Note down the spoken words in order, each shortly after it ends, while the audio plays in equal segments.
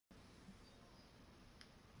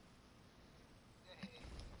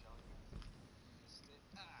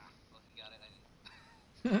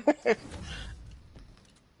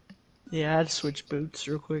Yeah, I'd switch boots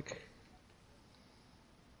real quick.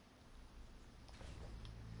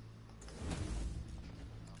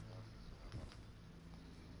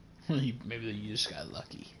 Maybe you just got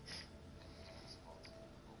lucky.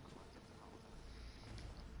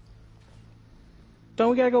 Don't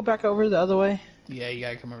we gotta go back over the other way? Yeah, you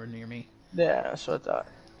gotta come over near me. Yeah, that's what I thought.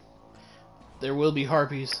 There will be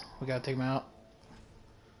harpies. We gotta take them out.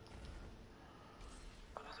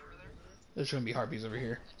 There's gonna be harpies over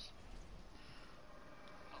here.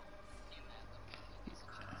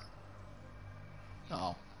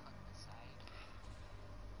 Oh.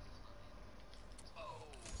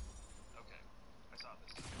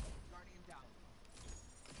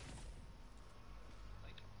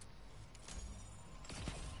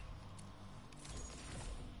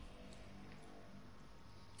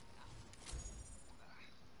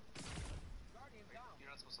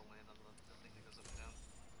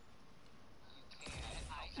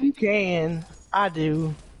 You can. I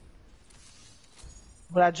do.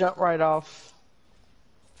 But I jump right off.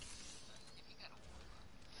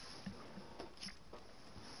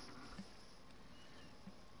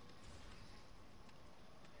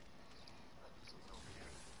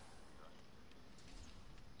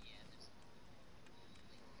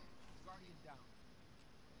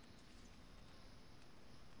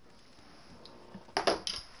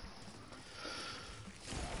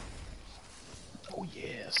 Oh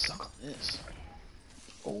yeah, suck on this.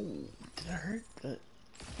 Oh, did that hurt? Did that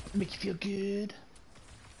make you feel good?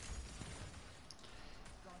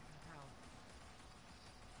 I'm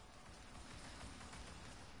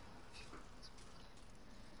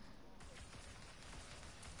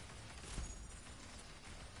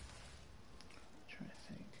trying to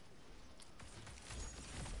think.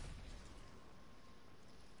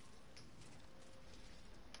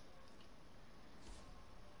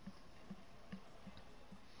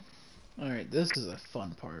 Alright, this is a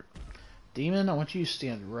fun part. Demon, I want you to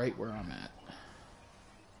stand right where I'm at.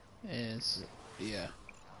 And it's, yeah.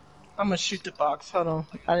 I'm gonna shoot the box. Hold on.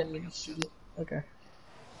 I didn't mean to shoot it. Okay.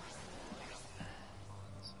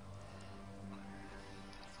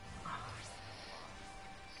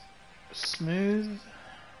 Smooth.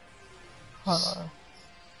 Hold on.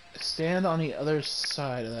 Stand on the other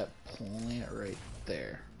side of that plant right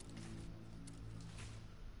there.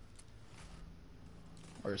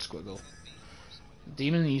 Or a squiggle.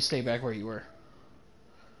 Demon, you stay back where you were.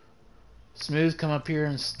 Smooth, come up here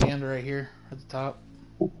and stand right here at the top.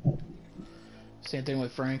 Same thing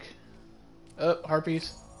with Frank. Oh,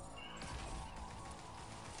 harpies.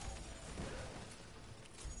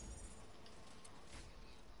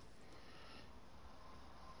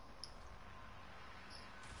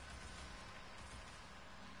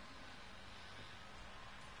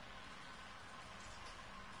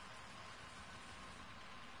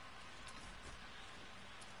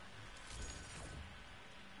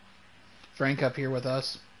 Frank up here with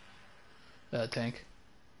us. Tank.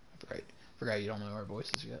 Forgot you don't know our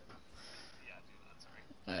voices yet.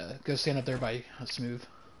 Go stand up there by Smooth.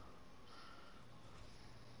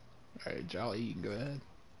 Alright, Jolly, you can go ahead.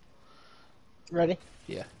 Ready?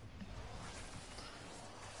 Yeah.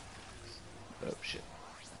 Oh, shit.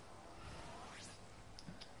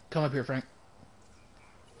 Come up here, Frank.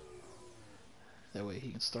 That way he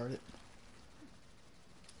can start it.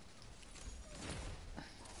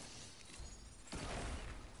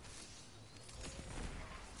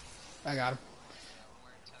 I got him.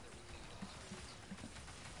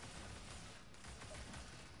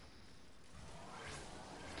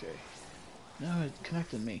 Okay. No, it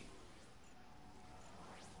connected me.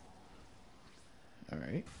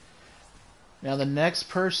 Alright. Now the next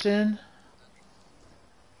person,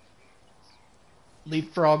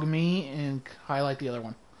 leapfrog me and highlight the other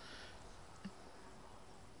one.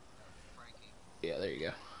 Yeah, there you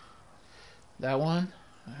go. That one.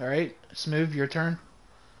 Alright, Smooth, your turn.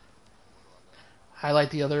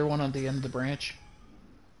 Highlight the other one on the end of the branch.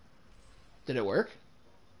 Did it work?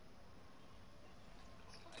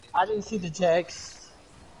 I didn't see the text.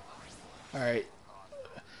 Alright.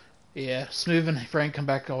 Yeah, Smooth and Frank come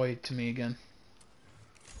back all the way to me again.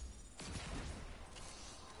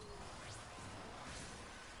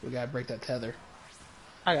 We gotta break that tether.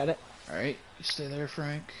 I got it. Alright, you stay there,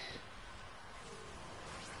 Frank.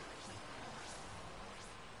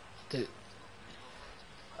 Did,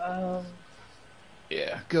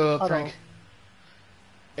 yeah, go up, Frank. On.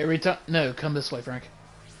 Every time. No, come this way, Frank.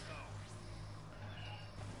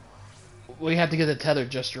 We have to get the tether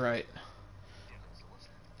just right.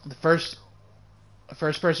 The first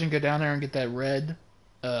person go down there and get that red,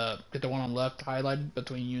 get the one on the left highlighted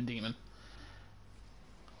between you and Demon.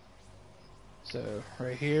 So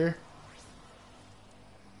right here.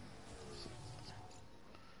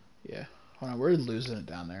 Yeah. Hold on, we're losing it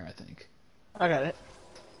down there, I think. I got it.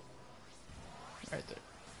 Right there.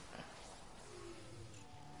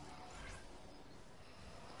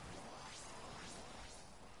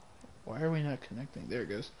 Why are we not connecting? There it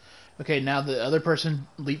goes. Okay, now the other person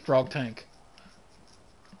leapfrog tank.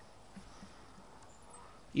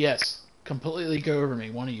 Yes. Completely go over me.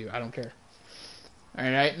 One of you. I don't care.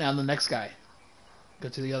 Alright, now the next guy. Go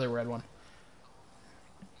to the other red one.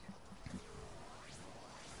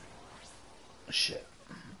 Shit.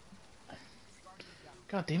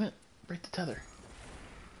 God damn it. Break the tether.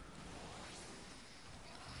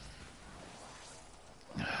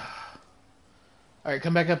 Alright,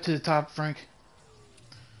 come back up to the top, Frank.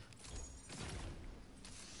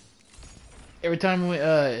 Every time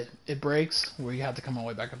it breaks, we have to come all the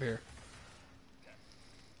way back up here.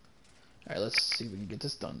 Alright, let's see if we can get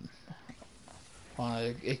this done.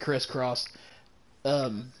 It crisscrossed.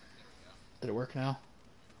 Did it work now?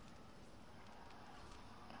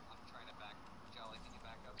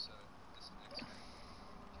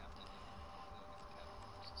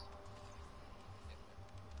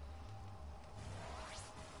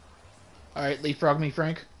 Alright, leapfrog me,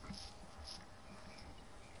 Frank.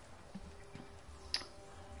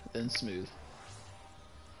 Then smooth.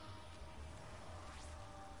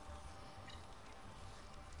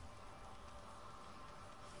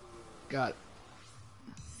 Got it.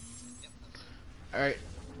 Alright.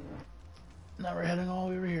 Now we're heading all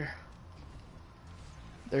over here.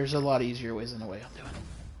 There's a lot easier ways than the way I'm doing.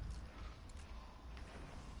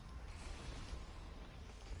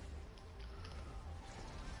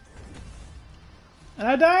 And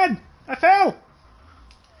I died! I fell!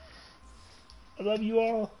 I love you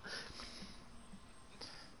all.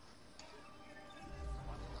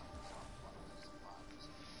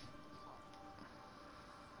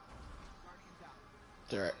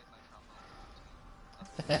 It's alright.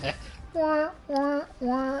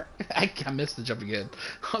 I missed the jump again.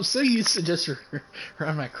 I'm so used to just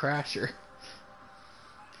run my crasher.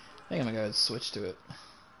 I think I'm gonna go ahead and switch to it.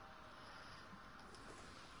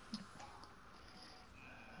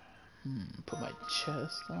 Put my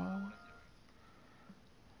chest on.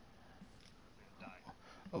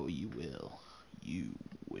 Oh, you will. You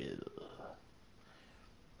will.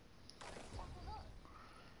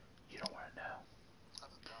 You don't want to know.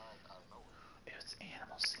 It's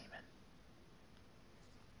animal semen.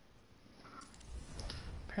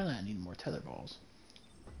 Apparently I need more tether balls.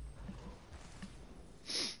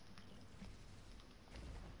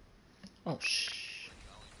 Oh, shh.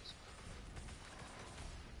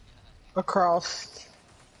 Across.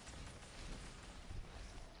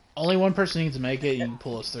 Only one person needs to make it, you can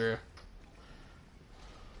pull us through.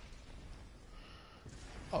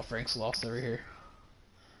 Oh, Frank's lost over here.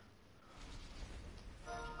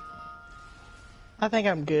 I think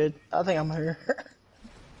I'm good. I think I'm here.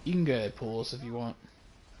 You can go ahead and pull us if you want.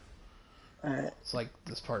 Alright. It's like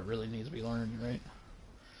this part really needs to be learned, right?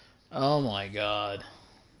 Oh my god.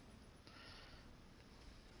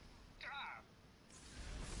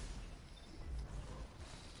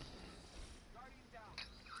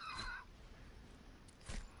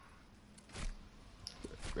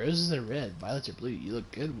 Roses are red, violets are blue. You look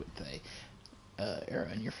good with a arrow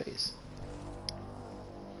in your face.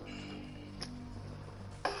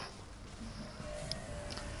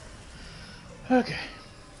 Okay.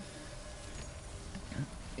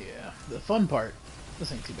 Yeah, the fun part.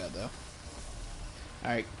 This ain't too bad though.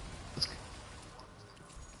 Alright, let's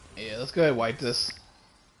go ahead and wipe this.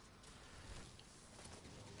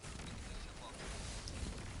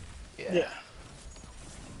 Yeah.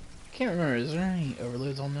 I can't remember, is there any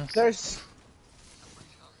overloads on this? There's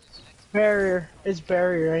barrier. It's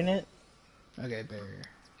barrier, ain't it? Okay, barrier.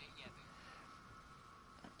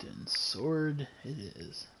 Then sword it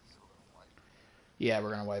is. Yeah, we're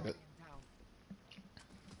gonna wipe it.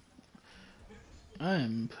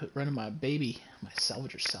 I'm running my baby, my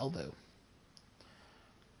salvager salvo.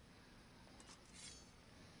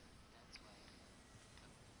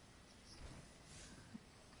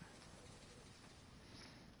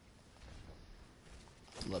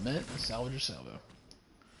 Lament salvager salvo.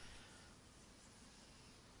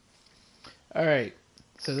 Alright,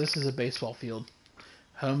 so this is a baseball field.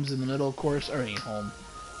 Home's in the middle, of course. Or, I mean, home.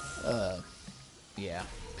 Yeah.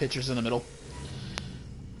 Pitcher's in the middle.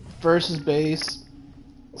 First is base.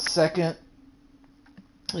 Second.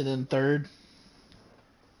 And then third.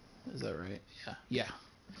 Is that right? Yeah. Yeah.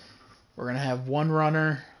 We're going to have one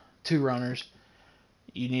runner, two runners.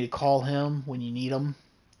 You need to call him when you need him.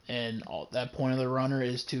 And that point of the runner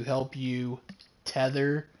is to help you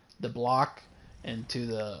tether the block into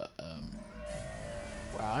the.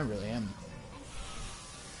 Wow, I really am.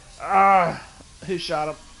 Ah, who shot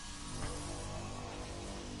him?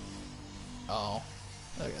 Oh,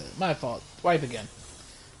 okay, my fault. Wipe again.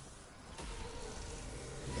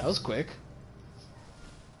 That was quick.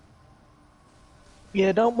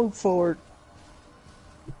 Yeah, don't move forward.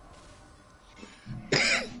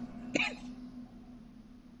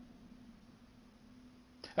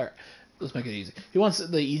 All right, let's make it easy. Who wants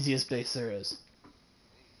the easiest base there is?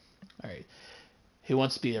 All right. Who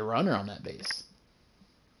wants to be a runner on that base?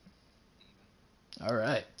 All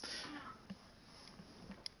right.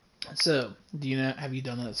 So, do you know? Have you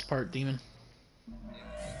done this part, Demon?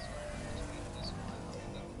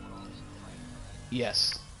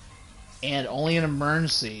 Yes. And only in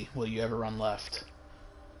emergency will you ever run left.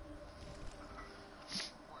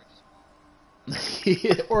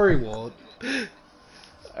 Or he won't.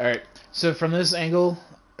 Alright, so from this angle,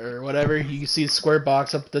 or whatever, you can see the square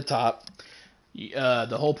box up at the top.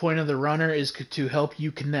 The whole point of the runner is to help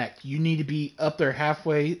you connect. You need to be up there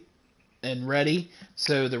halfway and ready,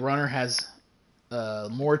 so the runner has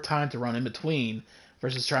more time to run in between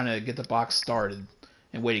versus trying to get the box started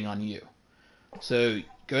and waiting on you. So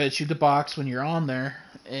go ahead, shoot the box when you're on there,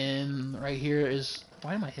 and right here is,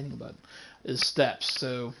 why am I hitting the button? Is steps.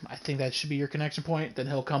 So I think that should be your connection point. Then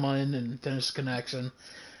he'll come in and finish the connection,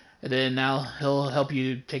 and then now he'll help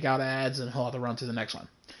you take out ads, and he'll have to run to the next one.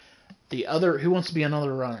 The other, who wants to be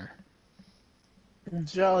another runner?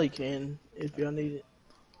 Jolly can, if y'all need it.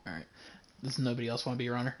 All right. Does nobody else want to be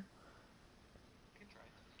a runner?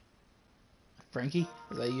 Frankie,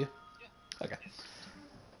 is that you? Okay.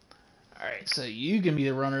 All right. So you can be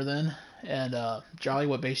the runner then, and Jolly,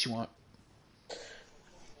 what base you want?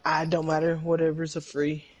 I don't matter. Whatever's a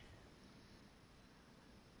free.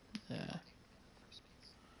 Yeah.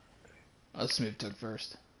 Let's move Took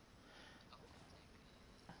first.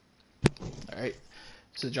 All right.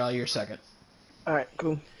 So Jolly, you're second. All right,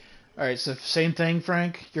 cool. All right. So same thing,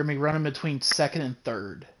 Frank. You're gonna be running between second and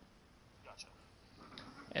third.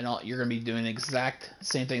 And you're gonna be doing the exact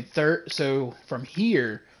same thing. Third. So from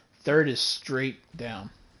here, third is straight down.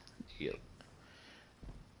 Yep.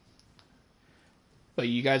 But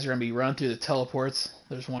you guys are gonna be running through the teleports.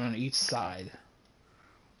 There's one on each side.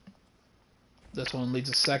 This one leads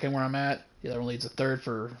to second where I'm at. The other one leads to third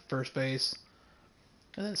for first base.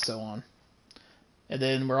 And then so on. And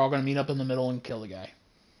then we're all going to meet up in the middle and kill the guy.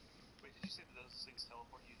 Wait, did you say that those things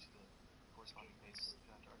teleport you to the corresponding base in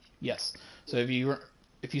that direction? Yes. So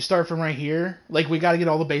if you start from right here, like we got to get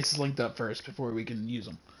all the bases linked up first before we can use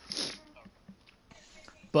them.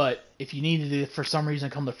 But if you needed to, for some reason,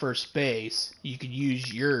 come to first base, you could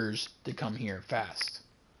use yours to come here fast.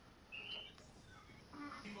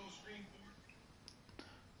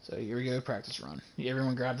 So here we go, practice run.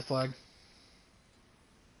 Everyone grab the flag.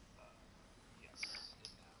 Yes.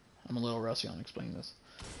 I'm a little rusty on explaining this.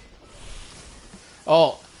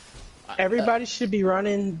 Oh. Everybody should be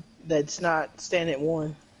running that's not standing at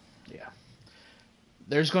one. Yeah.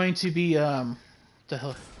 There's going to be, the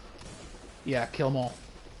hell? Yeah, kill them all.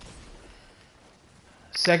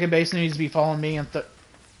 Second base needs to be following me, and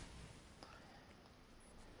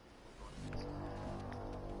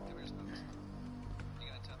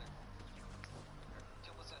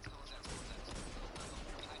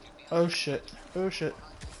oh shit. Oh shit.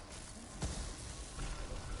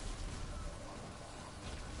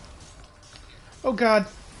 Oh god.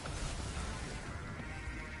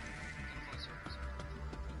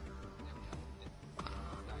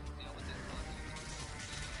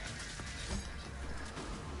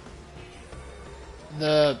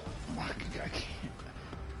 The... I can't...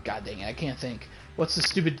 God dang it, I can't think. What's the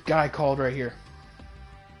stupid guy called right here?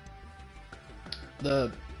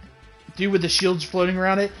 The dude with the shields floating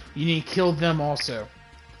around it? You need to kill them also.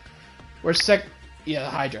 Where's Yeah, the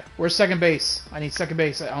Hydra. Where's second base? I need second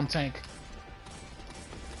base on tank.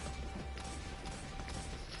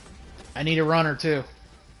 I need a runner too.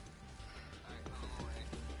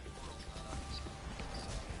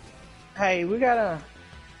 Hey, we gotta...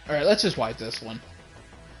 Alright, let's just wipe this one.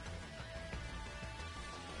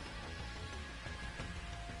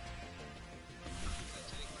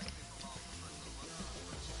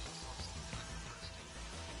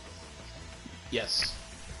 Yes.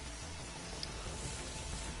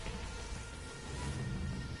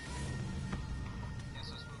 Yeah,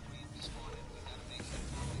 so we despawn it, we gotta make sure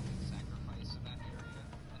that we can sacrifice in that area,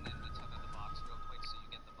 and then tether the box real quick so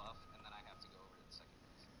you get the buff, and then I have to go over to the second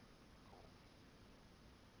base. Cool.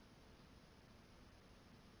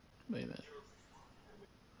 Wait a minute.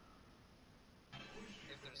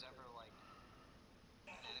 If there's ever, like,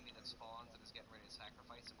 an enemy that spawns and is getting ready to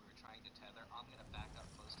sacrifice and we were trying to tether, I'm gonna back up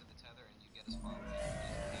close to the tether, and you get as far away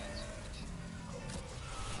from me as you can, so you can shoot.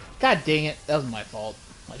 God dang it, that was my fault.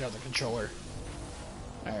 I dropped the controller.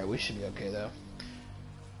 Alright, we should be okay though.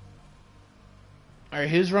 Alright,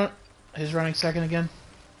 who's running second again?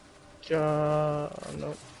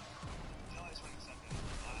 No.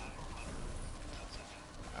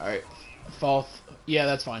 Alright. Fall. Yeah,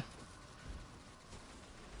 that's fine.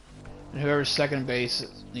 And whoever's second base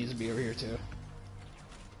needs to be over here too.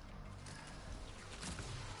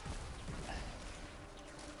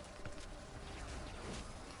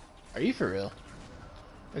 Are you for real?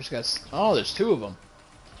 There's there's two of them.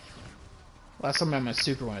 Last time I had my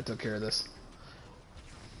super when I took care of this.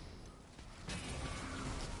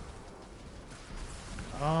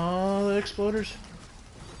 Oh, the exploders.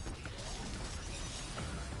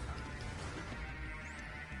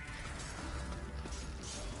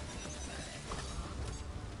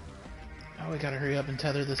 Oh, we gotta hurry up and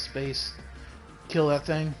tether this space. Kill that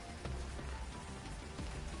thing.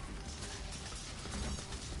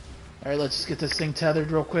 Alright, let's just get this thing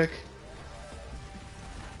tethered real quick.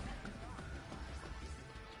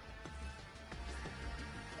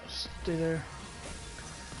 Stay there.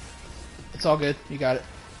 It's all good. You got it.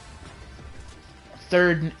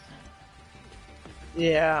 Third.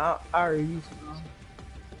 Yeah, I already used it.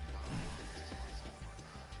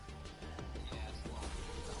 Yeah, it's long. I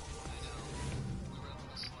know. We were a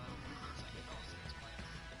little slow. It's like, oh, so it's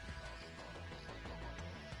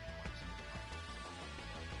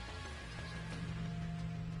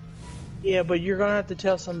playing. Yeah, but you're gonna have to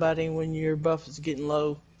tell somebody when your buff is getting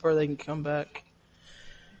low before they can come back.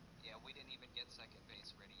 Yeah, we didn't even get second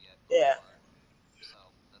base ready yet. Yeah. So,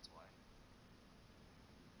 that's why.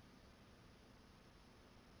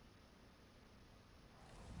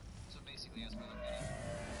 So basically, as we look at it,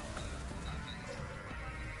 I'm not getting to the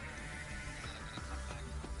right, and then I'm gonna come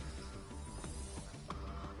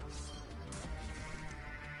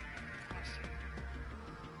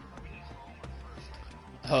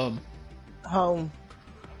back from Home. Home.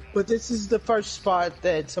 But this is the first spot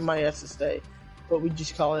that somebody has to stay. But we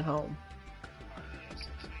just call it home.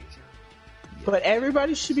 But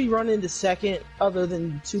everybody should be running to second other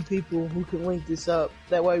than two people who can link this up.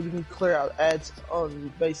 That way we can clear out ads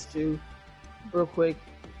on base 2 real quick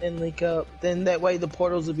and link up. Then that way the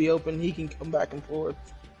portals will be open. He can come back and forth.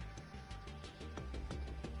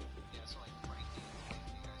 Yeah, so like Frankie and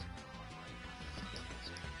you guys are gonna run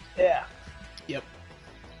right. Yeah. Yep.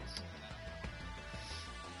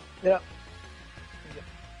 Yep.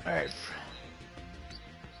 Alright.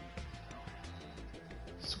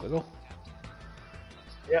 Squiggle.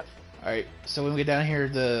 Yep. Alright, so when we get down here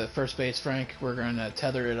to the first base, Frank, we're going to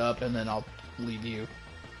tether it up and then I'll leave you.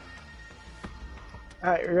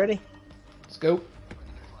 Alright, you ready? Let's go.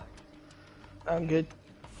 I'm good.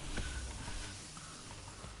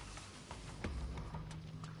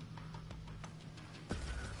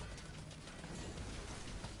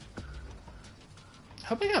 I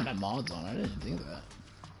hope I got my mods on. I didn't think of that.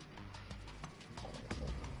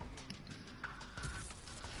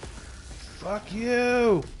 Fuck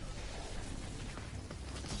you!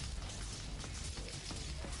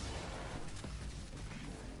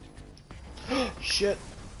 Shit.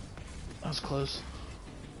 That was close.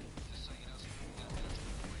 Just so you know, so you got the right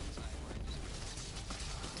side where I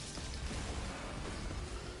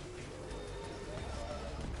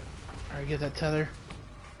just Alright, get that tether.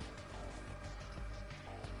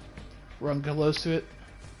 Run close to it.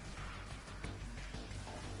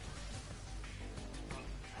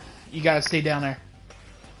 You gotta stay down there.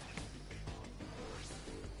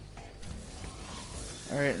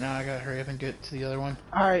 Alright, now I gotta hurry up and get to the other one.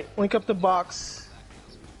 Alright, link up the box.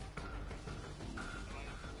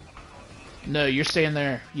 No, you're staying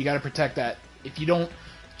there. You gotta protect that. If you don't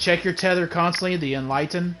check your tether constantly, the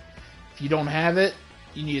Enlighten, if you don't have it,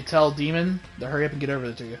 you need to tell Demon to hurry up and get over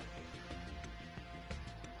there to you.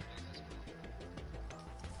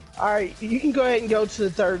 Alright, you can go ahead and go to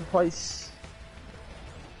the third place.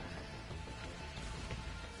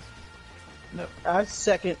 No.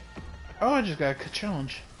 Second. Oh, I just got a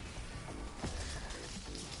challenge.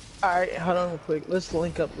 Alright, hold on real quick. Let's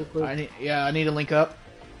link up real quick. I need to link up.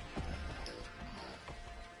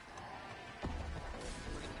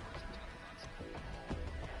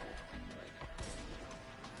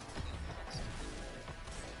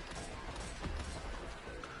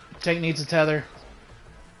 Tank needs a tether.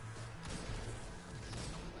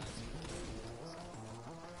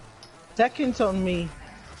 Second's on me.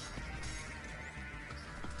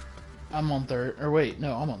 I'm on third. Or wait,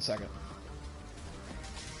 no, I'm on second.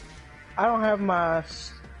 I don't have my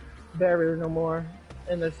barrier no more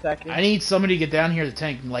in the second. I need somebody to get down here to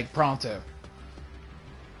tank like pronto.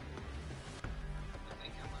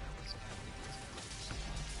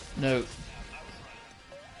 No.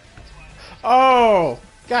 Oh!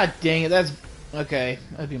 God dang it, that's... Okay,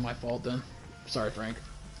 that'd be my fault then. Sorry, Frank.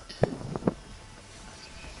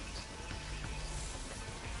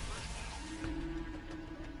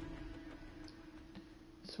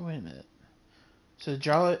 So wait a minute. So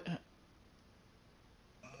Jolly...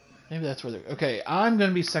 Maybe that's where they're... Okay, I'm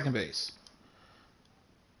gonna be second base.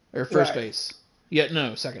 Or first Right. base. Yeah,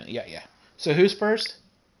 no, second. Yeah, yeah. So who's first?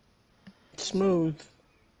 Smooth.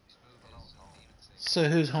 So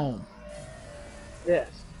who's home? Yes.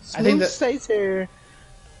 I think Smooth that stays here.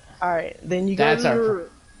 Alright, then you go that's to our... your...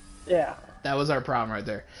 Yeah. That was our problem right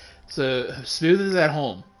there. So Smooth is at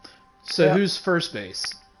home. So Yep. who's first base?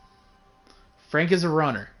 Frank is a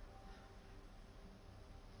runner.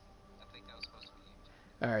 I think that was supposed to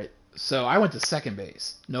be you. All right. So I went to second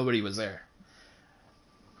base. Nobody was there.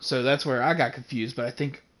 So that's where I got confused, but I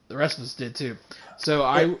think the rest of us did too. So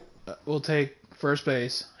I will take first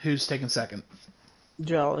base. Who's taking second?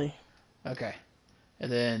 Jolly. Okay.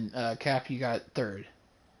 And then Cap, you got third.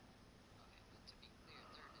 To be clear,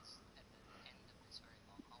 third is at the end of this very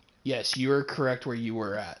long hallway. Yes, you were correct where you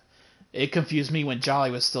were at. It confused me when Jolly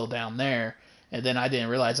was still down there, and then I didn't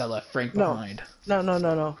realize I left Frank No. behind.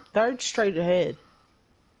 No. Third straight ahead.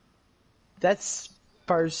 That's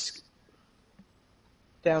first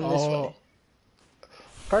down this way.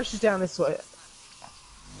 First is down this way.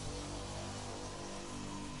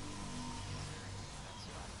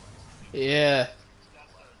 Yeah.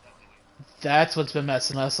 That's what's been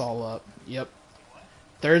messing us all up. Yep.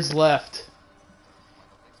 Third's left.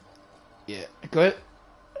 Yeah. Go ahead.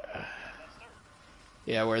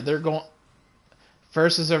 Yeah, where they're going.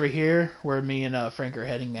 First is over here, where me and Frank are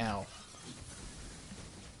heading now.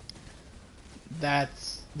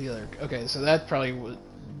 That's the other. Okay, so that probably was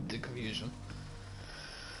the confusion.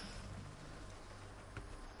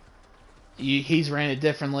 He's ran it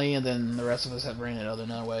differently, and then the rest of us have ran it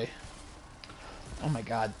another way. Oh my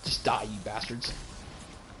god, just die, you bastards.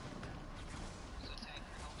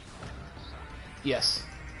 Yes.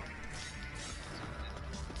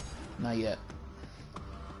 Not yet.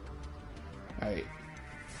 Alright.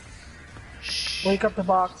 Wake up the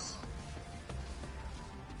box.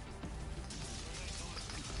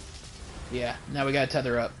 Yeah, now we gotta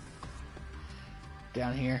tether up.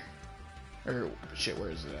 Down here. Or, shit, where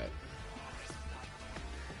is it at?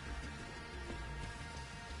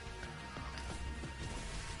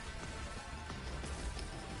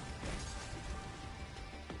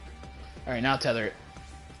 Alright, now tether it.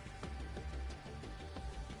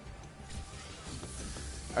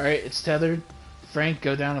 Alright, it's tethered. Frank,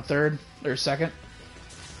 go down a third, or second.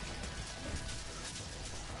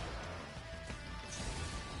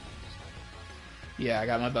 Yeah, I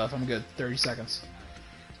got my buff. I'm good. 30 seconds.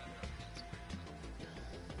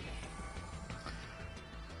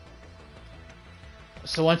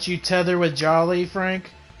 So once you tether with Jolly,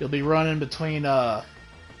 Frank, you'll be running between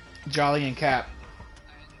Jolly and Cap.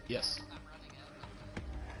 Yes.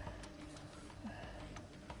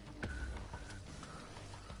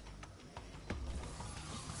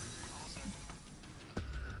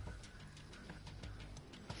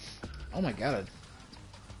 Oh my god,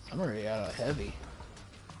 I'm already out of heavy.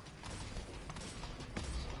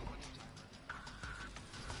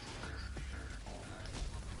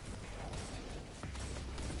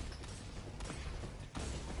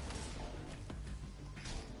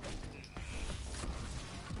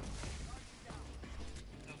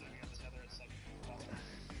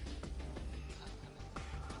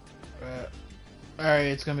 Alright,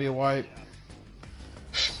 it's gonna be a wipe.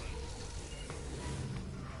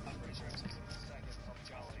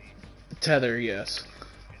 Tether, yes.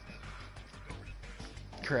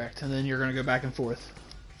 Correct, and then you're gonna go back and forth.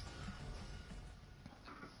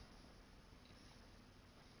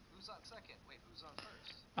 Who's on second? Wait, who's on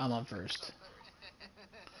first? I'm on first.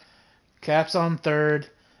 Cap's on third,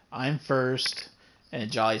 I'm first,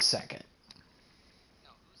 and Jolly's second.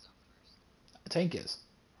 No, who's on first? Tank is.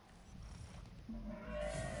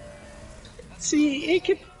 See,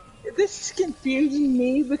 this is confusing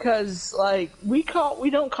me because like we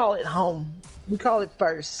don't call it home. We call it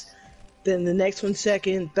first. Then the next one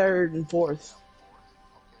second, third, and fourth.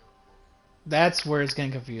 That's where it's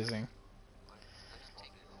getting confusing.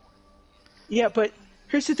 Yeah, but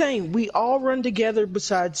here's the thing: we all run together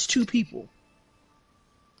besides two people.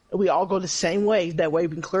 We all go the same way. That way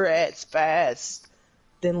we can clear ads fast,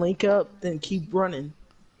 then link up, then keep running.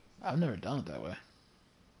 I've never done it that way.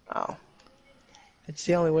 Oh. It's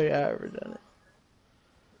the only way I've ever done it.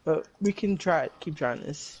 But we can try it. Keep trying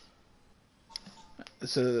this.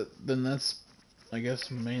 So then that's, I guess,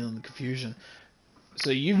 mainly the confusion. So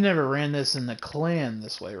you've never ran this in the clan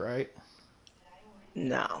this way, right?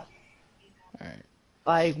 No. Alright.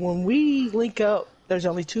 Like when we link up, there's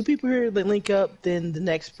only two people here that link up. Then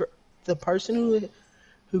the person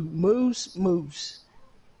who moves.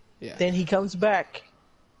 Yeah. Then he comes back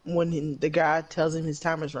when the guy tells him his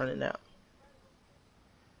timer's running out.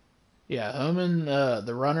 Yeah, home and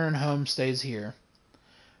the runner and home stays here.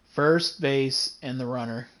 First base and the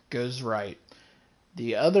runner goes right.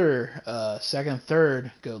 The other second,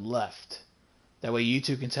 third go left. That way you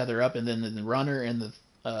two can tether up, and then the runner and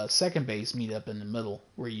the second base meet up in the middle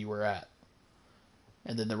where you were at.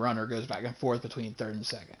 And then the runner goes back and forth between third and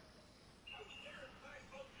second.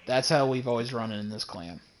 That's how we've always run it in this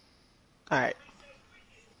clan. Alright.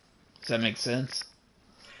 Does that make sense?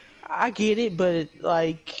 I get it, but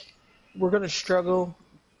like we're gonna struggle.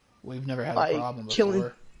 We've never had Like, a problem killing-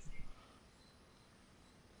 before.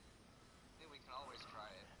 Hey, we can always try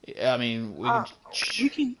it. Yeah, I mean, we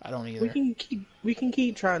can. I don't either. We can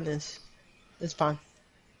keep trying this. It's fine.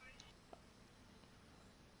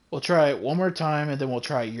 We'll try it one more time, and then we'll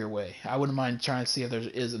try it your way. I wouldn't mind trying to see if there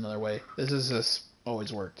is another way. This has just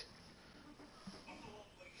always worked.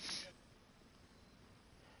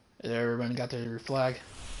 Everyone got their flag?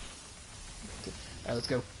 Alright, let's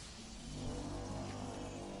go.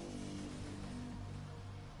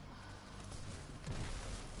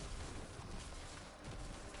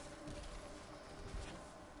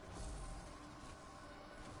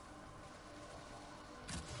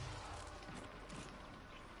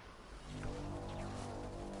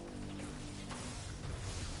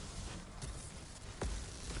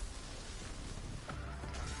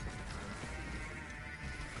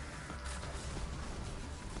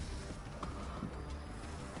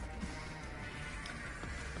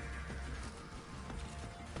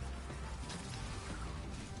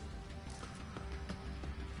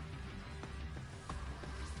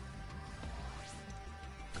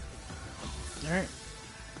 Alright.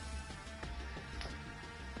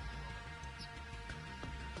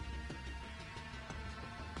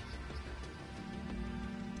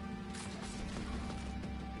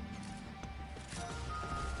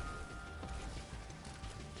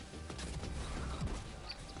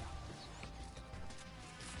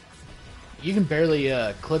 You can barely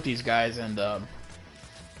clip these guys, and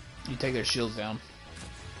you take their shields down.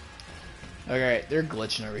 Alright, they're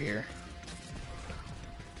glitching over here.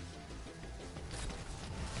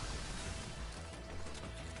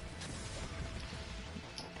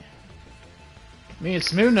 Me and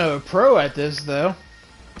Smoono are pro at this, though.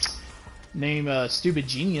 Name Stupid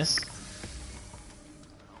Genius.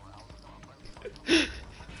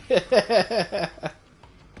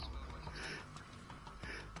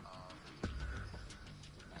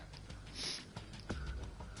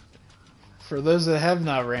 For those that have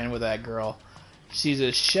not ran with that girl, she's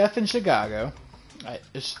a chef in Chicago.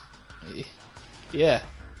 Yeah.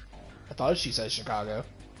 I thought she said Chicago.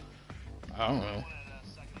 I don't know.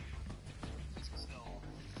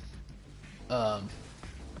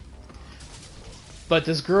 But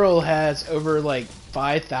this girl has over like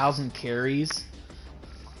 5,000 carries.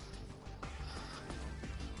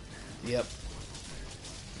 Yep.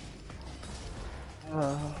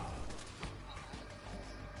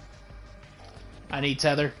 I need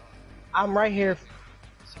tether. I'm right here.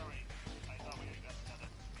 Sorry, I thought we had got tether.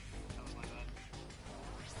 That was my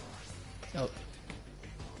bad. Oh.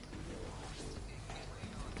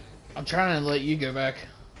 I'm trying to let you go back.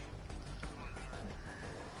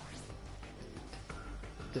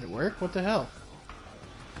 Did it work? What the hell?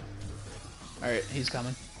 Alright, he's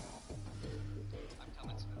coming. I'm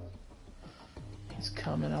coming smooth. He's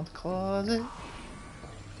coming out the closet.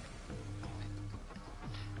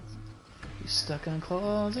 He's stuck in a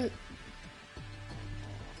closet.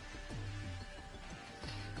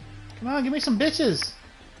 Come on, give me some bitches.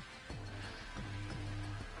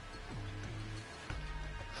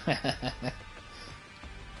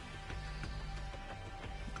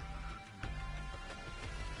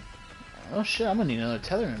 Oh shit, I'm gonna need another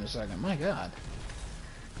tether in a second. My god.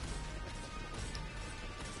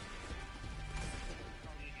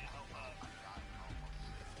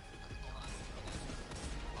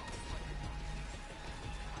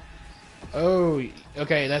 Oh,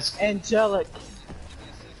 okay, that's... Angelic.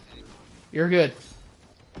 You're good.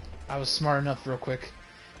 I was smart enough real quick.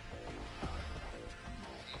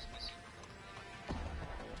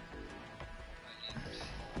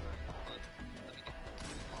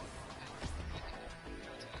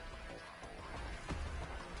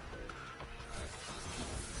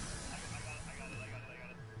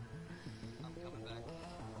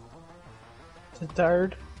 The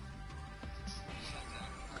third.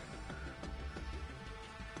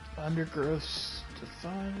 undergrowth to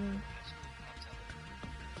 5.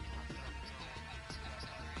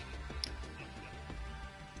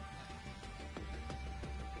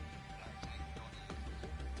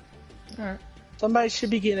 Alright. Somebody should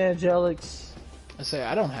be getting angelics. I say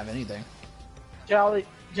I don't have anything. Jolly's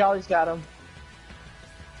got them.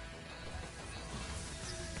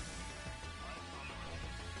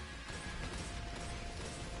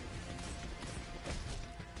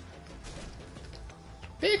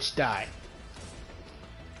 Bitch, die.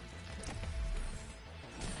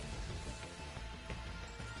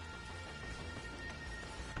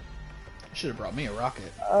 Should have brought me a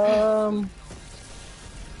rocket. Um.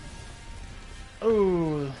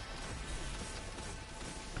 Oh,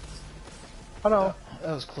 I know.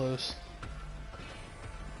 that was close.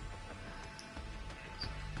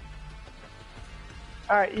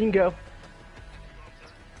 All right, you can go.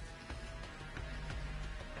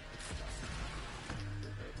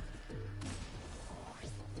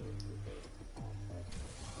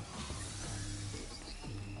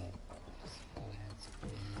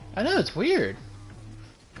 I know, it's weird.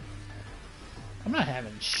 I'm not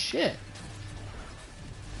having shit.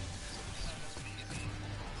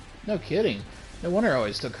 No kidding. No wonder I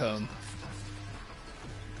always took home.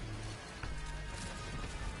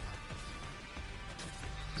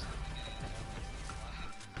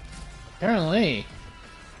 Apparently.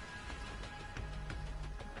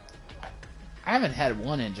 I haven't had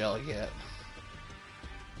one angelic yet.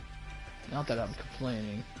 Not that I'm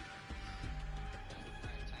complaining.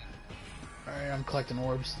 Alright, I'm collecting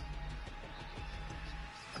orbs.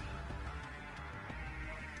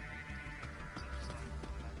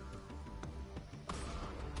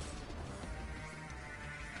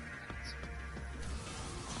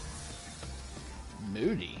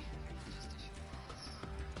 Moody.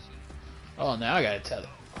 Oh, now I gotta tether.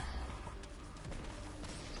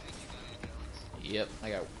 Yep, I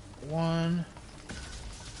got one.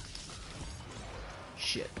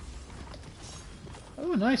 Shit.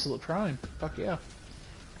 Oh, nice little prime. Fuck yeah.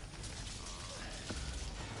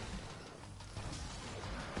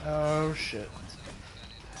 Oh, shit.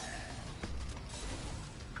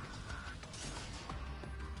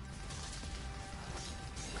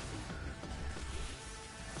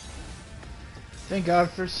 Thank God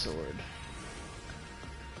for sword.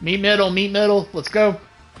 Meet middle, let's go.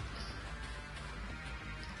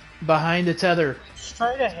 Behind the tether.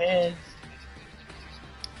 Straight ahead.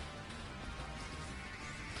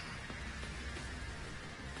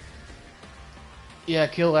 Yeah,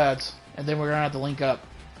 kill ads. And then we're gonna have to link up.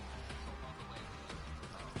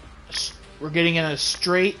 We're getting in a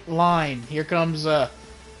straight line. Here comes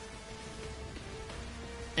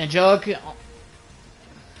Angelica.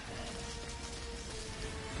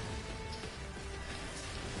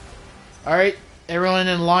 Alright, everyone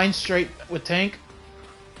in line straight with tank.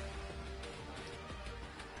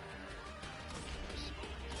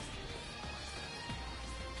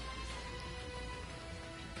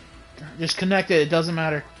 Just connect it, it doesn't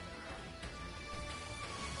matter.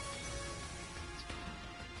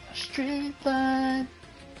 Straight line.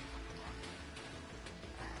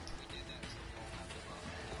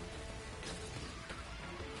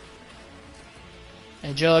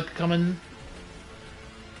 Angelica coming.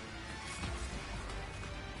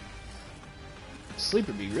 Sleep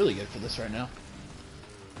would be really good for this right now.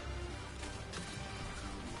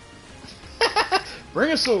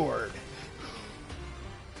 Bring a sword.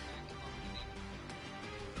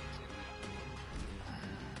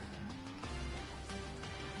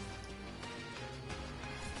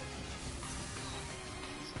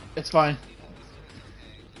 It's fine.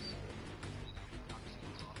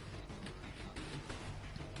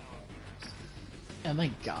 And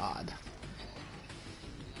thank God.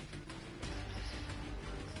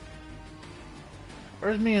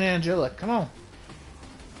 Where's me and Angela? Come on.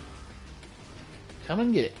 Come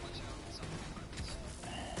and get it.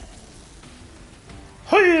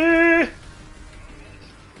 Hey!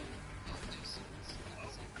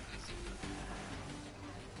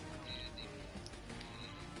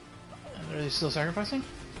 Are they still sacrificing?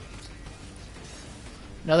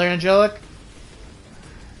 Another angelic.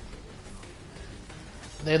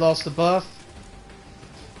 They lost the buff.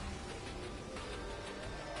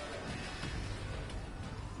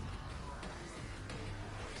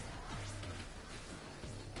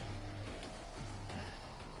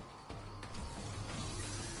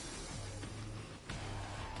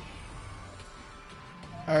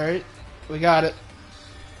 Alright, we got it.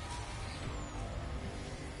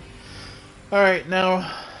 Alright, now,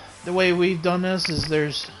 the way we've done this is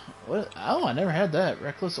there's... What? Oh, I never had that.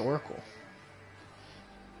 Reckless Oracle.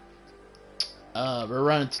 We're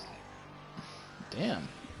running Damn.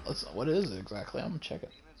 What is it exactly? I'm gonna check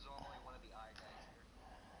it. Demon's normally one of the eye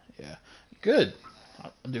guys here. Yeah. Good.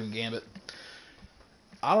 I'm doing Gambit.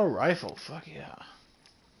 Auto rifle. Fuck yeah.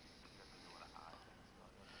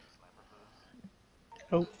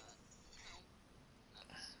 Oh,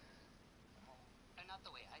 And not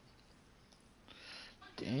the way I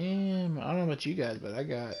did it. Damn. I don't know about you guys, but I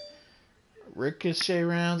got ricochet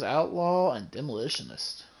rounds, outlaw, and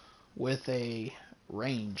demolitionist with a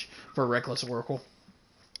range for reckless oracle.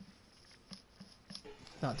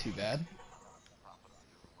 Not too bad.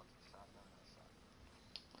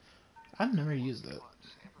 I've never used it.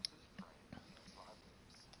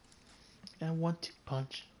 And 1-2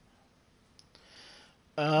 punch.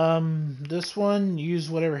 This one, use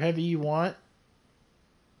whatever heavy you want.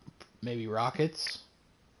 Maybe rockets.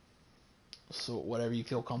 So whatever you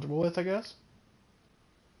feel comfortable with, I guess.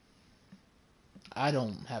 I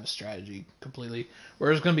don't have a strategy completely.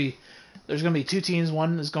 There's gonna be two teams.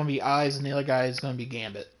 One is gonna be eyes, and the other guy is gonna be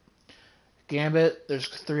Gambit. Gambit. There's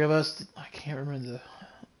three of us. I can't remember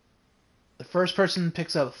the first person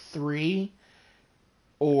picks up 3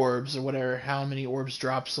 orbs or whatever. How many orbs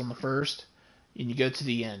drops on the first, and you go to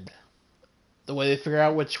the end. The way they figure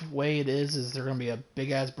out which way it is there's gonna be a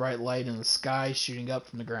big ass bright light in the sky shooting up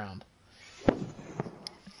from the ground.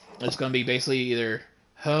 It's gonna be basically either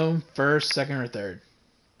home, first, second, or third.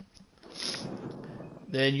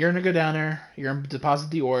 Then you're going to go down there, you're going to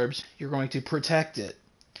deposit the orbs, you're going to protect it.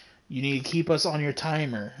 You need to keep us on your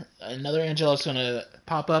timer. Another angel is going to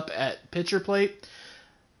pop up at picture plate.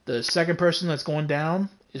 The second person that's going down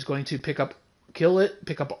is going to kill it,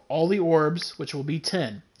 pick up all the orbs, which will be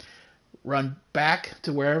 10. Run back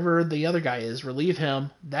to wherever the other guy is, relieve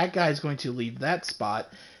him. That guy is going to leave that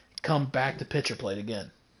spot, come back to picture plate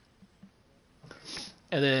again.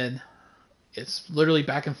 And then it's literally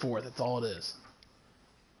back and forth. That's all it is.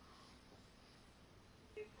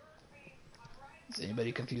 Is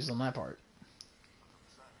anybody confused on that part?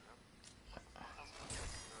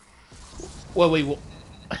 Well, we will.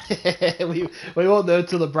 we won't know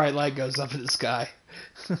until the bright light goes up in the sky.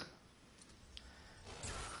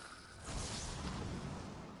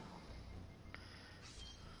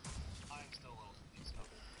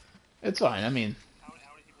 It's fine. I mean, How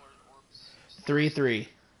many people are orbs? 3-3.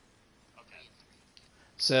 Okay.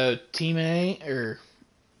 So Team A or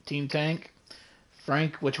Team Tank,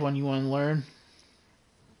 Frank, which one you want to learn?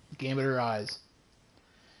 Gambit or Eyes?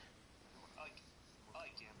 I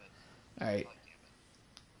like Gambit. All right. I like Gambit.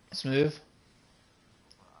 Smooth.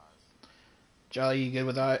 Jolly, you good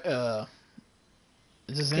with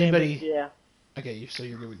Is this anybody? Gambit, yeah. Okay, so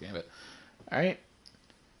you're good with Gambit. All right.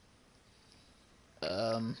 So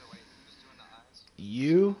wait, who's doing the eyes?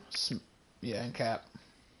 You, yeah, and Cap.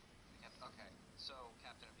 Okay. So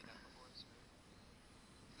Captain, have you done it before?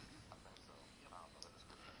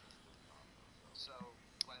 So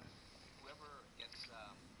when whoever gets,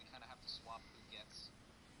 we kind of have to swap who gets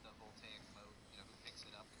the voltaic mode. You know, who picks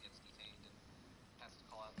it up and gets detained and has to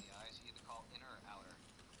call out the eyes. You either call inner or outer,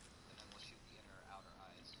 and then we'll shoot the inner or outer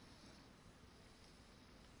eyes.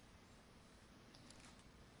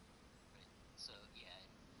 So yeah,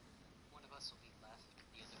 one of us will be left,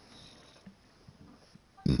 the other will be.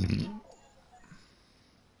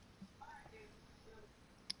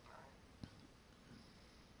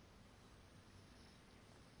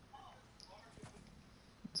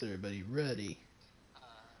 Is everybody ready?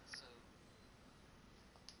 So,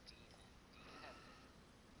 do you have,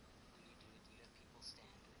 when you do it, do you have people stand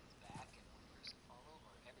back and one person follow,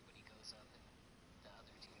 or everybody goes up and the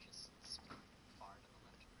other two just sprint far to the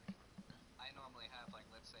left or right? I normally have, like,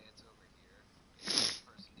 let's say it's over here, the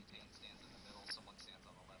person detained stands in the middle, someone stands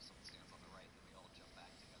on the left, someone stands on the right, and we all jump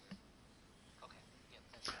back together. Okay, yep,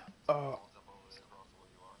 that's it. Oh.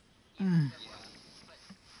 Yeah, but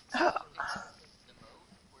since the moat,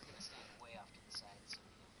 we're gonna stand way off to the side so we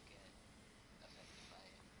don't get affected by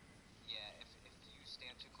it. Yeah, if you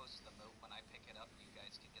stand too close to the moat when I pick it up, you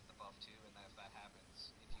guys can get the buff too, and then if that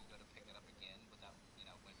happens, if you go to pick it up again without,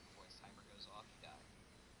 before its timer goes off, you die.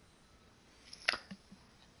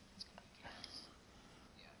 It's gonna be chaos.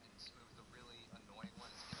 Yeah, and Smooth, the really annoying one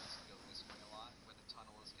is it needs to go this way a lot, where the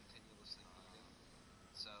tunnel is continuously moving.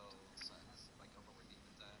 So, like over where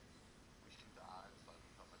Demon's at.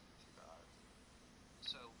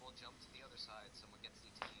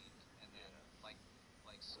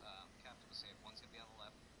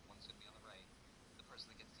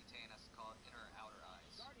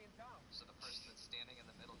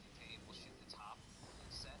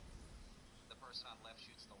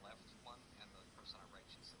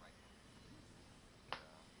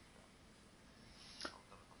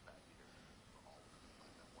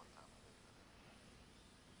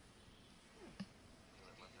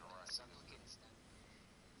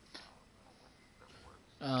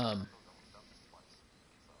 Um,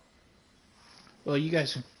 well, you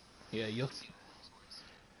guys, yeah, you'll.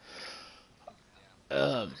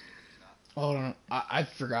 Um, hold on, I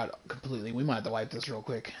forgot completely. We might have to wipe this real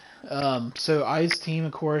quick. So I's team,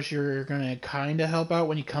 of course, you're gonna kind of help out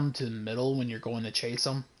when you come to the middle when you're going to chase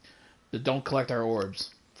them, but don't collect our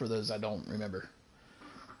orbs. For those I don't remember.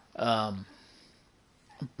 Um,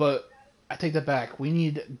 but I take that back. We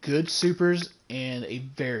need good supers and a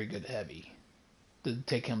very good heavy to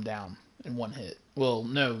take him down in one hit. Well,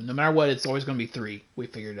 no matter what, it's always going to be 3. We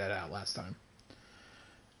figured that out last time.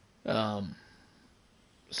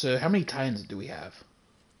 So how many titans do we have?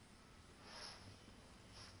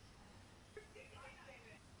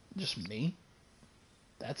 Just me?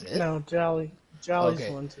 That's it? No, Jolly. Jolly's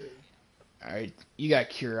Okay. one too. Alright. You got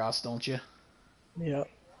Curios, don't you? Yep.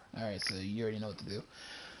 Alright, so you already know what to do.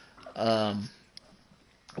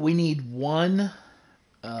 We need one.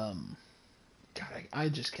 God, I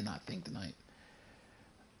just cannot think tonight.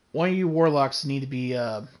 One of you warlocks need to be.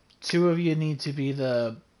 2 of you need to be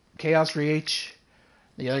the Chaos Reach.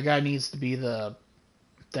 The other guy needs to be the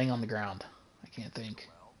thing on the ground. I can't think.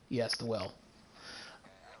 Yes, the well.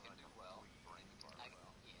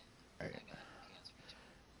 Alright.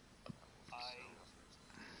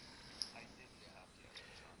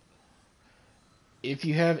 If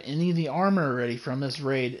you have any of the armor already from this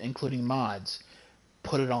raid, including mods,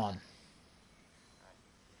 put it on.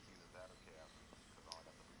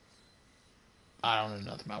 I don't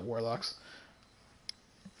know nothing about warlocks.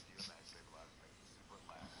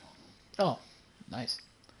 Oh, nice.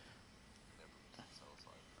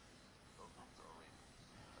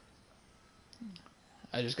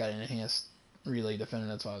 I just got an enhanced relay defender.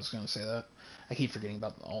 That's why I was going to say that. I keep forgetting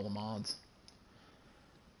about all the mods.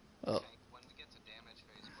 Oh.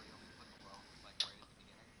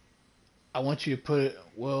 I want you to put it,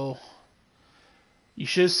 well, you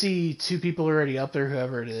should see 2 people already up there,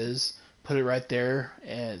 whoever it is. Put it right there,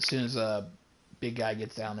 and as soon as a big guy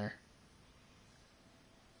gets down there.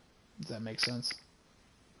 Does that make sense?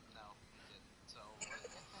 No, it didn't. So,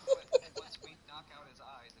 once we knock out his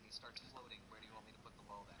eyes and he starts floating, where do you want me to put the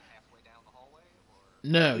well then? Halfway down the hallway, or?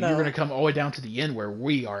 No, No. you're going to come all the way down to the end where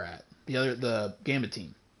we are at. The Gambit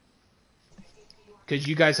team. Because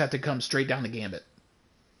you guys have to come straight down the Gambit.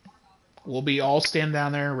 We'll be all standing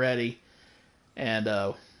down there ready. And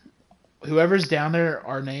whoever's down there,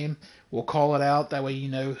 our name, we'll call it out. That way you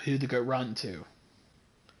know who to go run to.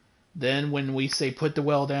 Then when we say put the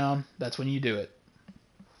well down, that's when you do it.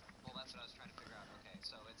 Well, that's what I was trying to figure out. Okay,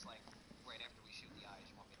 so it's like right after we shoot the eyes,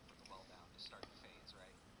 you want me to put the well down to start the phase,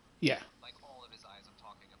 right? Yeah. Like all of his eyes I'm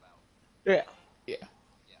talking about. Yeah. Yeah.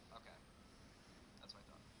 Yeah, okay. That's what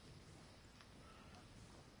I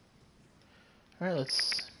thought. Alright,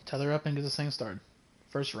 let's tether up and get this thing started.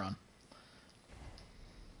 First run.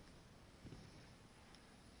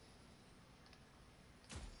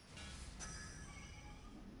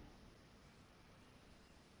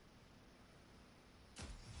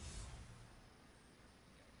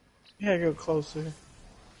 You gotta go closer.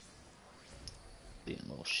 Being a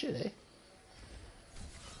little shit, eh?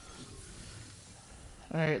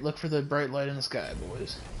 Alright, look for the bright light in the sky,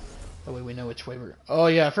 boys. That way we know which way we're... Oh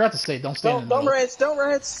yeah, I forgot to say, don't stand in the Don't middle. rats, don't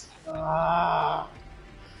rats. Ah.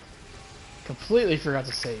 Completely forgot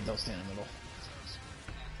to say, don't stand in the middle.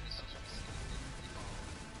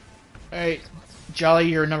 Alright, Jolly,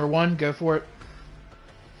 you're number 1, go for it.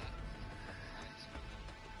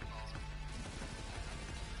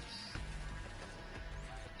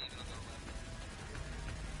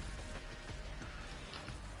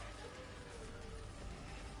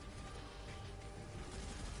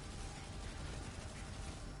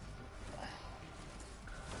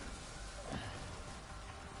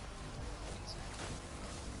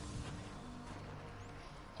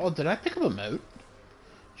 Oh, did I pick up a moat?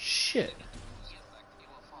 Shit.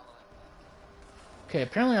 Okay,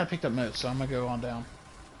 apparently I picked up moat, so I'm gonna go on down.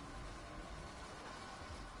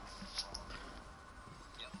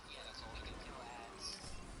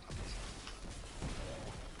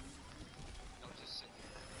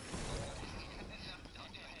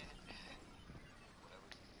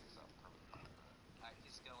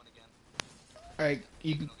 Alright,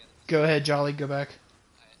 you can go ahead, Jolly, go back.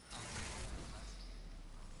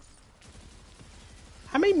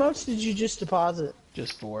 How many motes did you just deposit?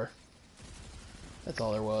 Just 4. That's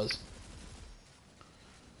all there was.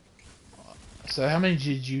 So how many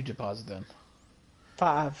did you deposit then?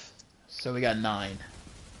 5. So we got 9.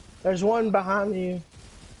 There's one behind you.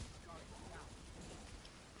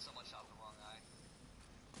 Someone shot the wrong eye.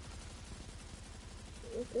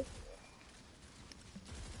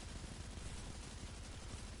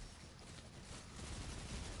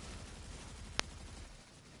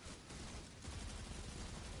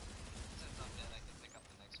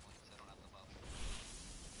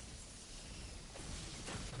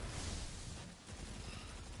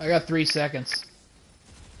 I got 3 seconds.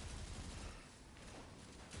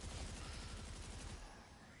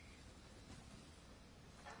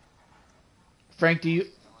 Frank, He's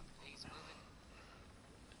moving.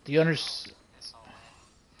 do you understand? This all in.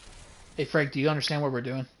 Hey Frank, do you understand what we're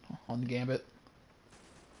doing on the Gambit?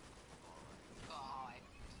 Oh, I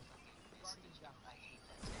fucking missed it. I hate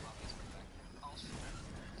that too. I'll get right back. I'll shoot.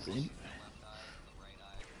 Does, I'll any, shoot the left eye, the right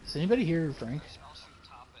eye. does anybody hear Frank? I'll shoot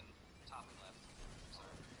top and left. Sorry.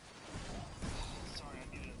 Sorry, I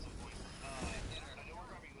muted at some point. I know we're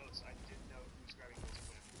grabbing votes. I didn't know who's grabbing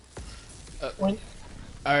votes when. When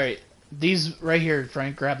Alright, these right here,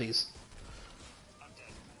 Frank, grab these. I'm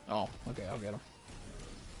dead. Oh, okay, I'll get them.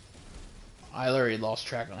 I already lost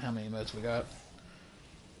track on how many modes we got.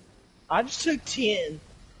 I just took 10.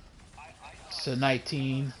 So 19.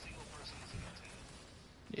 Single person is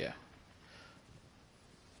in 10. Yeah.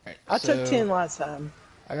 Alright, I so took 10 last time.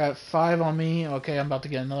 I got 5 on me. Okay, I'm about to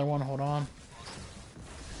get another one. Hold on.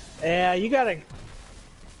 Yeah, you gotta.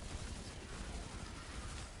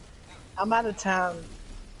 I'm out of time.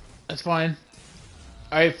 That's fine.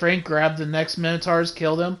 Alright, Frank, grab the next Minotaurs,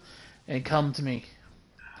 kill them, and come to me.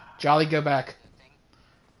 Jolly, go back.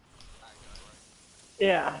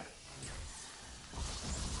 Yeah.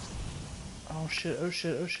 Oh shit, oh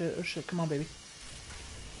shit, oh shit, oh shit. Come on, baby.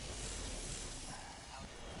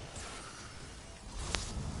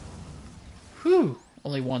 Whew.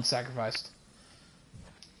 Only one sacrificed.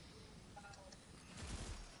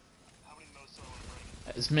 How many modes do I want to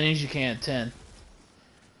bring? As many as you can, 10.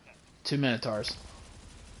 2 Minotaurs.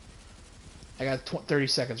 I got 30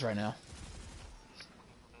 seconds right now. Just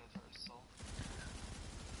looking for Minotaur Assault.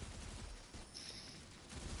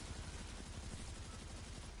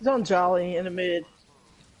 He's on Jolly in the mid.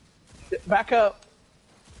 Back up.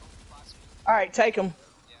 Alright, take him.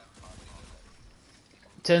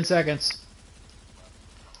 10 seconds.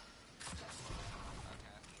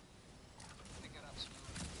 Pick it up smooth.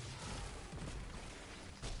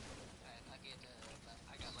 And I get left.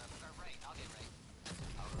 I got left. Or right. I'll get right.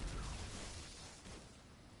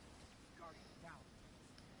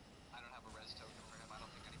 I don't have a res token for him. I don't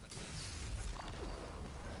think anybody does.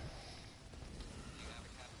 Do you have a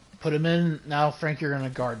cap? Put him in. Now, Frank, you're going to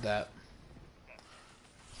guard that.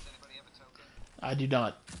 Does anybody have a token? I do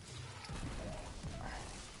not.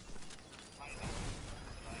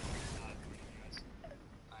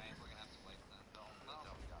 Alright, we're gonna have to wait then. No,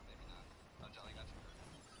 maybe not. Oh, Jolly got you.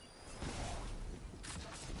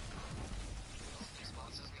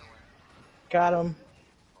 Response is going. Got him.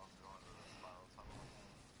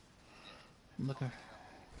 I'm looking.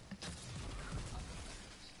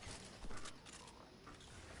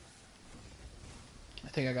 I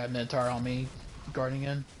think I got Minotaur on me. Guarding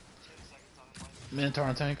in. 10 seconds on his life. Minotaur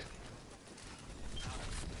on tank.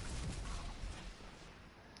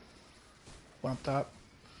 One up top.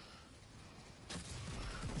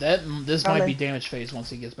 This might be Coming. damage phase once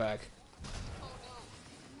he gets back. Oh no!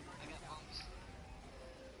 I got bumps.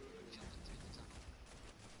 Jumping through the tunnel.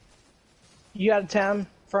 You out of time,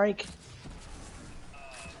 Frank?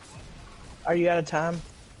 Are you out of time?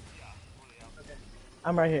 Yeah, fully out.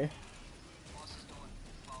 I'm right here. Boss is going.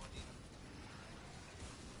 Follow me.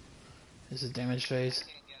 This is damage phase.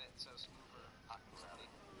 Can't get it, so smooth or Rowdy.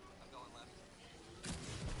 I'm going left.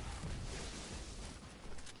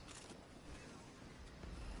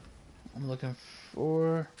 I'm looking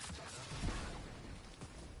for.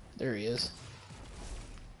 There he is.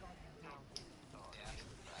 Yeah. Yeah,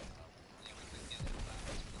 we could get it, but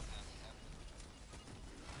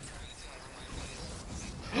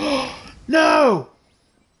we don't have it. No!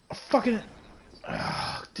 Fucking.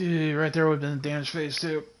 Ah, dude, right there would have been damage phase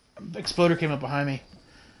too. Exploder came up behind me.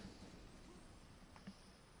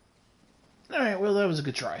 Alright, well, that was a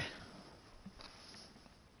good try.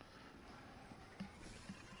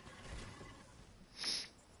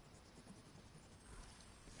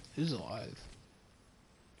 Who's alive?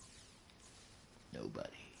 Nobody.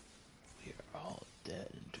 We are all dead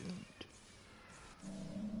and doomed.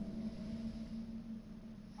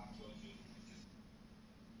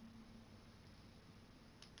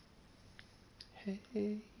 Hey,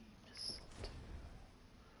 Miss.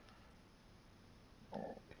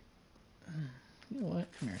 You know what?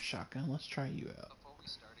 Come here, shotgun. Let's try you out. Before we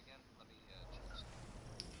start again, let me check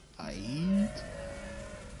something.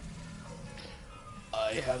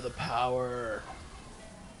 I have the power.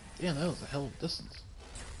 Damn, that was a hell of a distance.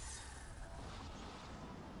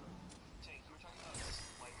 Tank, you were talking about this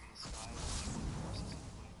light in the sky. What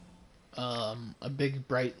specifically? A big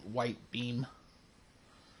bright white beam.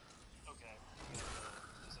 Okay.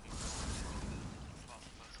 Does anyone know?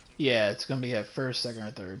 Yeah, it's gonna be at first, second,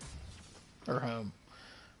 or third. Or home.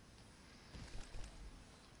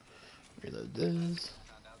 Reload this. Found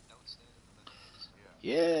out don't stand in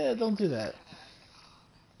the middle. Yeah, don't do that.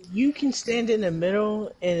 You can stand in the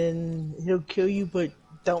middle and he'll kill you, but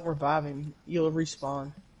don't revive him. You'll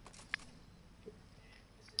respawn.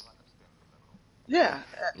 Yeah,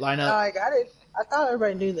 Line up. I got it. I thought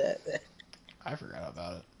everybody knew that. I forgot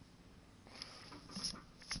about it. Well,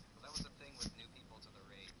 that was the thing with new people to the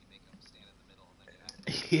raid. You make them stand in the middle, and then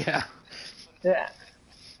you have to. Yeah. Yeah.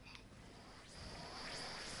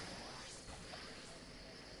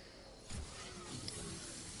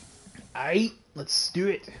 Aight, let's do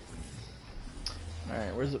it.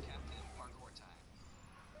 Alright, where's it? Captain parkour time.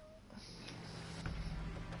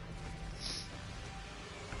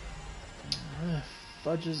 Where the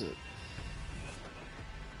fudge is it?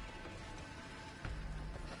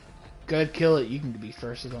 Go ahead, kill it. You can be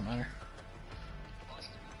first, it don't matter. Boss is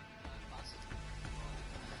moving. Boss is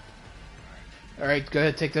Alright, go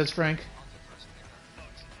ahead, take those, Frank. on the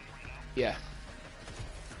first pickup. Yeah.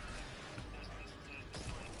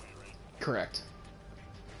 Correct.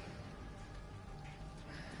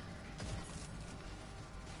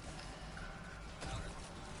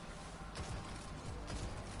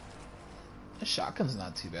 The shotgun's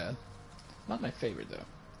not too bad. Not my favorite, though.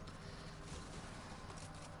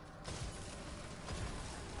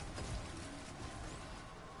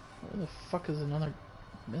 Where the fuck is another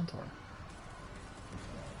mentor?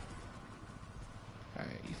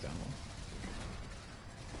 Alright, you found one.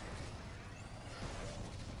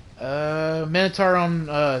 Minotaur on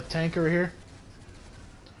tank over here.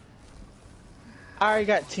 I already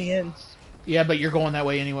got 10. Yeah, but you're going that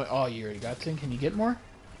way anyway. Oh, you already got 10. Can you get more?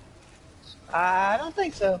 I don't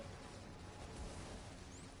think so.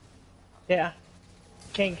 Yeah.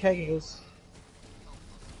 King Kegels.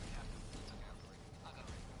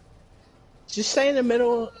 Just stay in the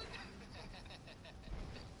middle.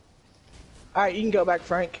 Alright, you can go back,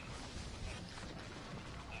 Frank.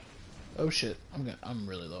 Oh shit, I'm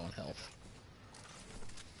really low on health.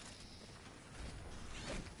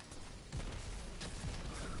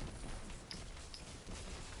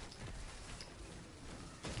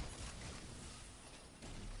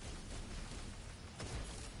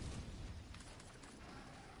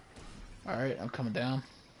 Alright, I'm coming down.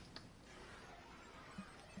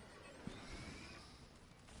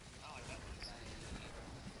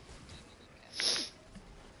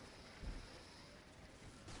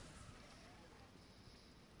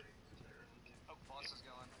 Oh, boss is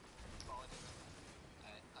going. Follow him.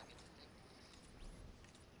 Alright, I'll get the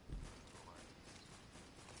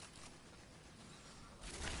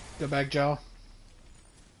thing. Go back, Joe.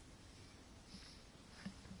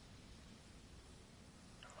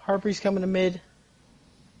 Harpy's coming to mid. Can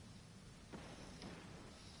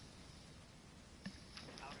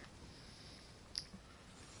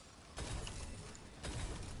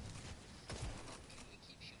we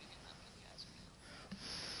keep shooting him? I'm gonna cast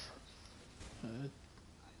It I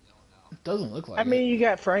don't know. doesn't look like I mean, it. you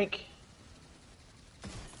got Frank.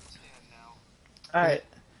 Stand now. Alright,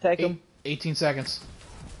 take him. 18 seconds.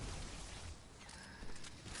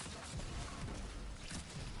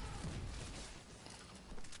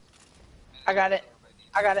 I got it.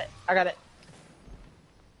 I got it. I got it.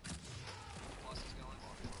 Boss is going.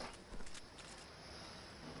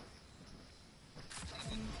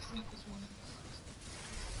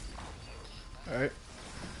 Alright.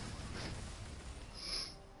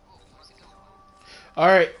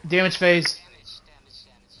 Alright, damage phase. Damage.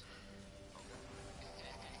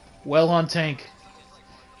 Well on tank.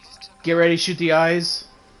 Get ready, shoot the eyes.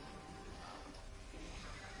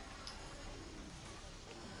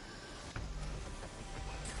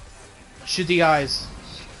 Shoot the eyes.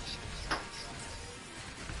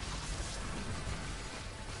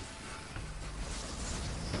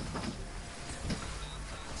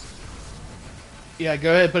 Yeah,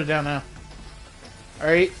 go ahead, put it down now.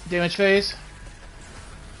 Alright, damage phase.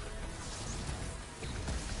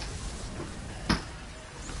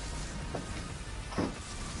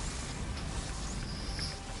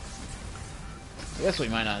 I guess we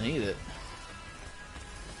might not need it.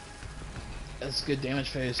 That's good damage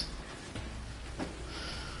phase.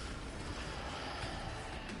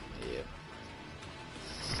 Yep.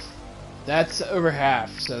 That's over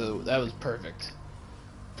half, so that was perfect.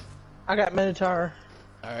 I got Minotaur.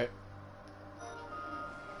 Alright.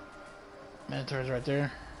 Minotaur's right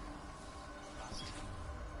there.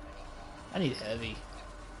 I need heavy.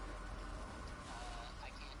 I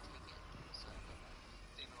can't take it, so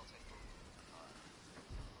Damon will take it.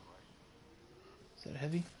 Is that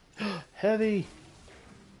heavy? Heavy!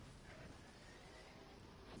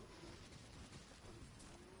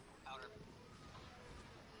 Outer.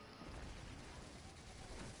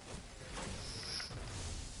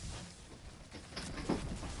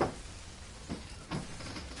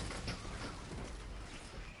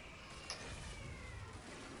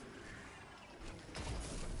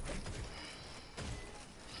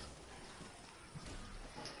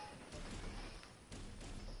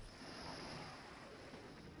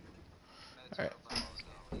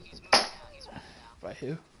 By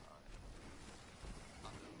who?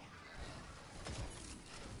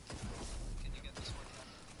 Can you get this one yet?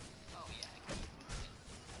 Oh yeah, I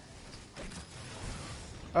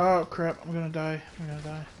can. Oh crap! I'm gonna die. I'm gonna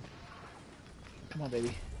die. Come on,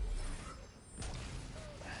 baby.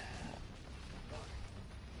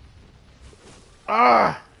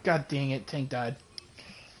 Ah! God dang it! Tank died.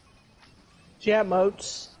 Do you have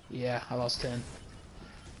moats? Yeah, I lost 10.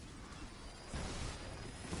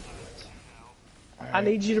 All I right.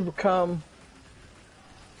 need you to become.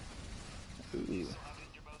 Ooh.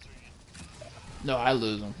 No, I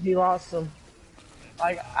lose them. He lost them.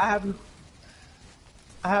 Like I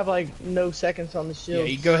have like no seconds on the Yeah, shield.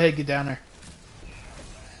 you go ahead, get down there.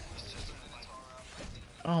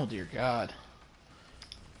 Oh dear God.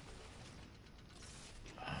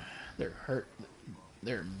 They're hurt.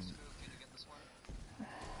 They're. Can you get this one?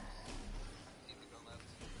 You can go left.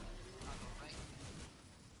 I'll go right.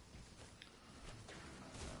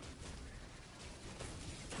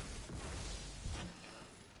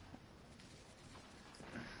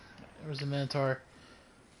 Where's the Minotaur?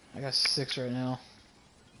 I got 6 right now.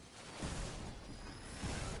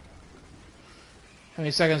 How many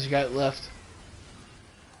seconds you got left?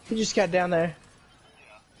 He just got down there.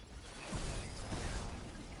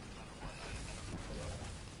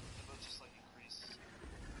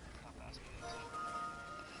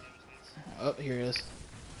 Oh, here it is.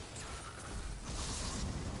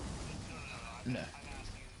 No.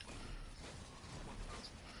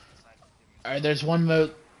 Alright, there's one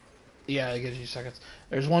mode. Yeah, it gives you seconds.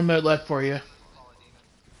 There's one mode left for you.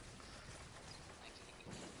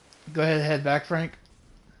 Go ahead and head back, Frank.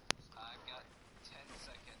 I've got 10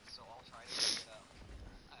 seconds, so I'll try to get it up.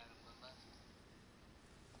 And one left.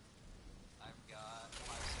 I've got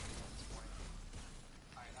 5 seconds at this point.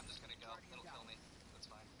 Alright, I'm just gonna go. It'll kill me. That's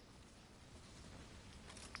fine.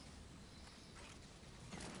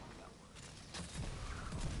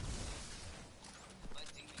 Let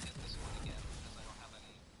Demon get this one again, because I don't have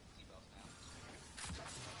any debuff now.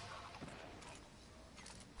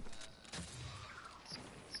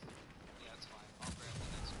 Yeah, it's fine. I'll grab the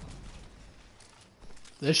next one.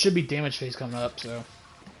 There should be damage phase coming up, so.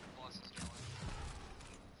 Boss is going.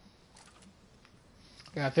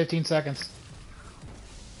 I got 15 seconds.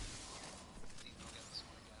 Demon will get this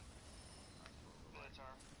one again.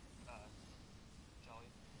 Minotaur, Jolly.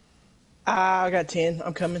 I got 10.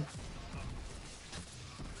 I'm coming.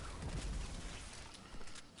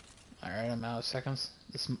 Alright, I'm out of seconds.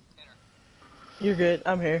 This. You're good.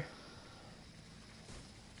 I'm here.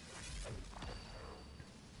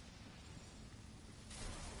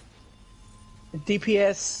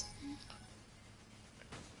 DPS.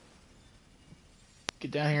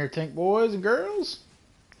 Get down here, tank boys and girls.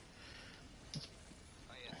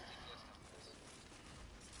 Oh yeah, DPS companies.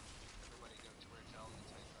 Everybody go to where Jolly and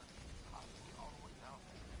Tank are. All the way down.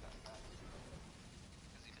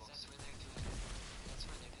 Because that's where they're doing. That's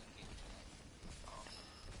where they're doing game chat.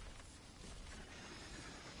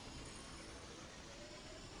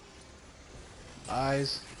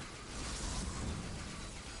 Eyes.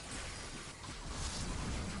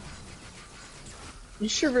 You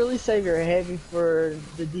should really save your heavy for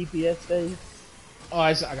the DPS phase. Oh,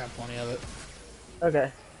 I got plenty of it.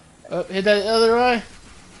 Okay. Oh, hit that other eye.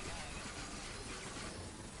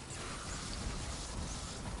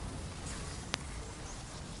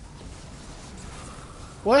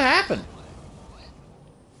 What happened?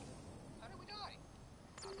 How did we die?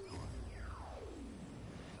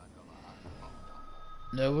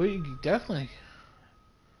 No, we definitely.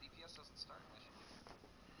 DPS doesn't start mission.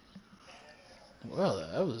 Well,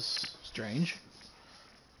 that was strange.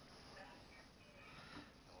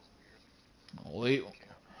 Wait.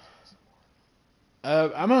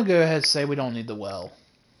 I'm gonna go ahead and say we don't need the well.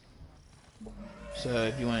 So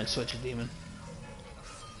if you want to switch a demon.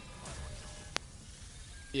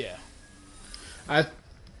 Yeah. I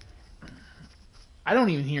don't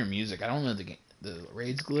even hear music. I don't know if the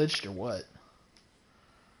raid's glitched or what.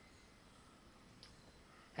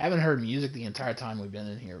 I haven't heard music the entire time we've been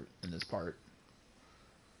in here in this part.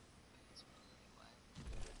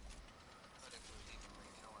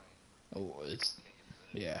 Oh, it's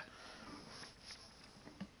yeah.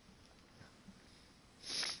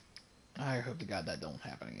 I hope to God that don't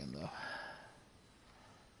happen again though.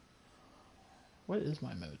 What is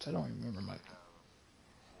my modes? I don't even remember my.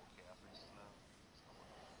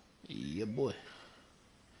 Yeah, boy.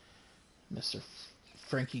 Mr.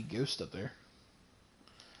 Frankie Ghost up there.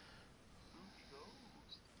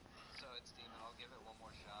 So it's Demon. I'll give it one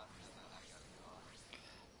more shot, and then I gotta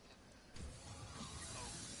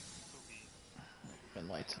go. And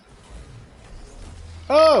lights.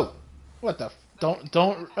 Oh! What the?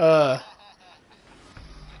 Don't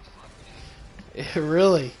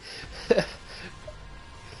really.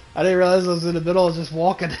 I didn't realize I was in the middle of just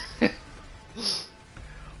walking.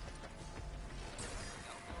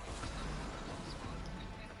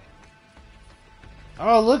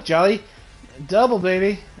 Oh, look, Jolly. Double,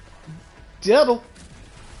 baby. Double.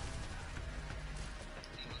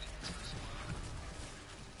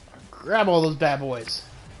 Grab all those bad boys.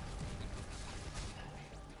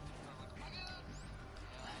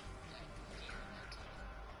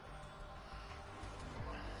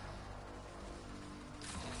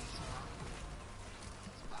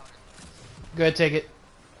 Go ahead, take it.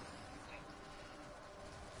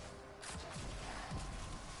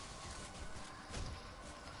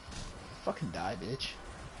 Fucking die, bitch.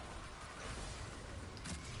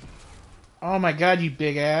 Oh my god, you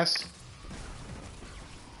big ass.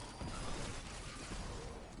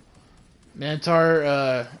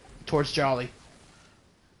 Mantar, towards Jolly.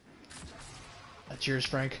 That's yours,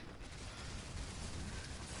 Frank.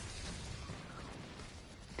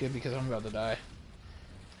 Good, because I'm about to die.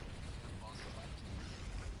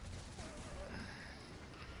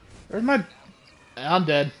 Where's my... I'm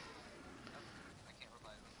dead.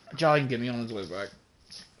 Jolly can get me on his way back.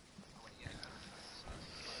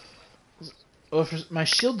 Oh, my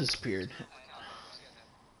shield disappeared.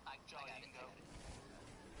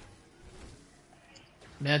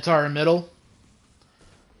 Mantar in middle.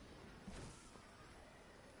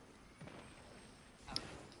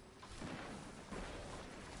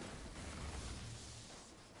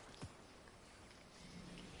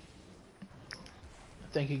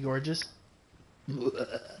 Thank you, gorgeous. Alright,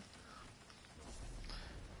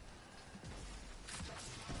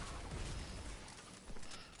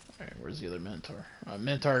 where's the other Mentor?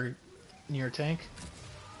 Mentor near tank.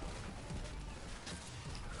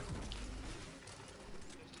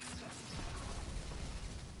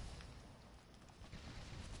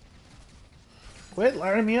 Quit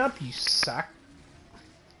lining me up, you sack.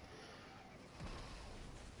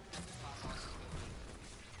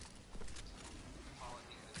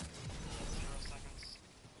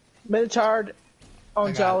 Minotaur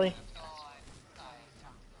on Jolly.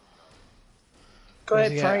 Go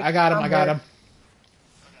ahead, Frank. I got him, I got him.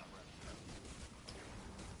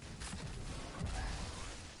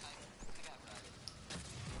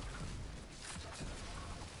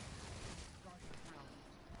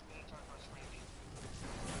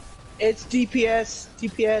 It's DPS.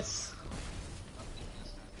 DPS.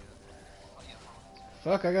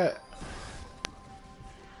 Fuck, I got...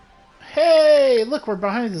 Hey, look, we're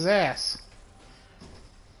behind his ass.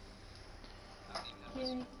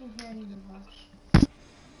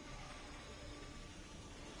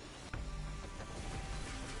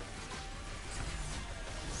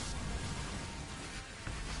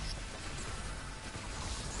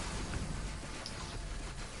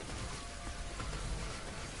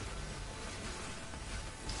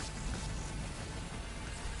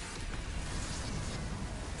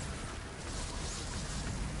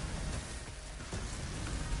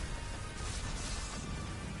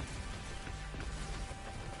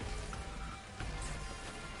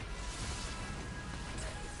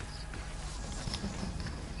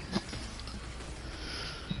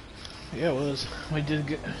 Yeah, it was. We did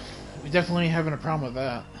get... We definitely ain't having a problem with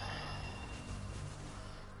that.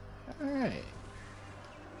 Alright.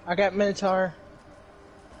 I got Minotaur.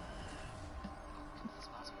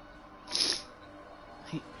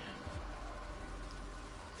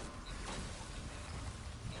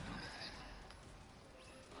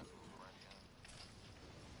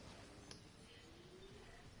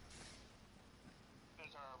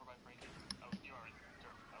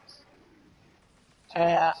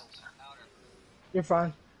 You're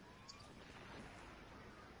fine.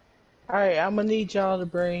 Alright, I'm gonna need y'all to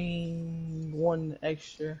bring one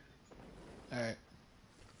extra. Alright.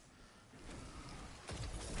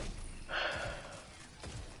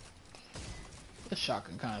 This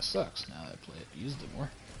shotgun kind of sucks now that I used it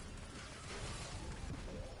more.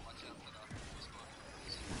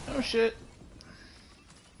 Oh shit.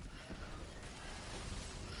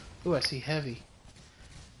 Ooh, I see heavy.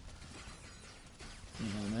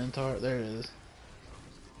 Mentor, there it is.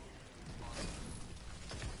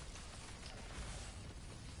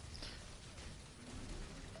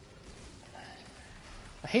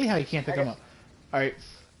 I hate how you can't pick them up. Alright,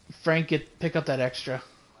 Frank, pick up that extra.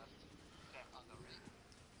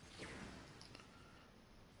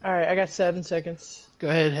 Alright, I got 7 seconds. Go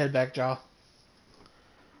ahead, head back, Jaw.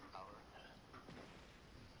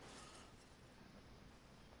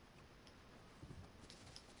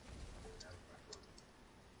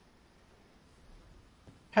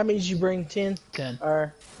 How many did you bring? 10? 10.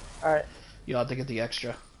 Or, alright. You'll have to get the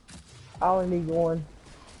extra. I only need one.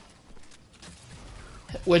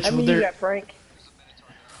 Which How will many you there? got, Frank? There's a Minotaur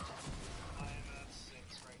there. I am at 6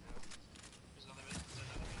 right now. There's another Minotaur?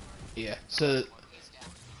 Yeah. So He's down.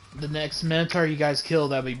 the next Minotaur you guys kill,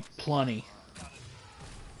 that'll be plenty.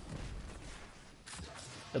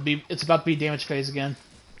 Got it. It's about to be damage phase again.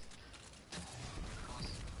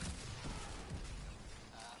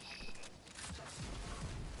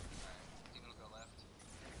 Demon will go left.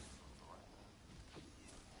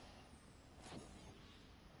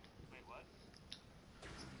 Wait, what?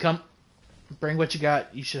 Come, bring what you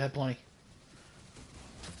got. You should have plenty.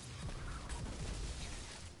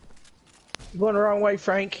 You going the wrong way,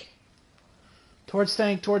 Frank. Towards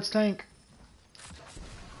tank. Towards tank.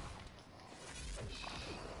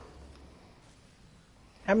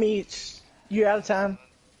 How many each? You out of time?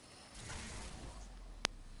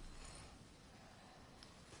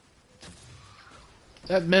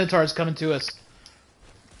 That Minotaur is coming to us.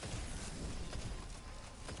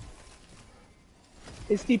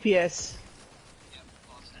 It's DPS. Yep,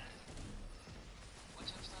 lost it. Watch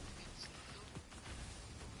out, stop against.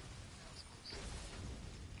 That was close.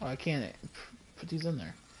 Oh, I can't put these in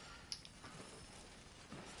there.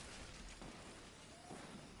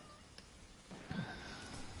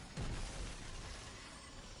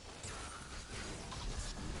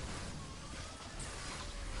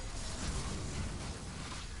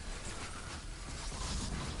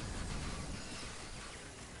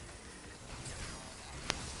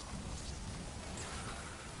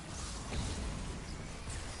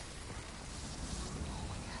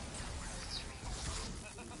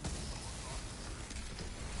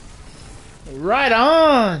 Right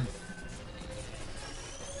on!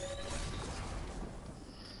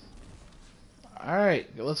 Alright,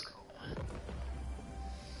 let's go.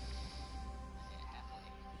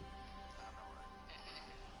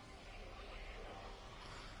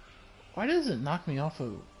 Why does it knock me off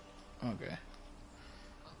of... Okay.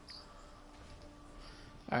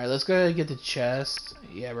 Alright, let's go ahead and get the chest.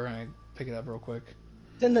 Yeah, we're gonna pick it up real quick.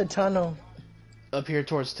 It's in the tunnel. Up here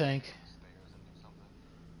towards tank.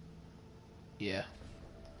 Yeah.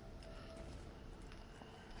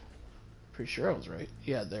 Pretty sure I was right.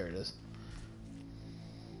 Yeah, there it is.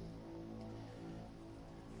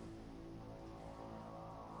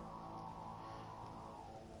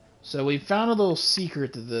 So we found a little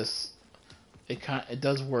secret to this. It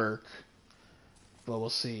does work, but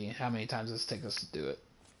we'll see how many times this takes us to do it.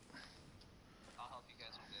 I'll help you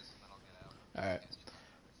guys with this and then I'll get out. All right.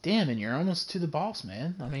 Damn, and you're almost to the boss,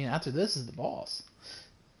 man. I mean, after this is the boss.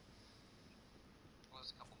 Well,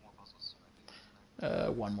 there's a couple more puzzles I think in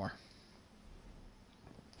there. One more.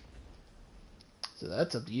 So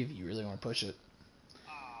that's up to you if you really want to push it.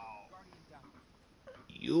 Oh.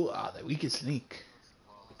 You are the weakest link.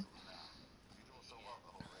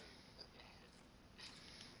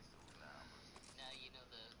 Now you know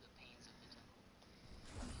the pains of the temple.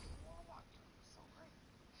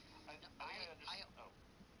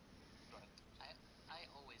 I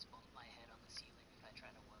always bump my head on the ceiling if I try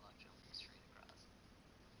to warlock jump straight across.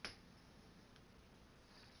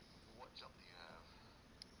 What jump do you have?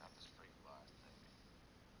 Not the straight line thing.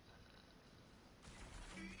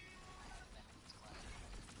 Balance class.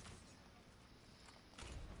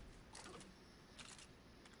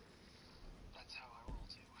 That's how I roll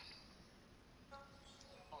too.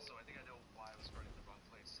 Also, I think I know why I was running the wrong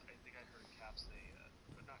place. I think I heard Cap say,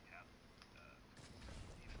 but not Cap,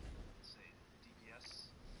 even say DPS.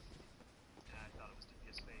 And I thought it was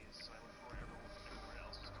DPS phase, so I looked for everywhere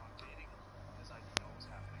else was congregating, because I didn't know what was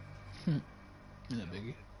happening. No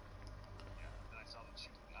biggie. Yeah, then I saw them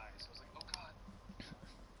shooting eyes, so I was like, oh god.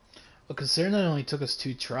 Well, considering that it only took us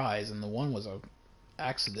 2 tries, and the one was a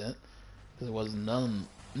accident, because it was nothing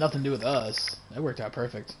to do with us, that worked out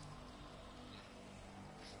perfect.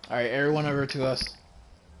 Alright, everyone over to us.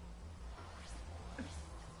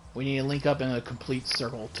 We need to link up in a complete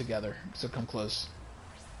circle together, so come close.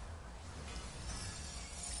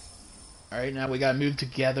 Alright, now we gotta move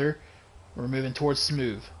together. We're moving towards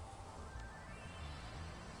smooth.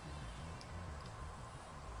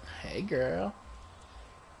 Hey girl.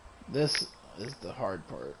 This is the hard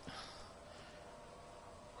part.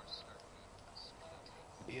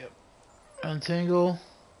 Yep. Untangle.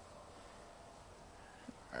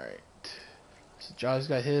 Alright. So Josh's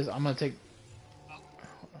got his. I'm gonna take...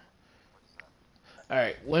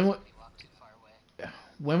 Alright, when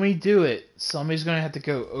we do it, somebody's gonna have to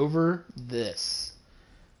go over this.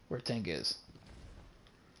 Where tank is.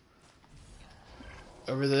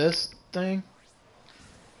 Over this thing.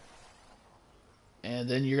 and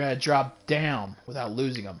then you're gonna drop down without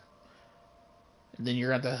losing them. And then you're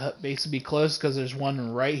gonna have to basically be close because there's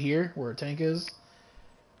one right here where a tank is.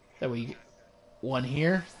 That way, you get one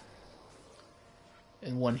here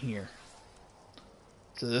and one here.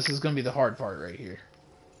 So this is gonna be the hard part right here.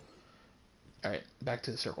 All right, back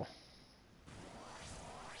to the circle.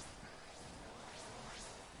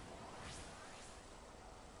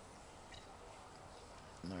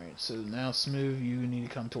 Alright, so now Smooth, you need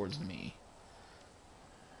to come towards me.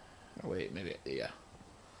 Oh, wait, maybe, yeah.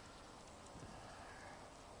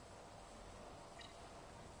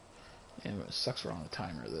 And it sucks we're on a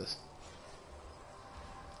timer of this.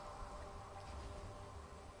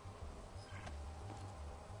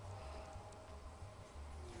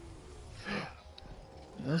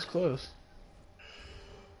 That was close.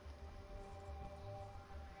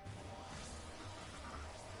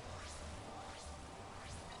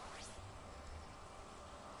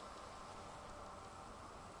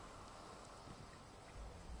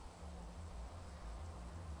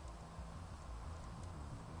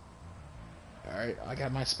 Alright, I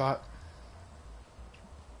got my spot.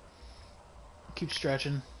 Keep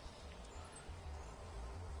stretching.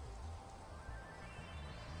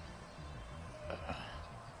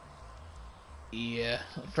 Yeah,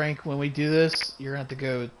 Frank, when we do this, you're gonna have to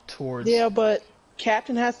go towards... Yeah, but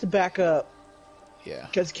Captain has to back up. Yeah.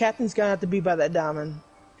 Because Captain's gonna have to be by that diamond.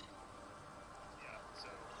 Yeah, so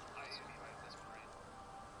I assume you might have this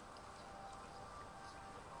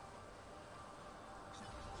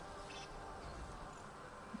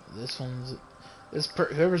right. This one's...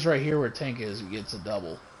 whoever's right here where tank is gets a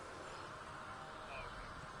double.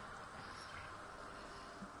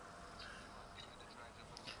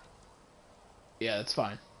 Yeah, that's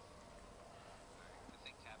fine. I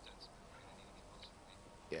think Captain's gonna need to be closer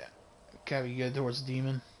to me. Yeah. Cap, you go towards the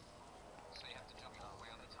demon. So you have to jump all the way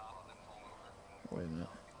on the top and then fall over. Wait a minute.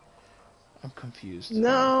 I'm confused.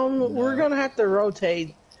 No, we're gonna have to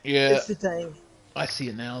rotate. Yeah. It's the thing. I see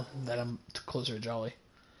it now that I'm closer to Jolly.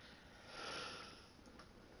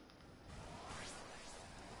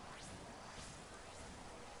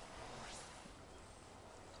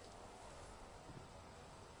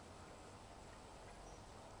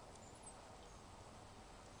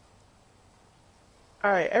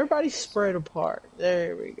 Alright, everybody spread apart.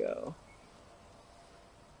 There we go.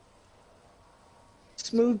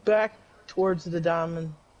 Smooth back towards the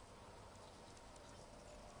diamond.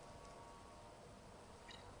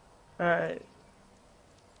 Alright.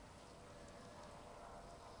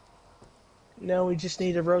 Now we just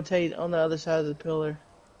need to rotate on the other side of the pillar.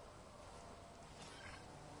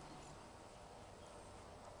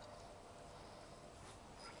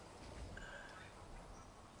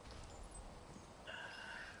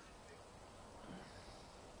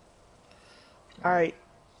 Alright.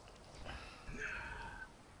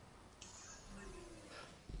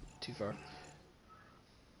 Too far. I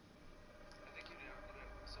think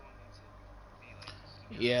someone needs to be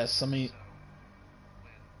like here. Yeah, somebody. So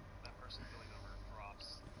when that person going over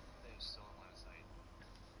drops, they're still in line of sight.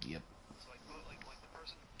 Yep. So like the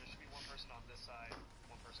person, there should be one person on this side,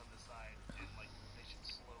 one person on this side, and like they should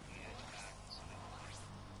slowly edge back so they can like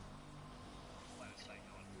line of sight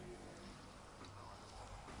going.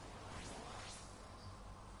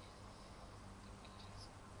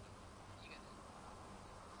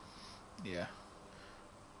 Yeah.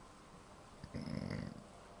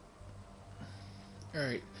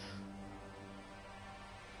 Alright.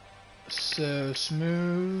 So,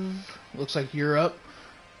 Smooth. Looks like you're up.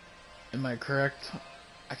 Am I correct?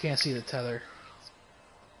 I can't see the tether.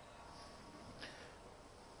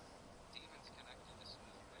 Demon's connected to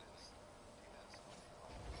Smooth, right?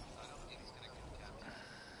 I don't think he's connected to Captain.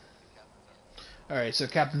 Captain's up. Alright, so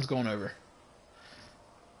Captain's going over.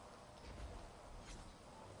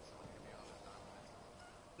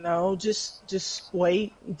 No, just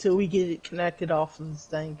wait until we get it connected off of this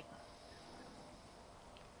thing.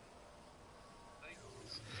 I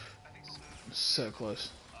think Smooth So close.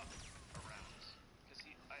 up around because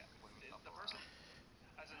the person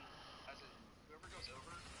as in whoever goes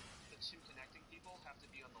over, the two connecting people have to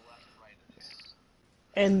be on the left and right of this.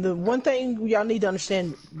 And the one thing y'all need to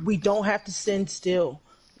understand, we don't have to stand still.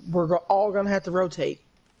 We're all gonna have to rotate.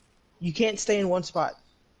 You can't stay in one spot.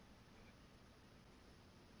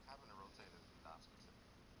 Having to rotate is not specific.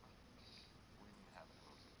 What do you mean having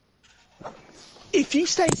to rotate? If you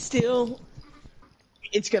stay still,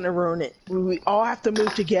 it's gonna ruin it. We all have to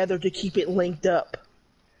move together to keep it linked up.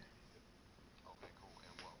 Okay, cool. In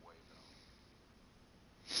what way though?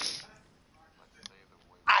 Like say the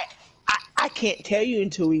way. I can't tell you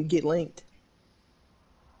until we get linked.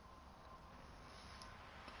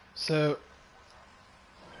 So,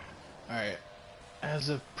 Alright. As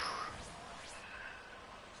a...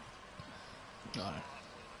 Alright.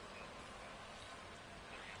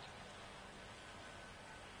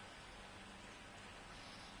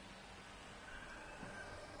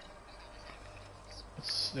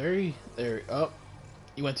 It's very... There. Oh.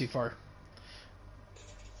 You went too far.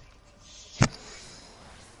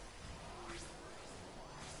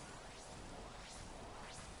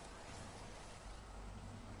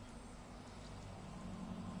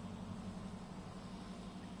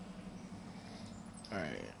 Alright.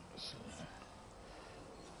 So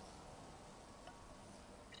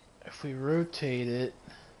if we rotate it...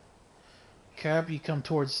 Cap, you come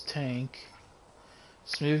towards Tank.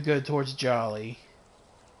 Smooth, go towards Jolly.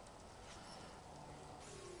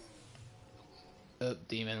 Oh,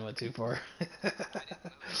 Demon went too far. I didn't move.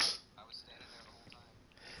 I was standing there the whole time.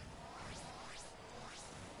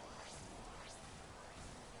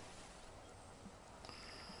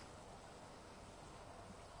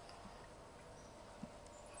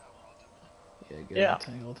 Yeah, get Yeah.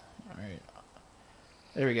 entangled. Alright.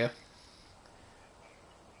 There we go.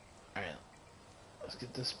 Alright. Let's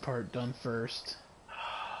get this part done first.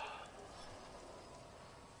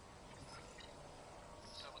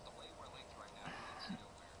 So with the way we're linked right now, it needs to go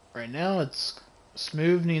where? Right now, it's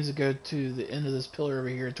Smooth needs to go to the end of this pillar over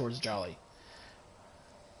here towards Jolly.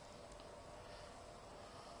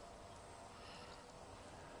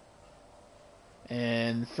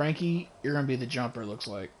 And Frankie, you're gonna be the jumper. Looks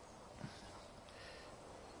like.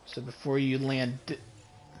 So before you land,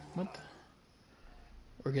 what?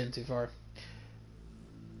 We're getting too far.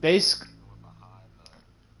 Base.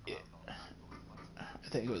 Yeah. I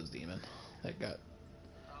think it was Demon that got.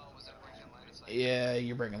 Oh, was it breaking line of sight? Yeah,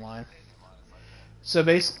 you're breaking line. So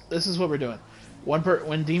this is what we're doing.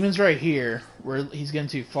 When Demon's right here, he's getting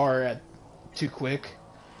too far too quick,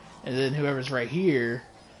 and then whoever's right here.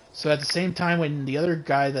 So at the same time, when the other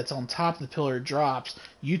guy that's on top of the pillar drops,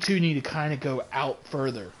 you two need to kind of go out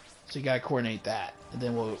further. So you gotta coordinate that, and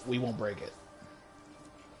then we won't break it.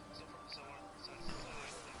 So it's like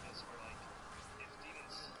this where like if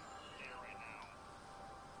Demon's there right now,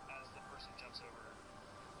 as the person jumps over,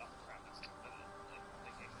 oh crap, that's like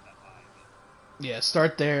they can't get that high. But Yeah,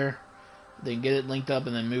 start there, then get it linked up,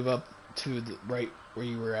 and then move up to the right where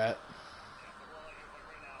you were at. yeah, but well, like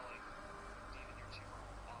right now, like Demon, you're too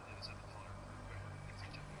far on the other side of the pillar. Because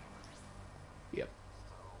you're jumping over. Yep.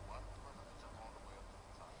 So why do I have to jump all the way up to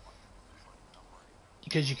the top? Why can't we just like jump right here?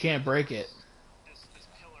 Because you can't break it. This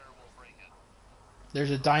pillar will break it.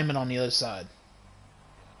 There's a diamond on the other side.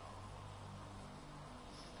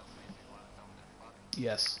 That's the easy line of jumping everybody.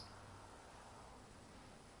 Yes.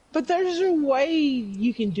 But there's a way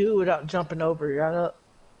you can do it without jumping over. I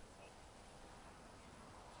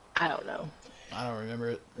don't know. I don't remember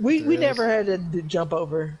it. We There is. never had to jump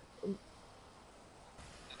over. And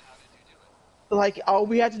how did you do it? Like all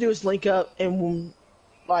we have to do is link up and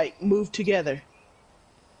like move together.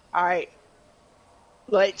 All right.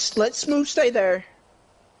 Let's Smooth stay there.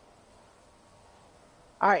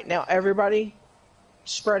 All right, now everybody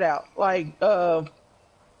spread out. Like all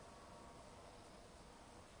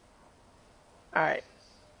right.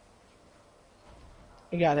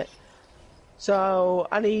 I got it. So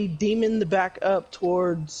I need Demon to back up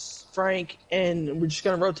towards Frank, and we're just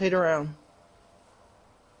gonna rotate around.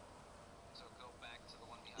 So go back to the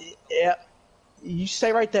one behind the pillar. Yep. You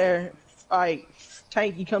stay right there. Alright,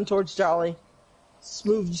 Tank, you come towards Jolly.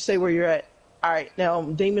 Smooth, you stay where you're at. Alright, now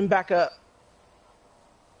Demon back up.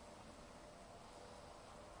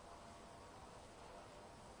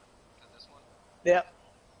 And this one? Yep.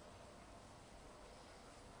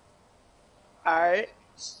 Alright.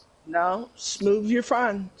 No, Smooth, you're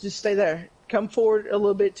fine. Just stay there. Come forward a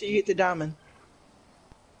little bit till you get the diamond.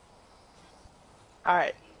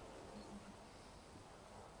 Alright.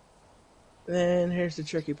 Then here's the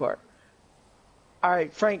tricky part.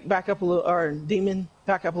 Alright, Frank, back up a little, or Demon,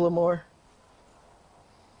 back up a little more.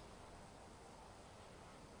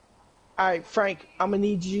 Alright, Frank, I'm gonna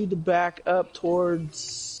need you to back up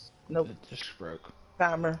towards... Nope, It just broke.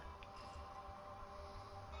 timer.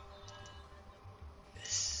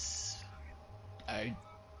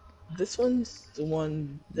 This one's the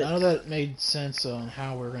one that... None of that made sense on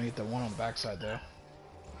how we're gonna get the one on the backside though.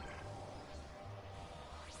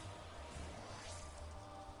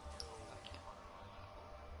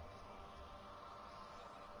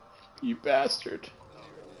 You bastard.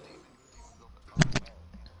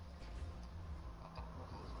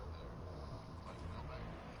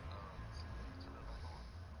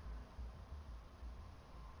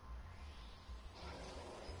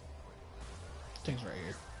 Thing's right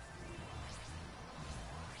here.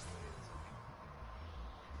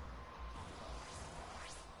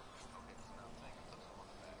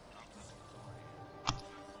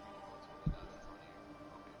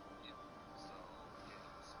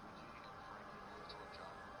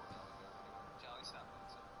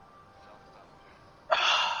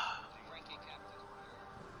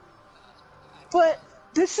 But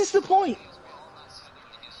this is the point. Because we're all not solving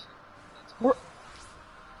the issue. That's We're, why.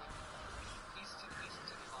 He's to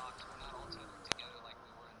the box. We're not all tethered together like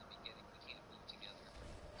we were in the beginning. We can't move together.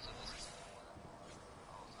 So this isn't gonna work.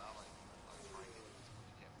 Oh, is that like breaking?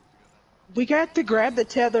 You can't move together. we got to grab the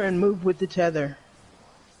tether and move with the tether.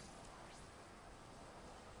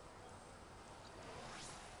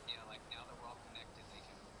 Yeah, like now that we're all connected, they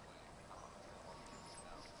can move away. Oh, okay. Well, we can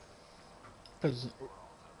now physically move Because if we're all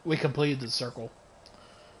tethered. we completed the circle.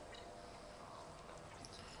 Oh,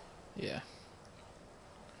 okay. Yeah.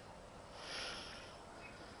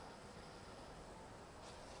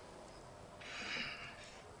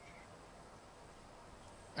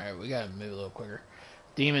 Alright, we gotta move a little quicker.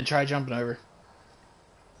 Demon, try jumping over.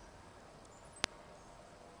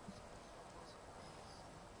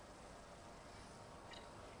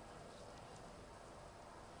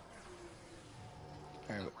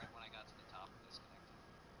 Alright. Right when I got to the top, it disconnected.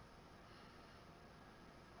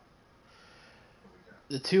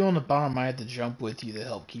 The two on the bottom I have to jump with you to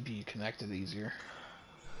help keep you connected easier.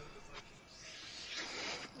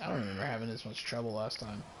 I don't remember having this much trouble last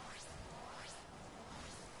time.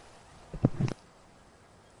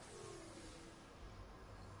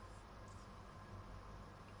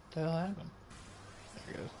 What the hell happened?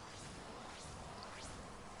 There it goes.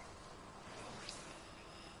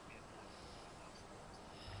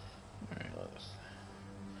 Alright, let's.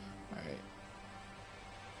 Alright.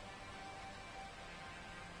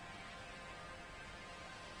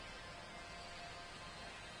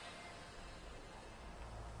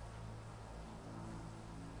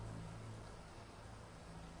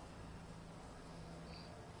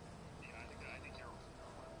 Yeah,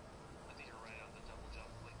 I think you're right on the double jump.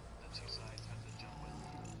 Like the two sides have to jump with.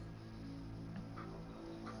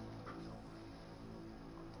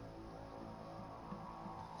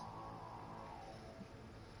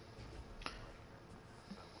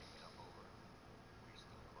 So we can jump over. We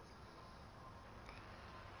still close together.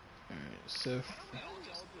 Alright, so. We all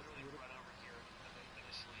just literally run over here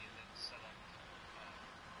initially and then set up.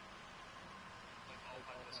 Like all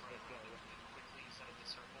five of us run around and quickly set up the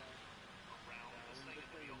circle around this thing and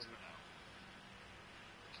then we all spread out.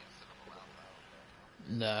 We can't set them around that.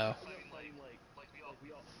 No. I mean, like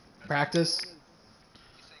we all. Practice? He's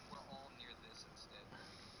saying we're all near this instead, where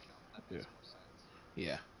we can jump. That Yeah. makes more sense.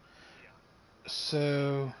 Yeah. Yeah.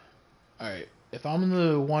 So. Alright. If I'm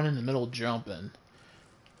the one in the middle jumping,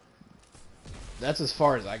 that's as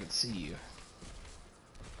far as I can see you.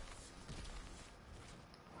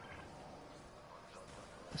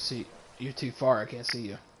 See, you're too far, I can't see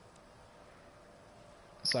you.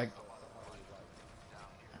 It's like. Down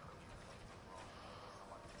here, like we're all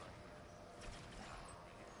somebody's right here.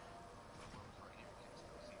 Someone's right here. Can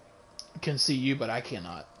still see me. Can see you, but I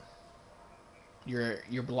cannot.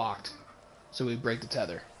 You're blocked. So we break the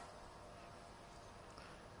tether.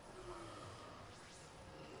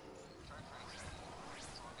 Try Frank's idea.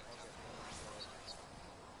 Let's all get tethered together.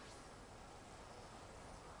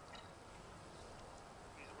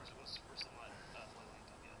 We're somewhat fully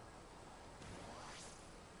linked up yet.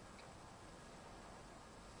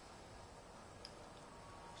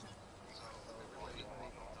 So everybody on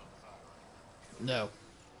the other side, right? No.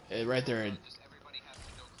 Right there. Just everybody has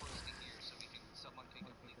to go close to here so someone can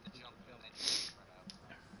complete the jump and then you can spread out.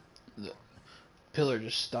 The pillar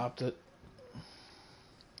just stopped it.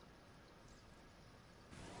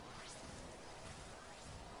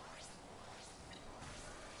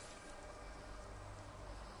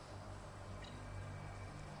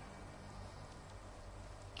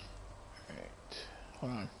 Alright.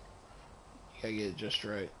 Hold on. You gotta get it just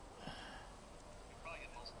right. We probably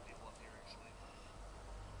get multiple people up here actually.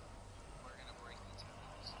 We're gonna break the tether.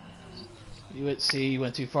 So there's the other side. You went, see, you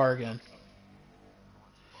went too far again.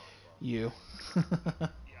 You. Yeah, I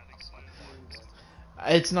think so.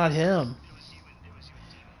 It's not him. It was you and Demons.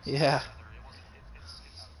 Yeah. Tether. It wasn't.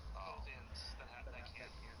 It's both ends that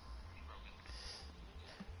can't be broken.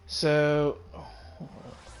 So.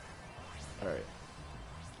 Alright.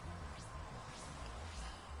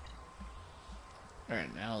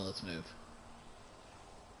 Alright, now let's move.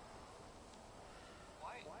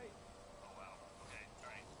 Why? Oh wow. Okay. All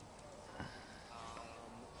right.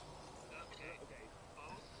 Okay.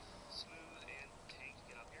 Both Smooth and Tank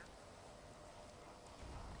get up here.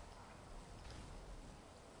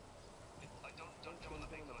 Don't jump on the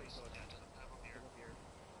big noise. Yeah, just have up here.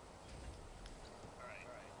 All right.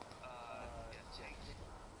 Yeah, Tank.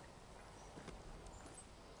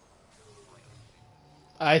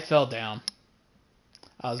 I fell down.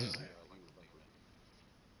 I was.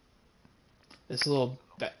 It's a little.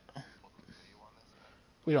 Look at the video on this.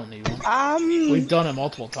 We don't need one. We've I'm done it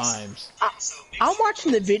multiple times. I'm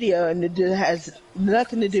watching the video and it has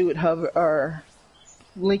nothing to do with hover or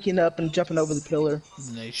linking up and jumping over the pillar.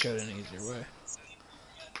 And they showed an easier way.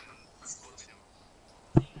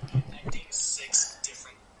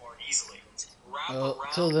 Well,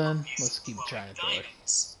 till then, let's keep trying to play. And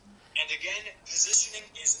again, positioning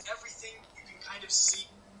is everything. You can kind of see.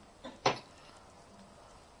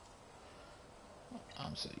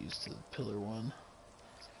 I'm so used to the pillar one.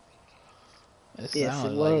 It Yes, it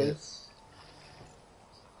sounded like it. was.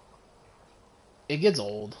 It gets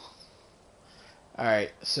old.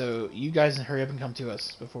 Alright, so you guys hurry up and come to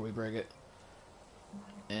us before we break it.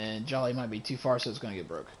 And Jolly might be too far, so it's going to get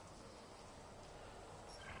broke.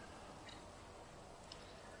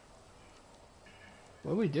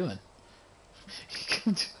 What are we doing?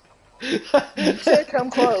 You said come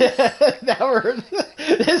close. Now we're...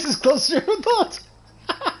 This is closer than we thought.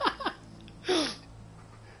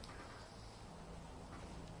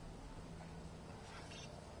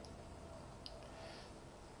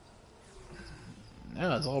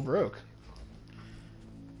 Now it's all broke.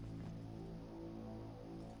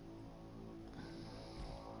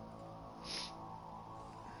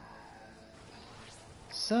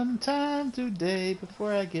 Sometime today,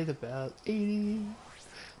 before I get about 80.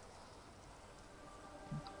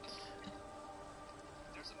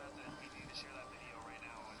 There's a method. We need to share that video right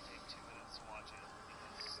now and take 2 minutes to watch it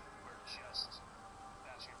because we're just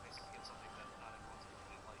bashing our faces against something that not everyone's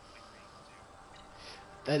really like agreeing to.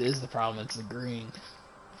 That is the problem, it's the green.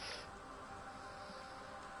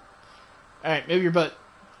 Alright, move your butt.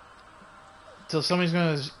 Till somebody's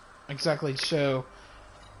gonna exactly show.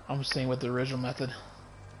 I'm staying with the original method.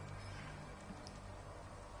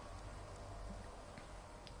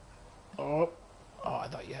 Oh, I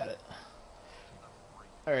thought you had it.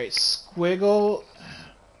 Alright, squiggle.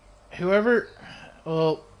 Whoever.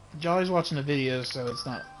 Well, Jolly's watching the video, so it's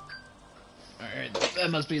not. Alright, that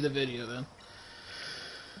must be the video then.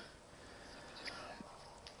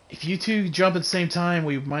 If you two jump at the same time,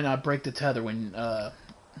 we might not break the tether when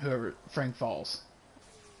whoever Frank falls.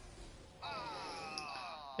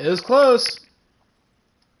 It was close.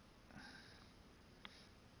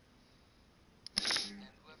 And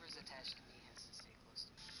whoever's attached to me has to stay close to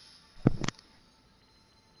me.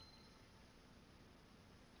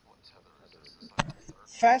 What tether is this? Is like the third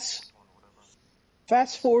Fast one, whatever?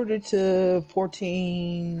 fast forwarded to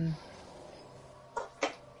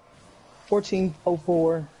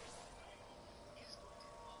 1404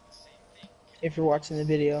 if you're watching the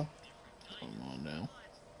video. Come on now.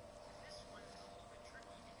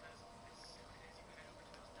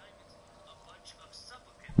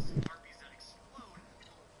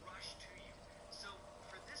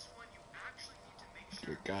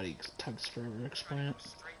 Dear God, he tugs forever to explain it.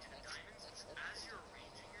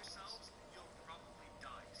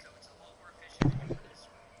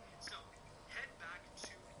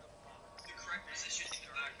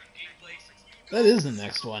 That is the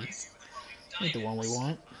next one. Ain't the one we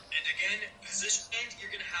want. And again, position, and you're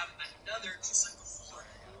gonna have another, just like before,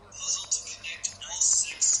 puzzle to connect all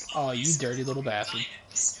 6. Oh, you dirty little bastard.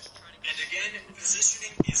 And again,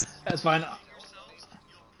 positioning is. That's fine.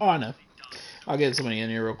 Oh, I know. I'll get somebody in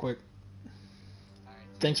here real quick.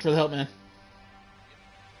 Thanks for the help, man.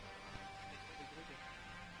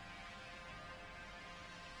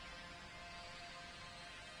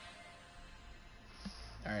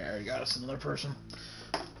 Alright, I already got us another person.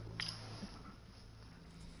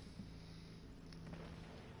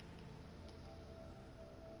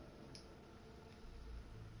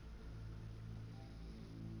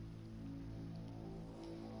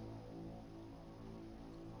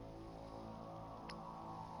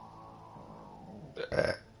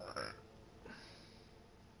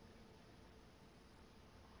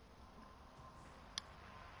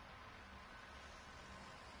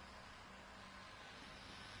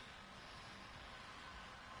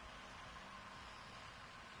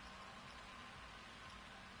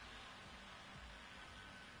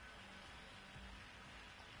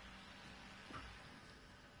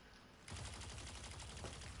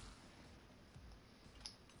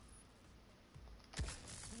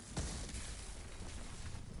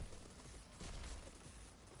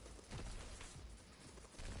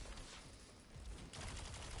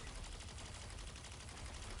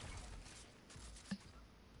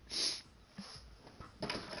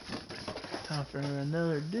 Time for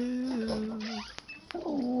another dude.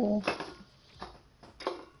 Oh.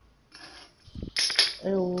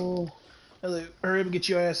 Oh. Hello, hurry up and get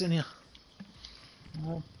your ass in here.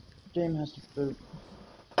 Well, game has to boot.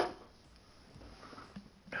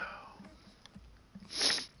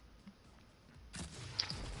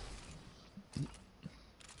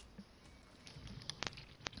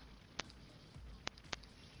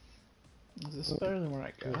 Is this better than what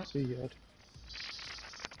I Can't got? see yet.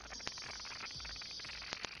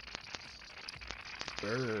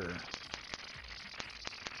 Brr.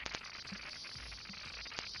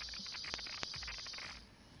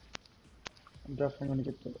 I'm definitely gonna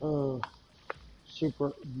get the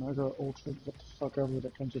super mega ultra what the fuck ever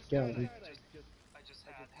that comes with Galaxy. I just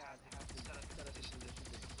had set up in position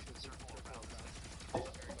to circle around this thing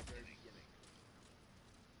from the very beginning.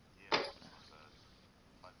 Yeah, that's what I said.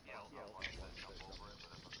 Yeah, I was about to say jump over it,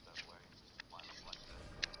 but if it's that way, line up like that.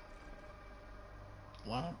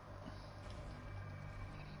 Wow.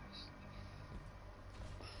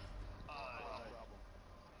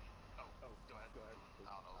 Go ahead.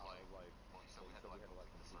 I don't know, like you said we had to like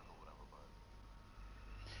complete the circle, or whatever, but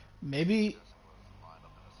Maybe. suggestion was line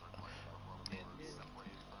up in a circle like that, or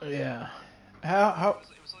separate first. Yeah. How?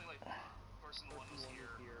 It was something like person one was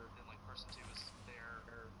here, then like person two was there,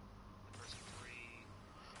 then person three,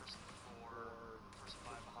 person four, person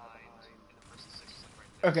five behind, and then person six was like right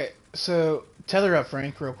there. Okay, so tether up,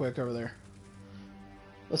 Frank, real quick over there.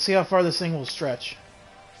 Let's see how far this thing will stretch.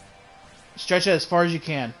 Stretch it as far as you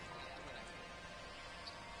can.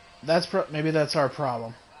 Maybe that's our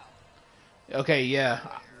problem. Okay, yeah.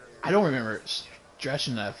 I don't remember it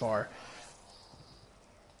stretching that far.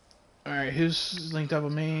 Alright, who's linked up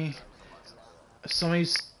with me?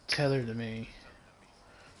 Somebody's tethered to me.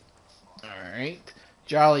 Alright.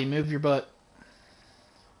 Jolly, move your butt.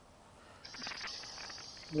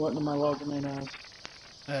 What am I logging in as?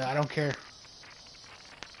 I don't care.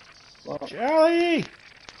 Well, Jolly!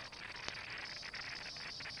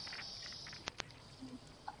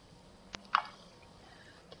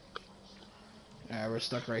 Alright, we're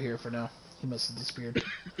stuck right here for now. He must have disappeared.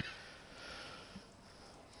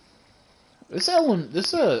 This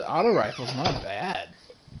auto rifle's not bad.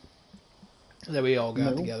 That we all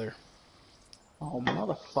got No. together. oh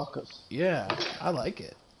motherfuckers. Yeah, I like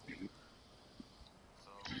it. So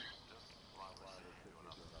just while we're sitting here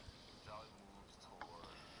doing nothing, Jolly moves toward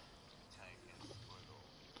Tank and Squiggle,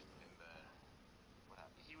 and then what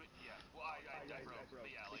happens? He would, yeah. Well, I broke, but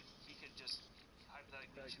yeah, like he could just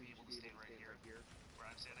hypothetically he should be able to stand right here where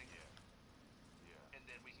I'm standing. Yeah. And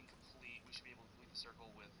then we can complete. We should be able to complete the circle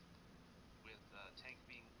with Tank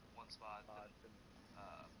being one spot, then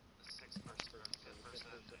the sixth person or the fifth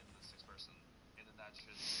person, and the sixth person, and then that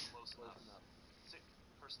should be close enough.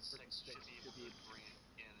 Person six should be able to bring it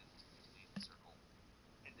in and complete the circle,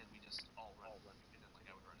 and then we just all run, and then like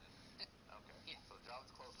I would run in. Okay. So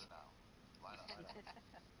Jolly's closer now. Line up. Do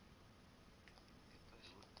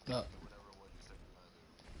whatever it was you said you were gonna do.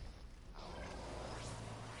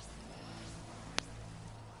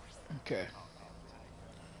 Okay. Oh damn, Tank.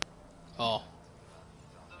 Oh.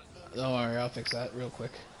 Don't worry, I'll fix that real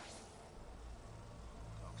quick.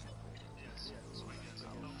 Yes. So I guess.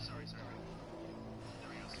 Oh, sorry. There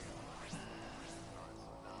we go.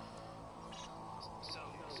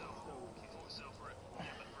 So for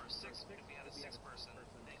a six, if we had a six person,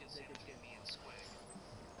 they could stand between me and Squig,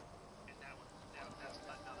 and that's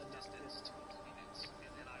enough distance to complete it,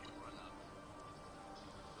 and then I would run up.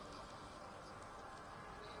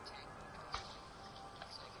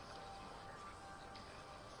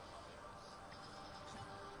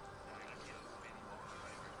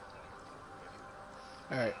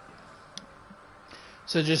 Alright.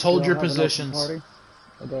 So just hold your Do I have an open positions. Party?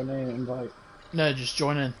 Or do I need an invite? No, just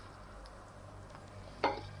join in.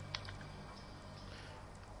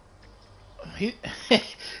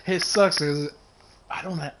 It sucks because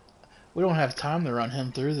we don't have time to run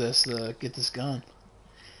him through this to get this gun.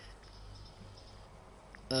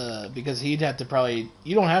 Because he'd have to probably.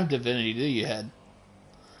 You don't have Divinity, do you, Head?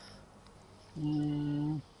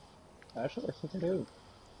 Actually, I think I do.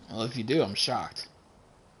 Well, if you do, I'm shocked.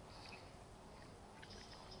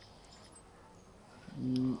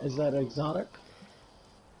 Is that exotic?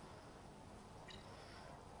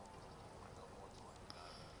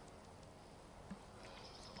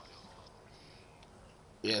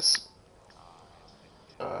 Yes.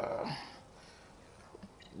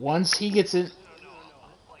 Once he gets in.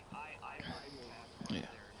 Yeah.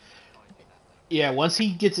 Yeah, once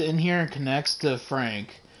he gets in here and connects to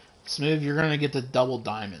Frank, Smooth, you're gonna get the double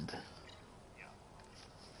diamond.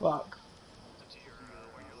 Fuck. To your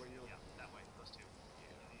where you're looking, yeah, that way, those two.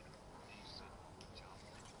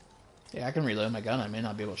 Yeah, I can reload my gun. I may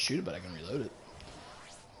not be able to shoot it, but I can reload it.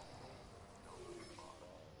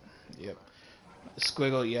 Yep.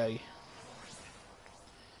 Squiggle, yeah.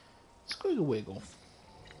 Squiggle wiggle.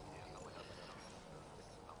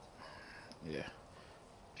 Yeah.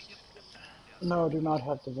 No, I do not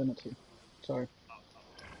have Divinity. Sorry.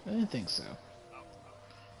 I didn't think so.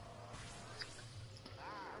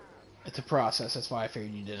 I It's a process. That's why I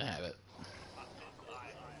figured you didn't have it. I'm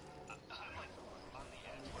like on the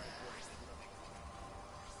edge where I did moving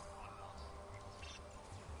on and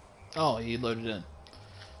off. Oh, you loaded in.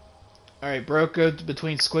 Alright, bro, go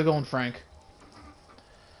between Squiggle and Frank.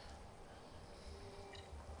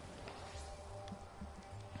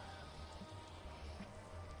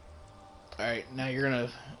 Alright, now you're gonna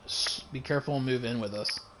be careful and move in with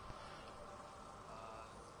us.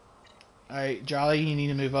 Alright, Jolly, you need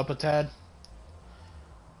to move up a tad.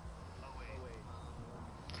 Oh wait.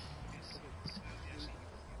 Okay, Smooth, actually,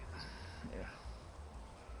 you get this. Yeah.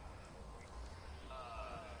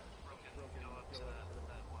 Broken, go up to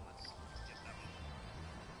that one that's, yep, that one.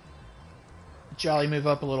 Jolly, move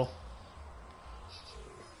up a little.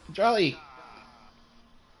 Jolly!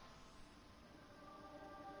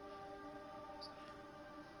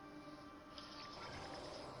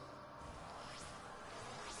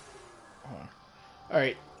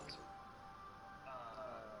 Alright,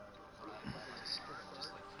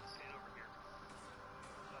 Just like stand over here.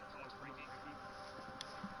 Someone's breaking.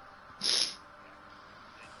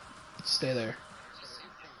 stay there.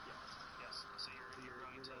 Yes. So you're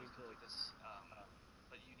going to complete this,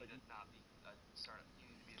 but you need to not be start. You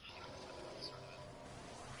need to be at the start of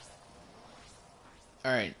it.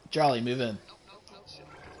 Alright, Jolly, move in. Oh shit!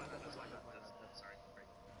 That's my bad. That's sorry. Great.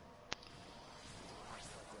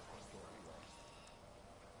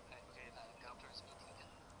 Okay. Now Towards me,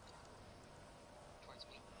 Lincoln. Towards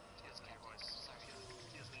me. he has Towards a Captain. voice. Sorry.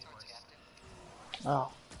 He has a Towards voice. Captain.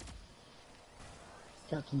 Oh.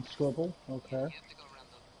 Captain Scribble. Okay. You have to go around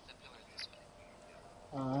the pillar this way.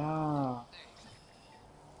 Ah.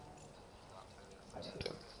 There you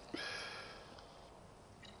go.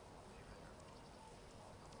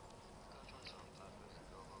 Go towards me.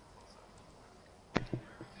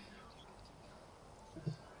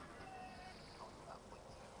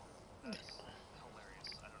 That is hilarious.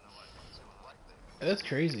 I don't know what's going on. That's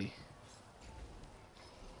crazy.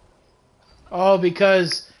 Oh,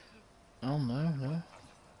 because... Oh, no.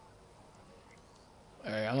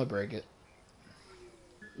 Alright, I'm gonna break it.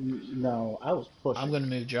 No, I was pushing. I'm gonna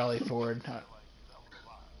move Jolly forward. Okay,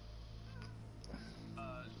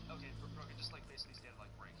 Broken, just like basically stand like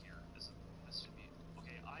right here. This should be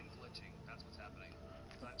okay. I'm glitching. That's what's happening.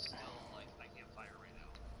 Because I'm still like I can't fire right now.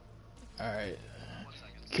 Alright. 1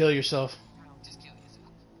 second. Kill yourself. Just kill yourself.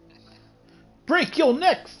 Break your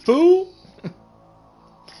neck, fool!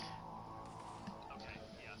 Okay,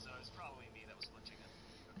 yeah. So it's probably me that was glitching it.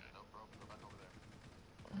 Okay, no problem. Go back over there.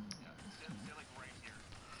 Yeah, stand like right here.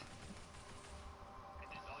 And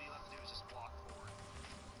then all you have to do is just walk forward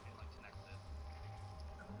and like connect it.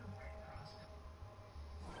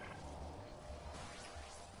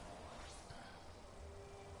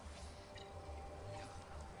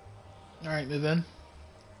 Alright, move in.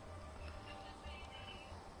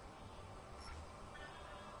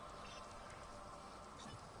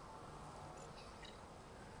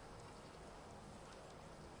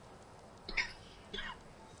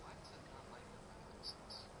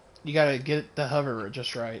 You gotta get the hover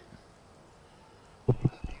just right.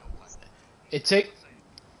 It take...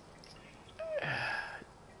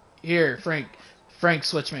 Here, Frank. Frank,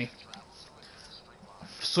 switch me.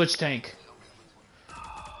 Switch tank.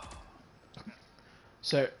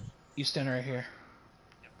 So, you stand right here.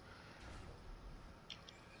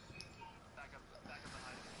 Back up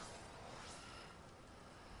behind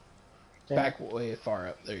it. Back way far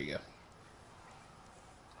up. There you go.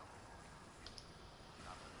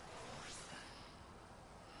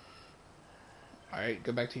 Alright,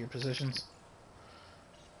 go back to your positions.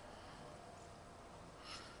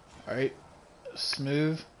 Alright.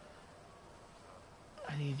 Smooth.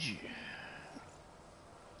 I need you.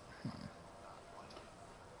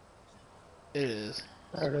 It is.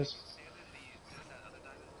 There it is. Stand in that other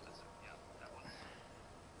diamond. That's it. Yeah, that one.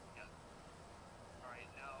 Yeah. All right,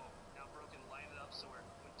 now Broken, line it up so where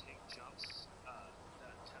when Tank jumps,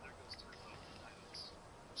 that tether goes through both diamonds.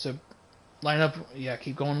 So, line up. Yeah,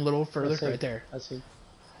 keep going a little further. I see. Right there. I see.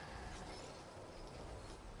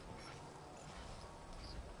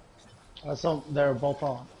 So they're both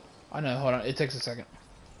on. I know. Hold on. It takes a second.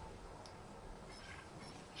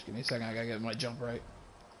 Just give me a second. I gotta get my jump right.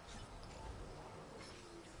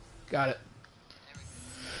 Got it.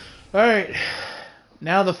 Alright.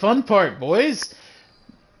 Now the fun part, boys.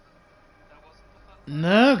 That wasn't the fun.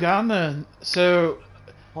 No, got the... So,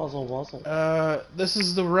 Puzzle was it? this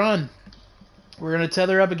is the run. We're gonna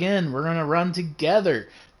tether up again. We're gonna run together.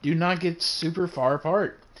 Do not get super far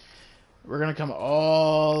apart. We're gonna come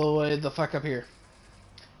all the way the fuck up here.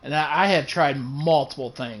 And I have tried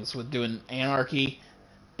multiple things with doing Anarchy,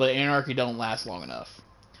 but Anarchy don't last long enough.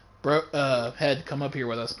 Bro, Head, come up here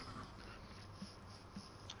with us.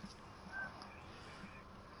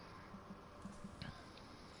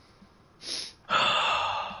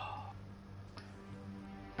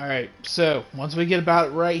 Alright, so once we get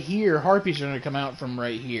about right here, harpies are going to come out from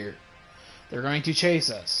right here. They're going to chase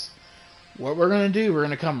us. What we're going to do, we're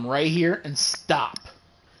going to come right here and stop.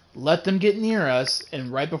 Let them get near us,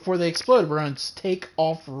 and right before they explode, we're going to take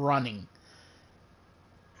off running.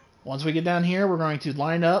 Once we get down here, we're going to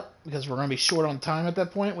line up, because we're going to be short on time at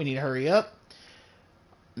that point. We need to hurry up.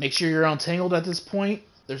 Make sure you're untangled at this point.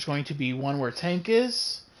 There's going to be one where Tank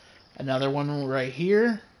is, another one right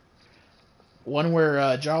here, one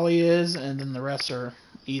where Jolly is, and then the rest are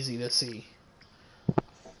easy to see.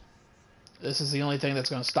 This is the only thing that's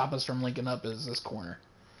going to stop us from linking up is this corner,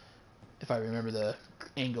 if I remember the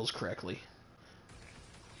angles correctly.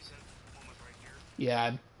 You said one was right here.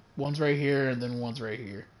 Yeah, one's right here, and then one's right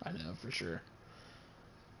here. I know for sure.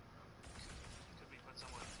 Could we put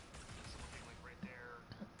someone being like right there?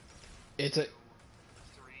 It's a 2,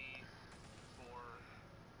 3, 4,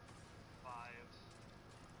 5.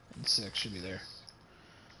 and 6 should be there.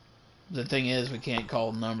 The thing is, we can't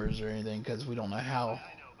call numbers or anything because we don't know how.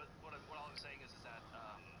 I know, but what all I'm saying is that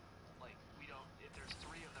like we don't. If there's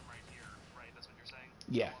 3 of them right here, right? That's what you're saying.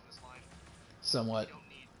 Yeah. Along this line. Somewhat. You don't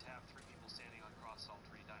need to have 3 people standing across all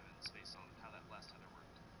 3 diamonds based on how that last tether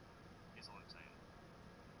worked. Is all I'm saying.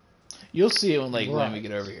 You'll see it when we Right.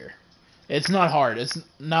 get over here. It's not hard. It's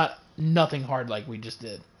nothing hard like we just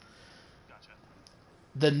did. Gotcha.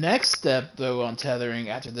 The next step, though, on tethering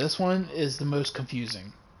after this one is the most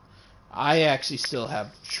confusing. I actually still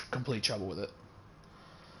have complete trouble with it.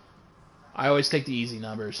 I always take the easy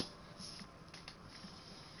numbers.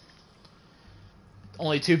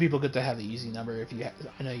 Only 2 people get to have the easy number if you.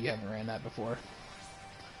 I know you haven't ran that before.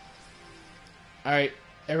 All right,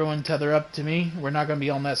 everyone, tether up to me. We're not going to be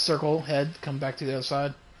on that circle. Head, come back to the other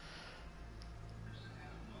side.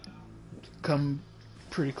 Come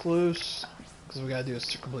pretty close because we got to do a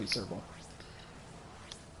complete circle.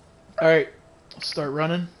 All right, start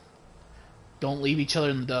running. Don't leave each other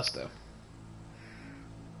in the dust, though.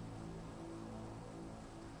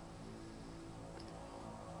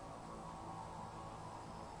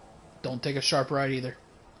 Don't take a sharp right either.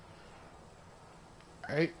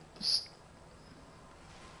 Alright.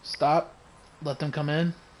 Stop. Let them come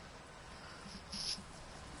in.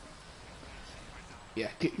 Yeah.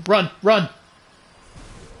 Run! Run!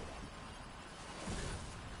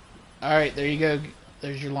 Alright, there you go.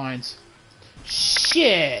 There's your lines.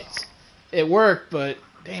 Shit! It worked, but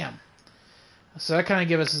damn. So that kind of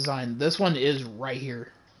gave us a sign. This one is right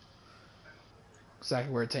here.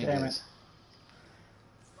 Exactly where Tank Damn is.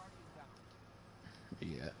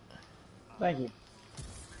 Yeah. Thank you.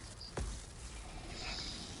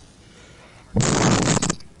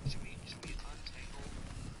 Should we untangle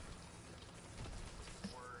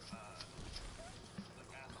or like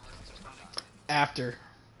at the harvest or spawning? After.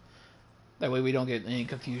 That way we don't get any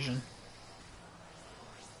confusion.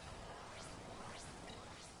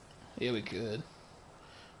 Yeah, we could.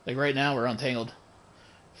 Like right now we're untangled.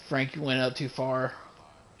 Frank went up too far.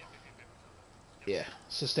 Yeah,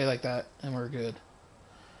 so stay like that and we're good.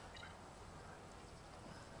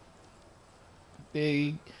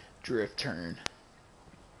 Big drift turn.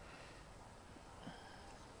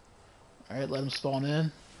 Alright, let them spawn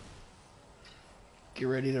in. Get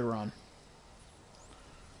ready to run.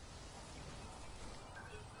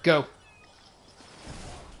 Go.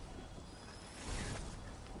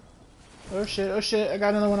 Oh shit, I got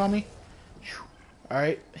another one on me.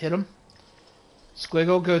 Alright, hit him.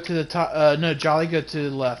 Squiggle, go to the top. No, Jolly, go to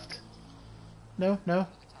the left. No. Up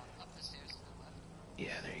the stairs to the left.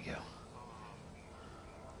 Yeah, there you go.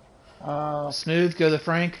 Uh, Smooth, go to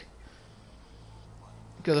Frank.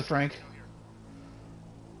 Go to Frank.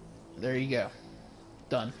 There you go.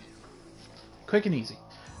 Done. Quick and easy.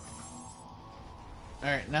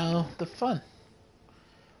 Alright, now the fun.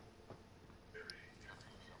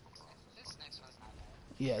 This next one's not bad.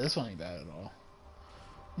 Yeah, this one ain't bad at all.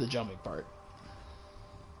 The jumping part.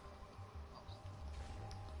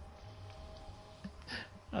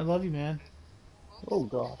 I love you, man. oh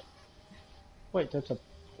god. Wait, that's a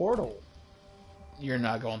portal. You're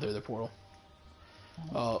not going through the portal.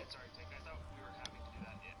 Oh, Sorry, Tank. I thought we were having to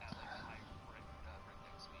do that at like high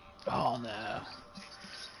breakneck speed. oh no.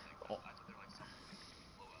 I thought they were like some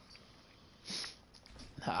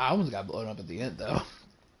blowouts. I almost got blown up at the end, though.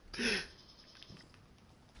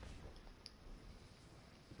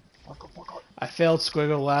 I failed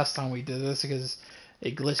Squiggle last time we did this because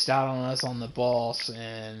it glitched out on us on the boss,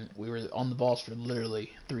 and we were on the boss for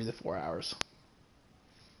literally 3 to 4 hours.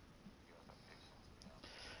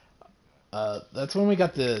 That's when we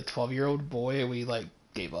got the 12-year-old boy and we, like,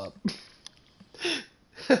 gave up.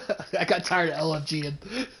 I got tired of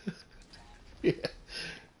LFG. Yeah.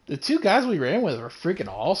 The two guys we ran with were freaking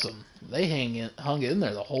awesome. They hung in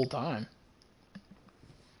there the whole time.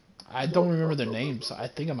 I don't remember their names. I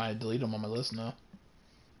think I might have deleted them on my list now.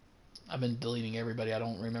 I've been deleting everybody I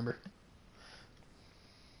don't remember.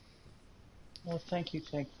 Well, thank you,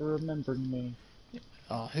 Tank, for remembering me.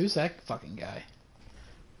 Oh, who's that fucking guy?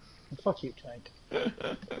 Well, fuck you, Tank.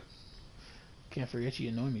 Can't forget you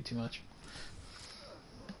annoy me too much.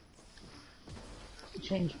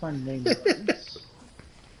 Change my name once.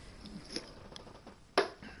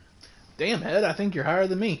 Damn, Head, I think you're higher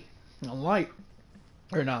than me. On light.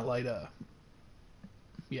 Or not light,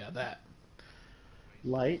 yeah, that.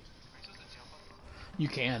 Light? You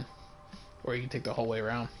can. Or you can take the whole way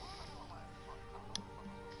around.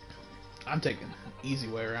 I'm taking easy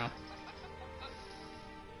way around.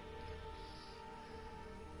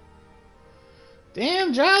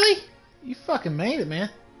 Damn, Jolly! You fucking made it, man.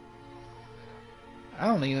 I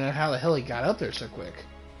don't even know how the hell he got up there so quick.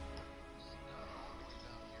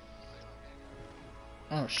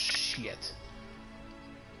 Oh, shit.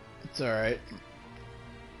 It's alright.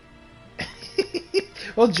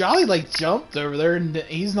 Well, Jolly, like, jumped over there, and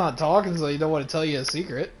he's not talking, so he don't want to tell you a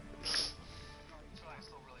secret. I'm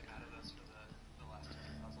still really mad at us for the last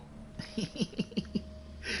puzzle.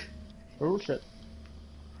 Oh, shit.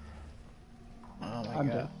 Oh, my I'm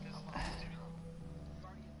God. dead.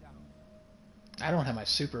 I don't have my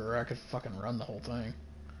super, or I could fucking run the whole thing.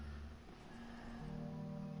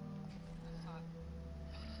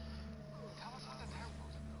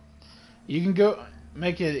 You can go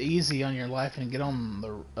make it easy on your life and get on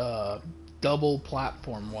the double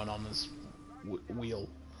platform one on this wheel.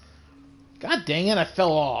 God dang it, I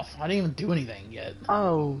fell off. I didn't even do anything yet.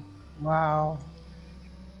 Oh, wow.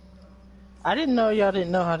 I didn't know y'all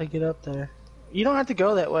didn't know how to get up there. You don't have to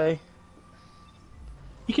go that way.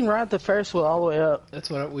 You can ride the Ferris wheel all the way up. That's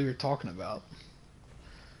what we were talking about.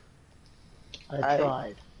 I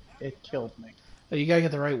tried. It killed me. Oh, you gotta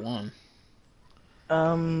get the right one.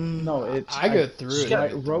 No, it's... I go through it.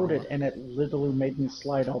 I rode it, and it literally made me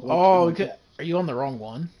slide all the way Oh, to the deck. are you on the wrong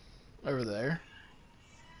one? Over there?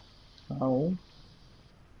 No.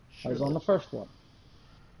 I was on the first one.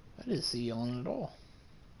 I didn't see you on it at all.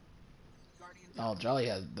 Oh, Jolly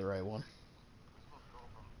had the right one.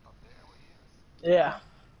 Yeah.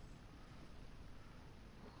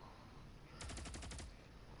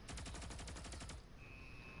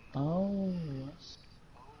 Oh, yes.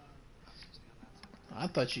 I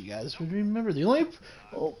thought you guys would remember. The only...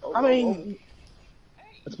 I mean...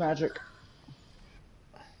 It's magic.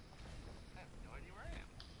 I have no idea where I am.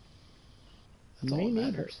 That's all Me that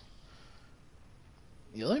neither. matters.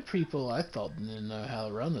 The only people I thought didn't know how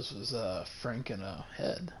to run this was Frank and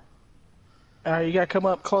Head. Alright, you gotta come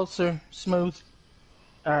up closer. Smooth.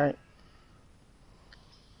 Alright.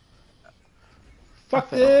 Fuck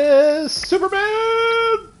this!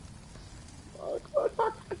 Superman!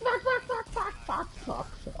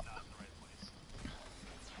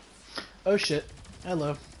 Oh shit.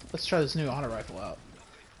 Hello. Let's try this new auto rifle out.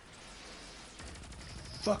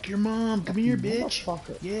 Fuck your mom. Come here, bitch.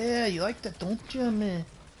 Motherfucker. Yeah, you like that, don't you, man?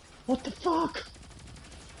 What the fuck?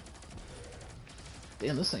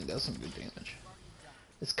 Damn, this thing does some good damage.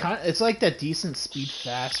 It's like that decent speed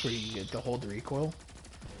fast where you get to hold the recoil.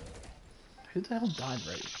 Who the hell died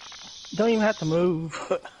right? Don't even have to move.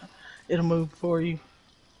 It'll move for you.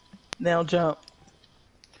 Now jump.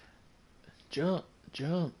 Jump,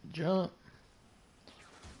 jump, jump.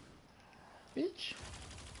 Bitch.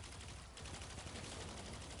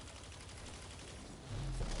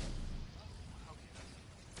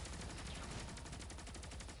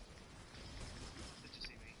 Did you see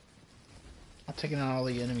me? I'm taking out all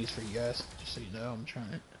the enemies for you guys, just so you know. I'm trying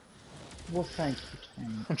Well, thank you,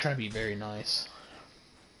 Tank. to be very nice.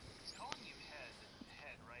 He's calling you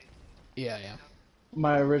head, right? Yeah, I am.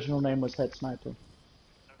 My original name was Head Sniper,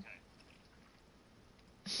 Okay.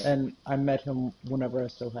 and I met him whenever I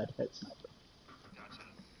still had Head Sniper. Gotcha.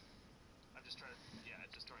 I'm just trying to, yeah,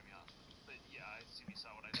 it's just throwing me off. But yeah, I assume you saw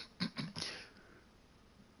what I did.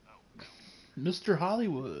 Oh, no. Mr.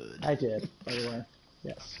 Hollywood. I did, by the way.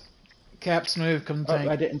 Yes. Cap Smooth, come Oh, tank.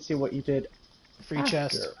 I didn't see what you did. Free after.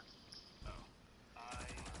 chest. I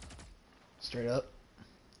Straight up.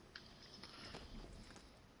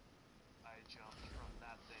 jumped from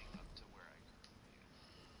that thing up to where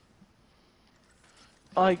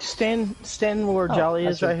I Like, stand where Oh, Jolly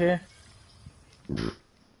I is see. right here.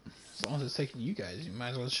 As long as it's taking you guys, you might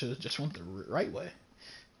as well should have just went the right way.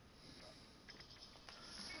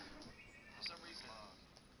 for some reason,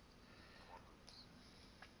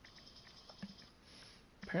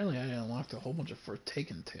 Apparently, I unlocked a whole bunch of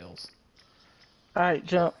Forsaken Tales. Alright,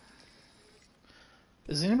 jump.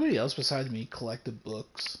 Does anybody else besides me collect the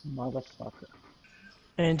books? Motherfucker.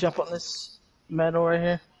 And jump on this metal right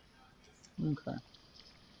here. Okay.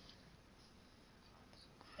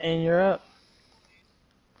 And you're up.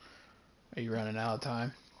 Are you running out of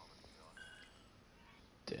time?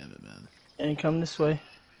 Damn it, man. And come this way.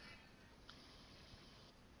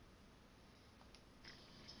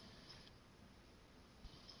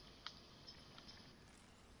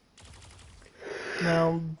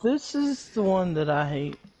 Now, this is the one that I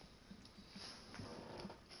hate.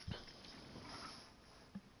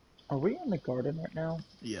 Are we in the garden right now?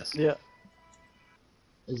 Yes. Yeah.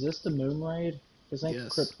 Is this the moon raid? This ain't the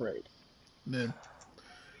Yes. crypt raid. Moon.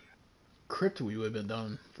 Crypt we would have been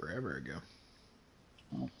done forever ago.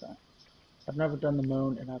 Okay. I've never done the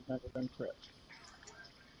moon, and I've never done crypt.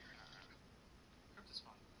 Crypt is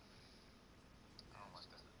fun. I don't like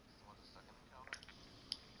that. You want the second encounter?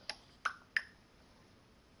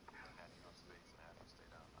 Handing out space and having you stay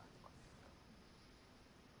down. I fucking hate that.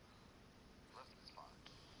 The rest of it's fine.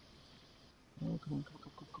 Oh, come on, come on,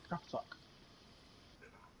 come on, come on, come on. Fuck.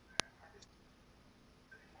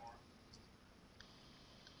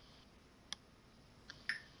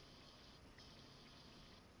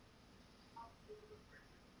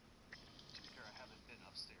 To be fair, I haven't been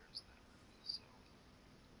upstairs in that room, so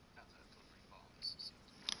outside of delivering bombs. So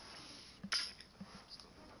Maybe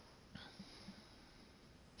still do that.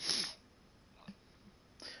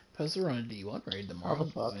 Plus, we're on a D1 raid tomorrow. How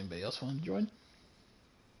the fuck? Does anybody else want to join?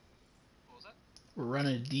 what was that? We're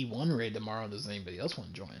running a D1 raid tomorrow. Does anybody else want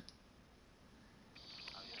to join? You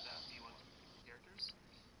have to have D1 characters.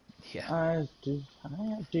 Yeah. I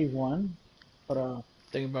have D1, but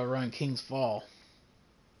Thinking about running King's Fall.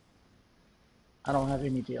 I don't have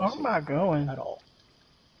any Where DLC am I going? at all.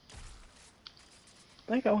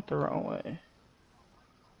 I think I went the wrong way.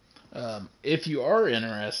 If you are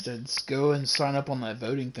interested, go and sign up on that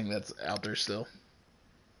voting thing that's out there still.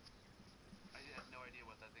 I had no idea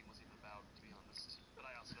what that thing was even about, to be honest. But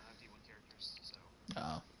I also don't have D1 characters, so.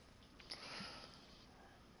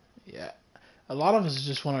 Yeah. A lot of us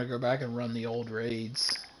just want to go back and run the old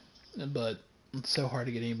raids, but it's so hard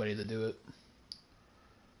to get anybody to do it.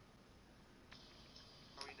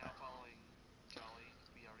 Are we now following Jolly? Because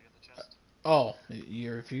we already got the chest. Oh,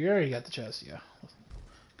 if you already got the chest, yeah.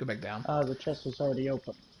 Go back down. The chest was already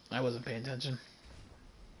open. I wasn't paying attention.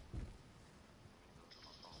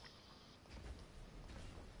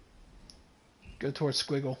 Go towards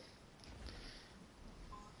Squiggle.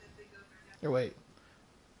 Or wait.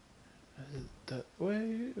 Is it that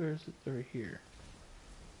way, or is it over here?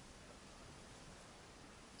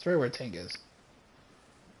 It's right where Tank is.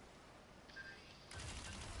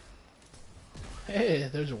 Hey,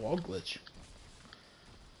 there's a wall glitch.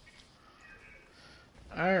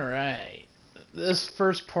 Alright. This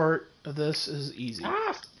first part of this is easy.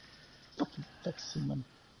 Fucking thick semen.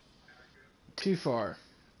 Too far.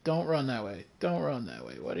 Don't run that way. Don't run that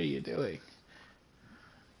way. What are you doing?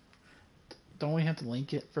 Don't we have to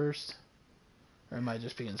link it first? Or am I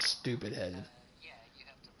just being stupid headed? Yeah, you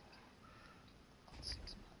have to link it in 6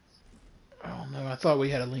 months. Oh no, I thought we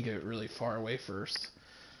had to link it really far away first.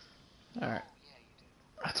 Alright. Oh, yeah, you do.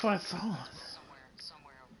 That's what I thought.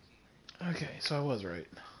 Somewhere over here. Okay, so I was right.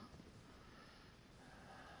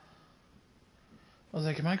 I was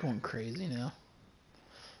like, am I going crazy now?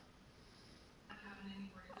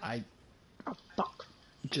 I Oh, fuck.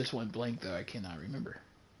 just went blank though, I cannot remember.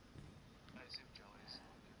 I assume Jolly's.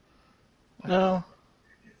 No,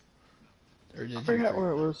 Or did I you? forgot where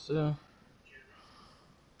it was. I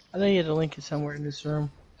think you had to link it somewhere in this room.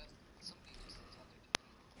 Somebody just attempted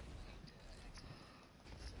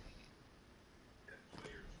to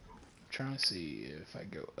I'm trying to see if I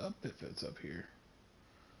go up, if it's up here.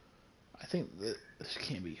 I think that this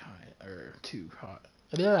can't be high, or too hot.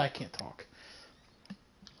 I can't talk.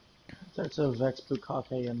 There's a Vex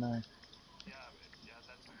Bukake in there. Yeah,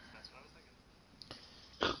 that's what I was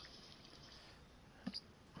thinking.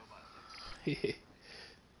 Robot things.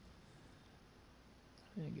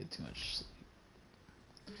 I didn't get too much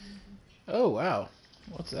sleep. Oh wow,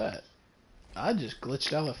 what's that? I just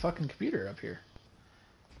glitched out of the fucking computer up here.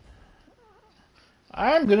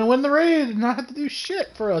 I'm gonna win the raid and not have to do shit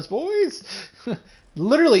for us, boys.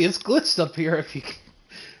 Literally, it's glitched up here. If you,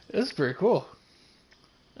 it's pretty cool.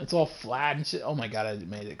 It's all flat and shit. Oh my god, I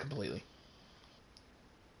made it completely.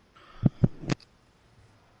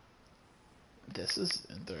 This is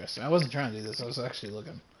interesting. I wasn't trying to do this. I was actually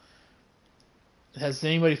looking. Has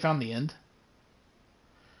anybody found the end?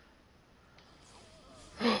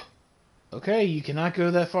 Okay, you cannot go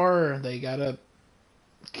that far. They gotta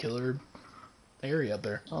killer area up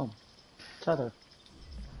there. Oh, tether.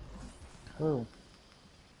 Ooh.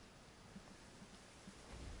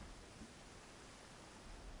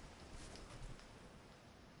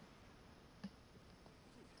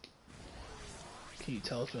 Can you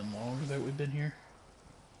tell it's been long that we've been here?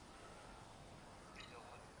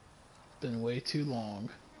 Been way too long.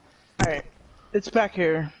 Alright. It's back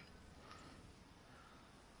here.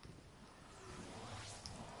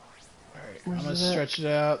 Alright, Where's I'm gonna it at? stretch it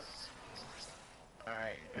out.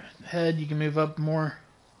 Alright, head, you can move up more.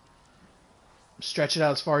 Stretch it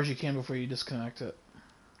out as far as you can before you disconnect it.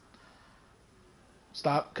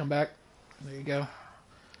 Stop, come back. There you go.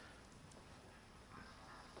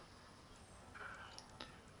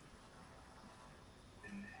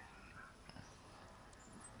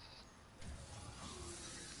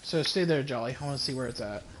 So stay there, Jolly. I want to see where it's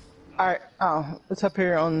at. Alright. Oh, it's up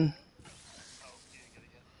here on.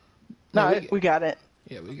 No, No, we got it.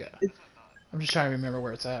 Yeah, we got. It- I'm just trying to remember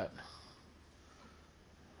where it's at.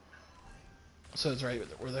 So it's right.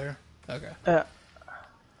 We're there. Okay.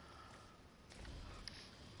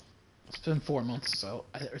 It's been 4 months, so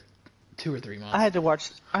or 2 or 3 months. I had to watch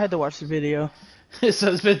the video.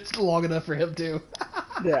 So it's been long enough for him too.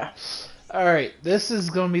 Yeah. All right, this is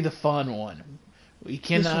gonna be the fun one. We This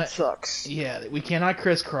one cannot. sucks. Yeah, we cannot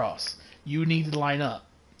crisscross. You need to line up.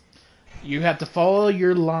 You have to follow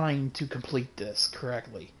your line to complete this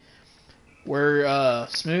correctly. Where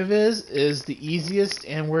Smooth is the easiest,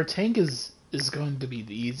 and where Tank is going to be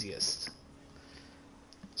the easiest.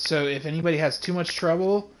 So if anybody has too much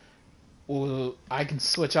trouble, well, I can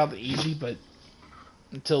switch out the easy, but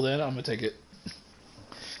until then, I'm gonna take it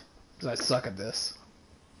because I suck at this.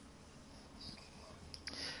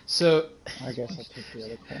 So I guess I'll take the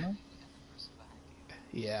other corner.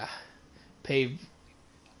 yeah, pave,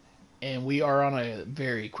 and we are on a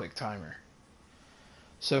very quick timer.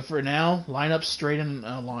 So for now, line up straight in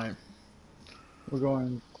a line. We're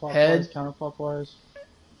going clockwise, Head. counterclockwise.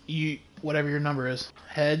 You whatever your number is.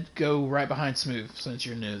 Head, go right behind Smooth since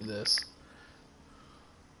you're new to this.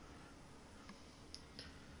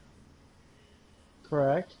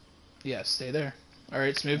 Correct. Yeah, stay there. All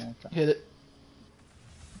right, Smooth, Okay. hit it.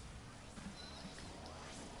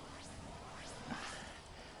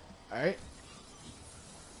 All right.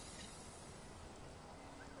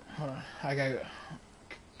 Hold on, I got.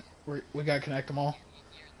 We gotta connect them all.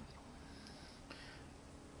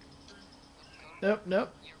 Nope, nope.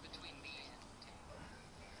 You're between me and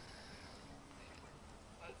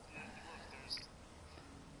Tank.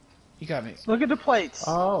 You got me. Look at the plates.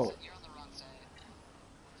 Oh, You're on the wrong side.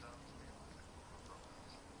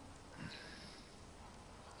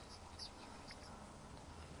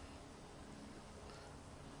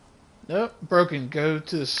 Nope, broken. Go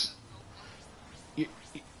to this.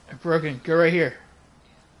 Broken. Go right here.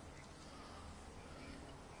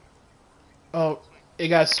 Oh, it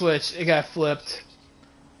got switched. It got flipped.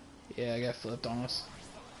 Yeah, it got flipped on us.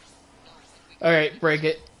 Alright, break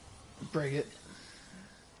it. Break it.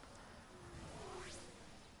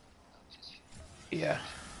 Yeah.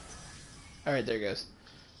 Alright, there it goes.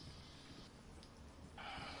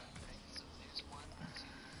 So there's 1, 2, 3,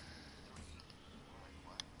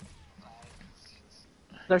 4, 5, 6.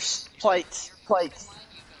 There's plates. Plates.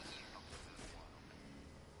 Line, you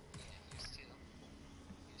go here. Yeah, here's 2. Here's 3.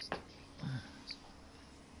 Here's 4.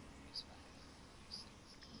 Here's 5. Here's 6. Tank is 6.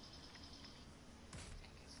 You're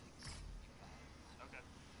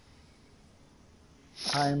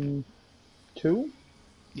 5. Okay. I'm 2.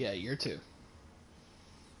 Yeah, you're 2.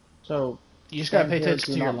 So You just gotta stand pay here,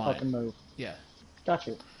 attention do to your not fucking line. move. Yeah. Got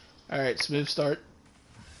you. Alright, Smooth start.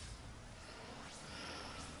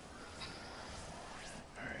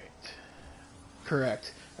 Alright.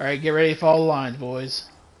 Correct. Alright, get ready to follow the lines, boys.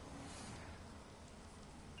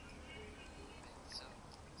 So,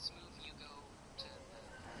 Smooth, you go to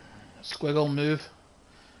the... Squiggle, move.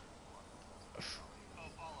 Oh,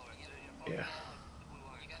 follow it. Yeah. You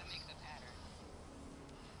gotta make the pattern.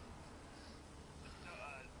 No,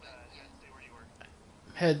 stay where you were.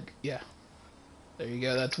 Head, yeah. There you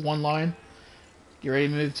go, that's one line. Get ready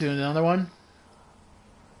to move to another one.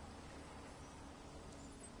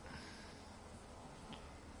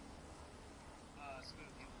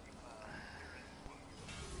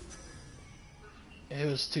 Smooth, It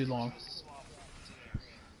was too long. swap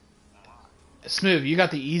to Smooth, you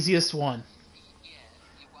got the easiest one. Yeah,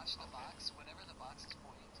 you watch the box. Whatever the box is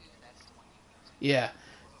pointing to, that's the one you go to. Yeah.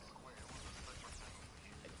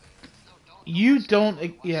 No, don't You watch don't,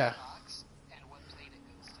 watch yeah. the box and what plate it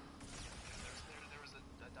goes to. there was a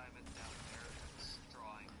diamond down there that's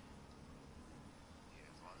drawing. Yeah,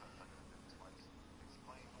 so I got to twice.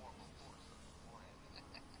 Explain more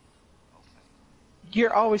beforehand.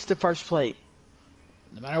 You're always the first plate.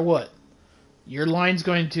 No matter what, your line's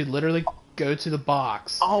going to literally go to the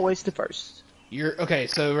box. Always the first. You're okay.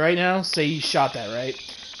 So right now, say you shot that right.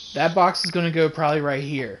 That box is going to go probably right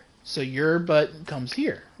here. So your butt comes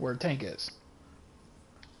here where tank is.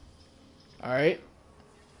 All right.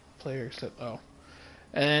 Player except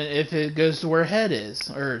and if it goes to where head is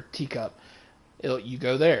or teacup, you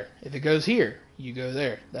go there. If it goes here, you go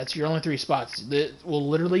there. That's your only 3 spots. It will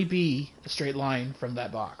literally be a straight line from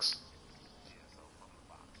that box.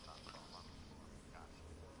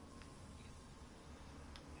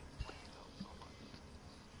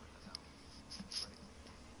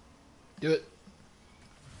 Do it.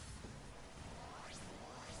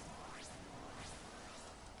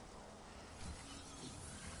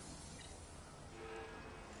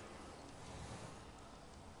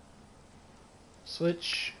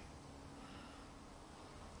 Switch.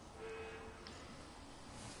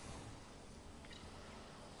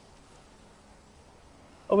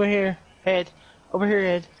 Over here, head. Over here,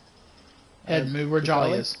 head. Head, move where Jolly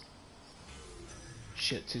Jolly? is.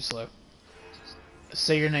 Shit, too slow.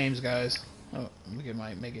 Say your names, guys. Oh, we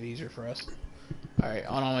might make it easier for us. Alright,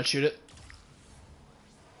 on, I'm gonna shoot it.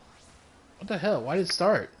 What the hell? Why did it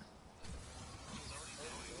start?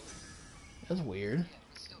 That's weird.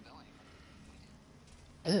 It's still going.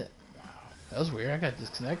 Wow, that was weird. I got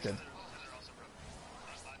disconnected.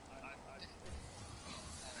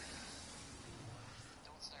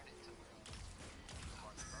 Don't start it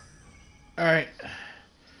tomorrow. Alright.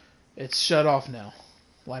 It's shut off now.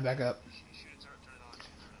 Line back up.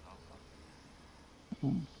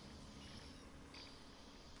 You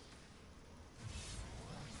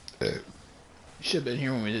should have been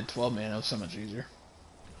here when we did 12 man. It was so much easier.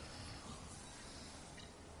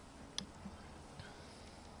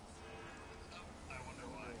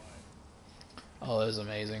 Oh, that was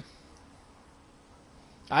amazing.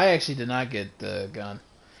 I actually did not get the gun.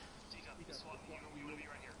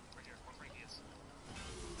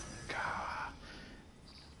 God.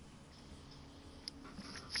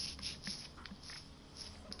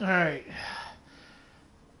 Alright.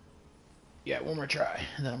 Yeah, one more try,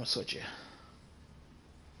 and then I'm gonna switch you.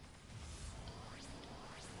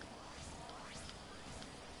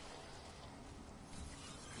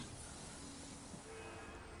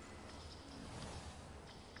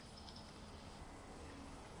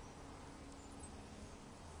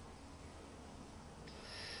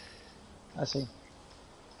 I see.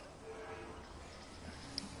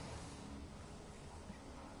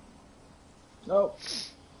 Nope.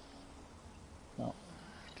 No.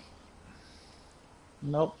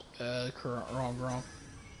 Nope. Wrong.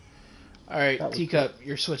 Alright, That was teacup,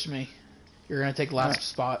 you're switching me. You're gonna take last Alright.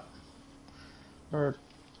 spot. Heard.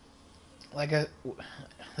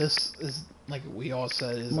 This is like we all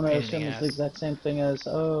said is I'm a gonna pain in assume the it's the ass. exact same thing as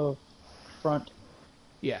front.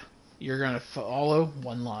 Yeah, you're gonna follow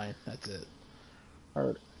one line. That's it.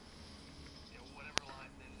 Heard. Whatever line,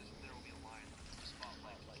 there will be a line, a spot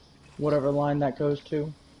left. Whatever line that goes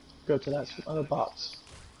to, go to that other box.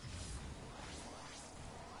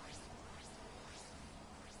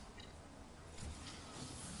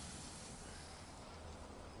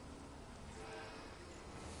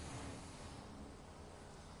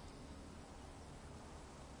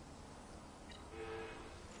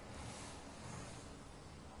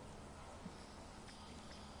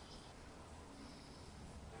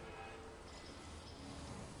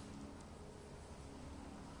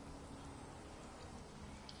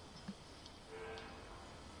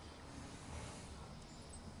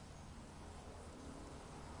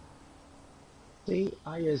 See,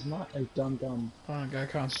 I is not a dum-dum. Hold on, gotta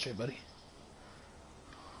concentrate, buddy.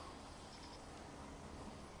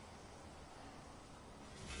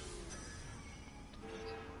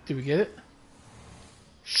 Did we get it?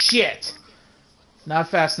 Shit! Not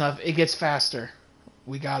fast enough. It gets faster.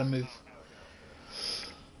 We gotta move.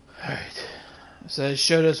 Alright. So it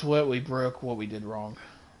showed us what we broke, what we did wrong.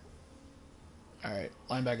 Alright,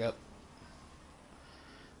 line back up.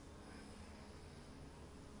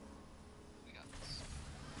 We got this.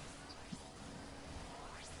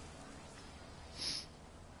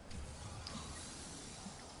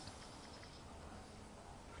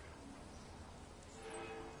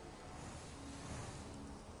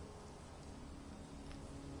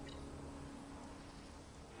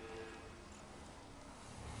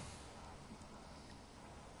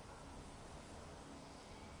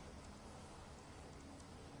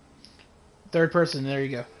 Third person, there you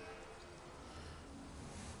go.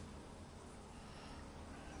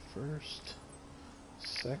 First,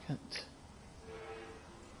 second.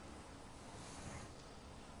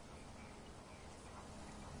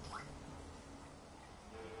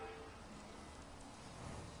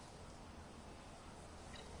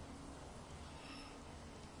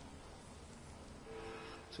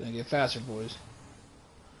 gonna get faster, boys.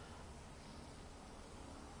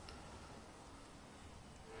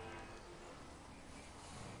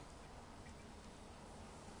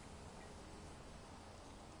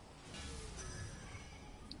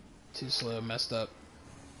 Too slow, messed up.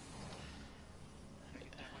 I can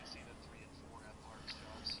definitely see that 3 and 4 have the hardest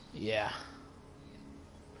jobs. Yeah.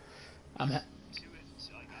 I'm 2 and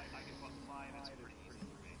like I can put 5. It's pretty easy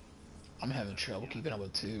for me. I'm having trouble keeping up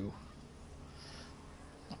with 2.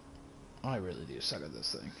 I really do suck at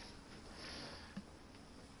this thing.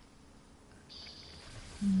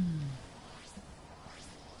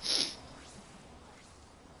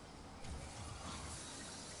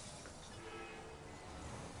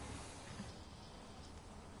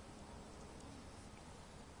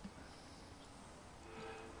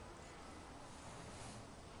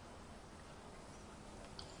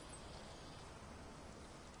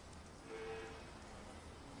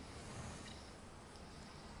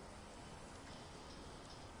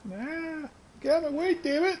 Nah, get out of my way,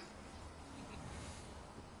 damn it!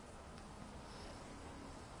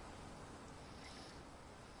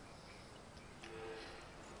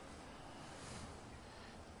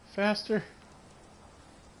 Faster.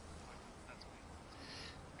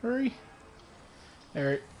 That's me. Hurry.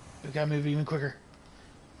 Alright, we gotta move even quicker.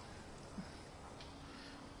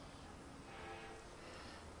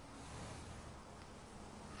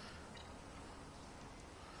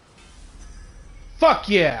 Fuck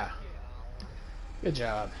yeah! Good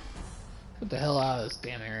job. Get the hell out of this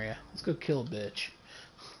damn area. Let's go kill a bitch.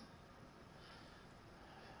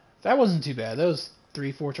 That wasn't too bad. That was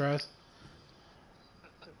 3-4 tries.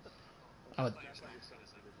 I would,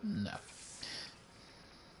 no.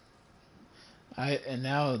 And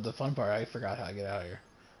now the fun part, I forgot how to get out of here.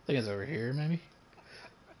 I think it's over here, maybe?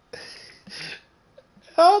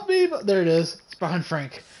 Help me! There it is. It's behind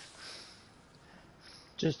Frank.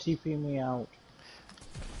 Just TP me out.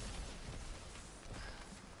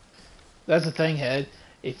 That's the thing, Head.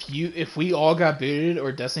 If we all got booted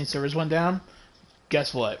or Destiny servers went down,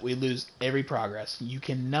 guess what? We lose every progress. You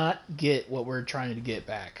cannot get what we're trying to get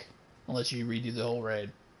back unless you redo the whole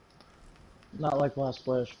raid. Not like Last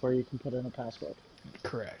Wish, where you can put in a password.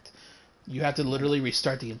 Correct. You have to literally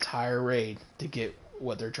restart the entire raid to get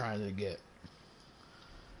what they're trying to get.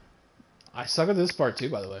 I suck at this part too,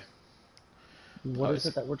 by the way. What is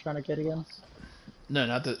it that we're trying to get again? No,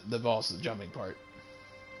 not the boss, the jumping part.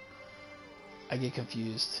 I get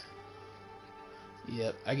confused.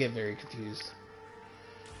 Yep, I get very confused.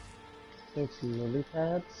 It's lily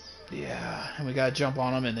pads? Yeah, and we gotta jump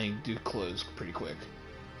on them and they do close pretty quick.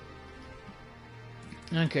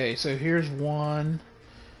 Okay, so here's one.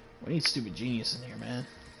 We need Stupid Genius in here, man.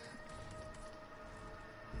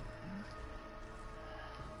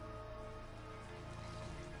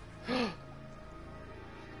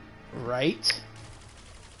 Right?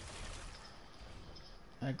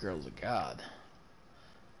 That girl's a god.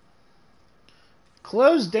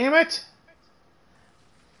 Close, damn it!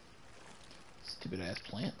 Stupid ass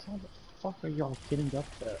plant. How the fuck are y'all getting up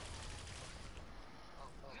there?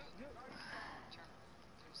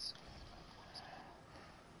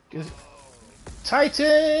 Good.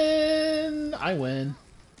 Titan! I win.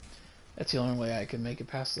 That's the only way I can make it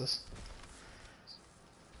past this.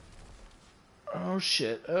 Oh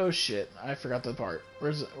shit, oh shit. I forgot the part.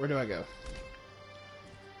 Where do I go?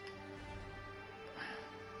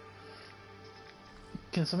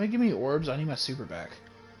 Can somebody give me orbs? I need my super back.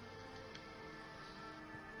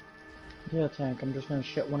 Yeah, Tank, I'm just gonna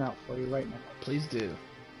shit one out for you right now. Please do.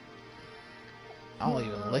 I'll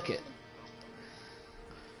even lick it.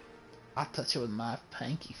 I'll touch it with my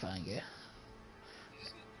pinky finger.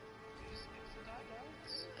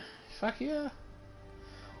 Fuck yeah.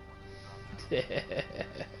 The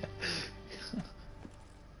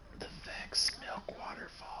Vex Milk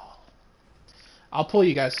Waterfall. I'll pull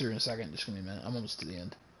you guys through in a second. Just give me a minute. I'm almost to the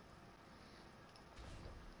end.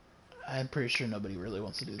 I'm pretty sure nobody really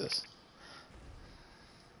wants to do this.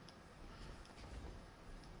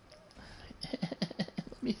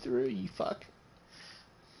 Let me through, you fuck.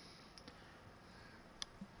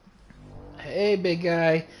 Hey, big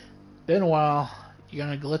guy. Been a while. You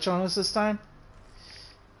gonna glitch on us this time?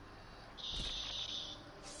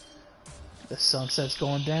 The sunset's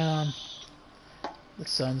going down. The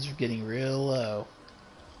sun's getting real low.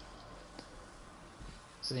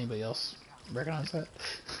 Does anybody else recognize that?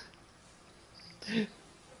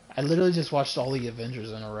 I literally just watched all the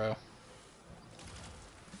Avengers in a row.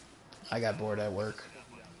 I got bored at work.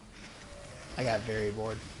 I got very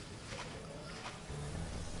bored.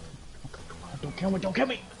 Don't kill me, don't kill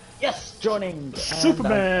me! Yes! Joining!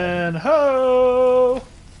 Superman! Ho!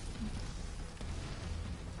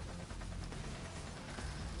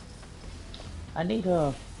 I need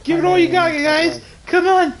a. Give it all you got, guys! Come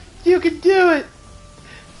on! You can do it!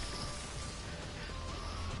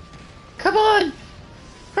 Come on!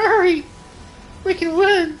 Hurry! We can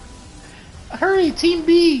win! Hurry, Team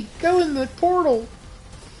B! Go in the portal!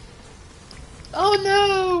 Oh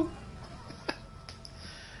no!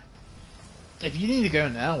 If you need to go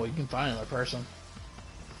now, we can find another person.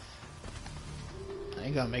 I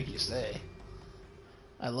ain't gonna make you stay.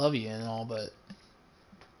 I love you and all, but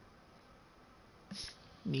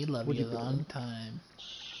me love Where'd you you a go? long time.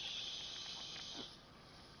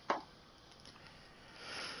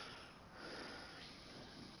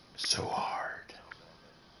 So hard.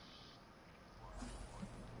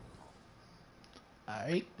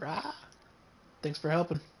 Alright, brah. Thanks for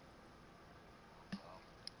helping.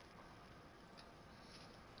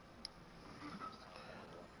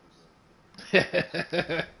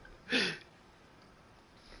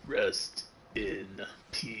 Rest in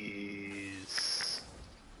peace.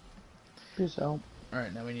 Peace out.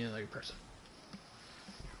 Alright, now we need another person.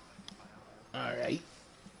 Alright.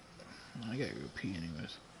 I gotta go pee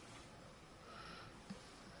anyways.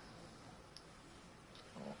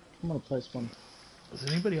 I'm gonna place one. Is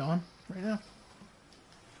anybody on right now?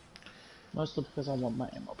 Mostly because I want my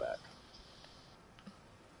ammo back.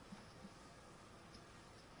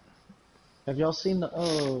 Have y'all seen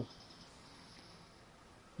the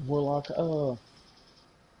Warlock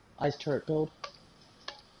ice turret build?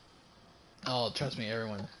 Oh, trust me,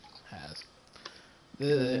 everyone has.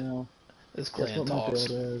 Yeah. This Guess clan what my talks.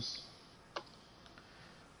 build is?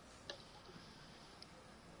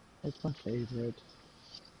 It's my favorite.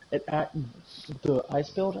 The ice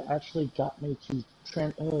build actually got me to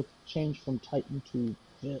change from Titan to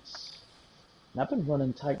this. And I've been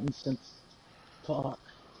running Titan since fuck.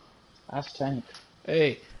 Ask Tank.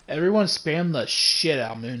 Hey, everyone spam the shit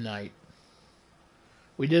out of Moon Knight.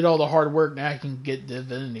 We did all the hard work, now I can get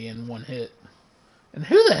Divinity in one hit. And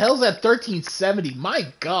who the hell's that 1370?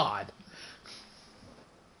 My god!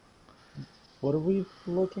 What are we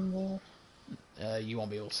looking at? You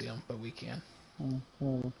won't be able to see him, but we can. Oh.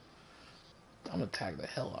 I'm gonna tag the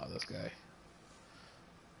hell out of this guy.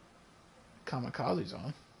 Kamikaze's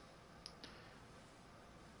on.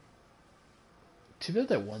 Too bad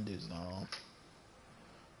that one dude's not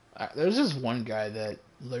on. There's this one guy that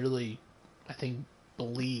literally, I think,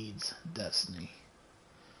 bleeds Destiny.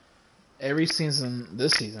 Every season,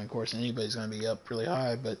 this season, of course, anybody's going to be up really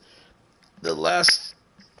high, but the last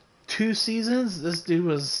 2 seasons, this dude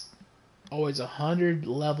was always 100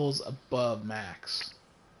 levels above max.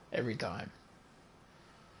 Every time.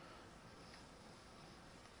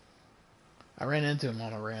 I ran into him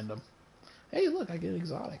on a random. Hey, look, I get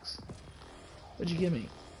exotics. What'd you give me?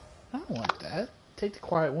 I don't want that. Take the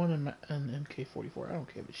quiet one and MK44. I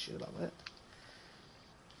don't give a shit about that.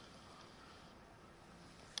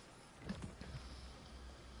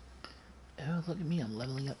 Oh, look at me. I'm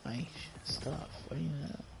leveling up my stuff. What do you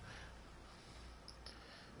know?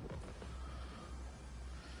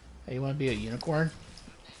 Hey, you want to be a unicorn?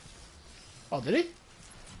 Oh, did he?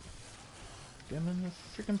 Get him in the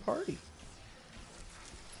freaking party.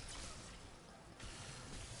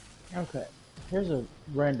 Okay. Here's a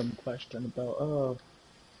random question about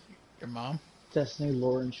Your mom? Destiny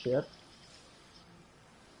lore and shit.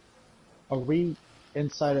 Are we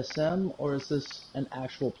inside a sim or is this an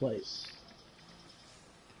actual place?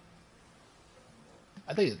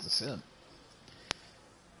 I think it's a sim.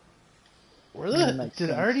 Where That the? makes Did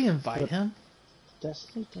I sense. already invite But him?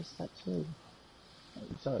 Destiny does that too. Oh,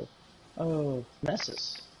 sorry. Oh,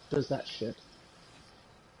 Nessus does that shit.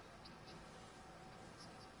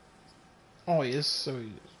 Oh, he is. So he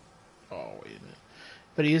is. Oh, wait a minute.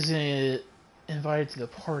 But he isn't invited to the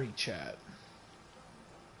party chat.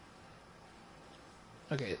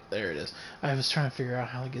 Okay, there it is. I was trying to figure out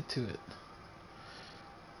how to get to it.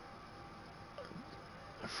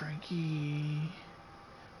 Frankie.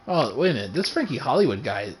 Oh, wait a minute. This Frankie Hollywood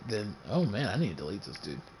guy, then. Oh, man, I need to delete this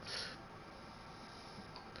dude.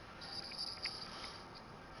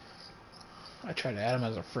 I tried to add him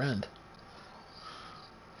as a friend.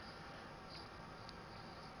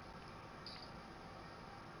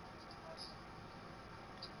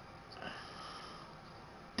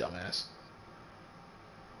 Dumbass.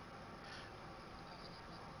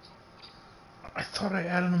 I thought I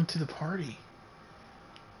added him to the party.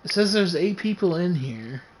 It says there's 8 people in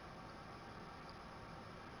here.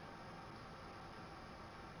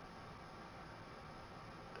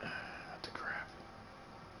 What the crap?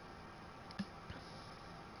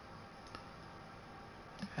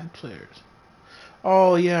 Add players.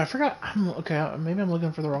 Oh yeah, I forgot. Okay. Maybe I'm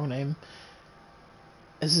looking for the wrong name.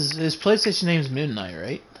 His PlayStation name is Moon Knight,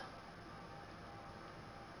 right?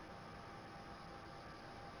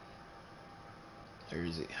 Or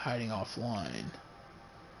is he hiding offline?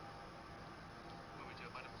 What we do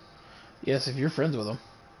about him? Yes, if you're friends with him.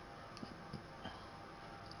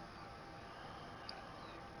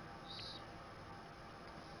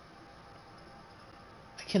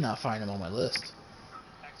 I cannot find him on my list.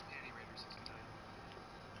 Axe Panty Raider 69.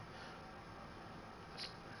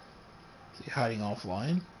 Is he hiding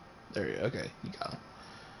offline? There you okay, you got him.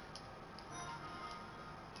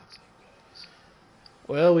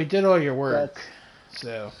 Well, we did all your work.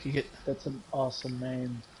 So you get That's an awesome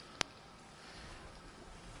name.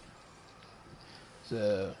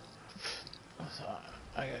 so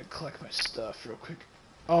I gotta collect my stuff real quick.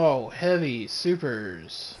 Oh, heavy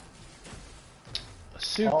supers.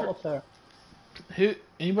 Super. All up there. Who?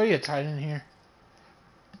 Anybody a Titan here?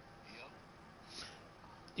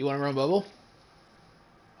 You want to run bubble?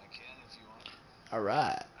 I can if you want. All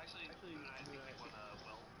right. Actually, I think we want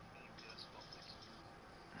well. Yes, well, thanks.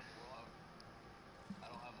 Warlock? I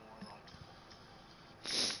don't have a warlock.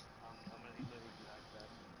 I'm gonna need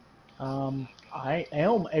to I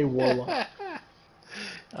am a warlock.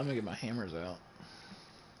 I'm gonna get my hammers out.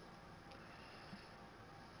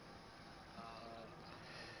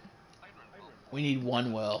 I can run well. We need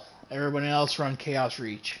one well. Everybody else run Chaos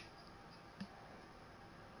Reach.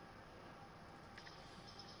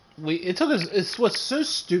 It took us. It's what's so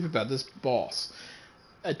stupid about this boss.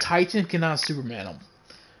 A Titan cannot Superman him.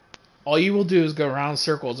 All you will do is go around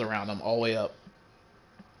circles around him all the way up.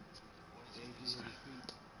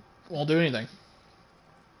 Won't do anything.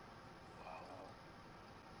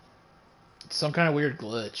 It's some kind of weird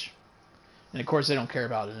glitch. And of course they don't care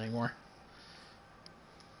about it anymore.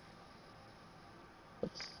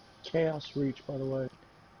 What's Chaos Reach, by the way?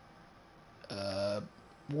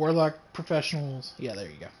 Warlock Professionals. Yeah, there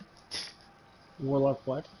you go. Warlock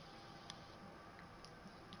what?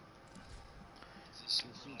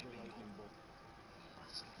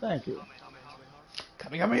 Thank you.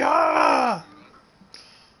 Kamehameha!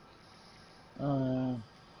 Uh,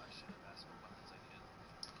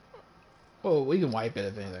 Oh, we can wipe it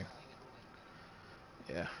if anything.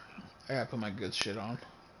 Yeah. I gotta put my good shit on.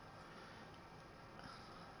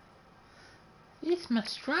 It's my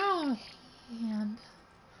strong hand.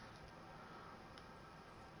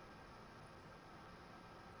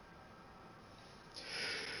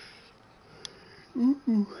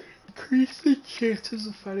 Ooh, increase the chances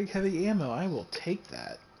of finding heavy ammo. I will take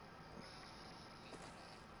that.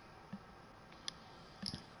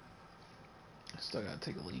 I still gotta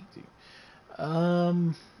take a leak, dude.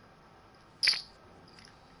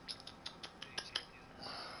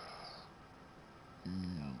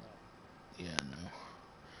 Yeah, no.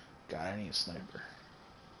 God, I need a sniper.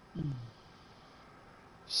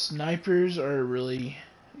 Snipers are really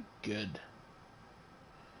good.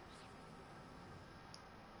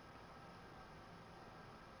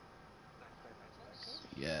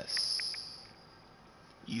 Yes.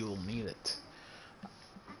 You'll need it.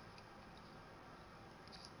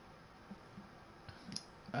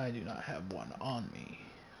 I do not have one on me.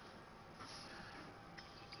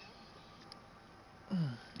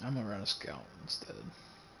 I'm gonna run a scout instead.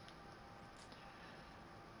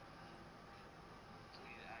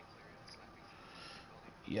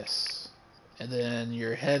 Yes. And then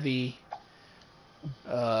your heavy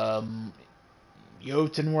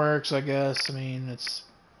Jotun works, I guess. I mean, it's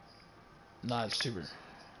not super.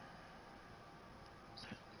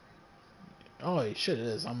 Oh shit, it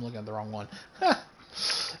is. I'm looking at the wrong one.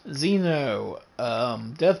 Xeno,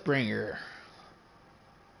 Deathbringer.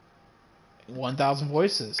 1,000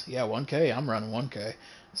 voices. Yeah, 1K. I'm running 1K.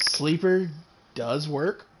 Sleeper does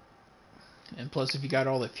work. And plus, if you got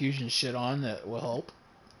all the fusion shit on, that will help.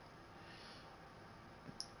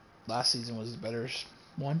 Last season was the better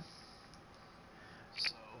one.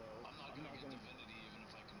 So, I'm not gonna get Divinity even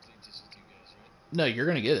if I complete this with you guys, right? No, you're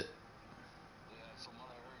gonna get it. Yeah, from what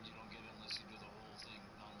I heard, you don't get it unless you do the whole thing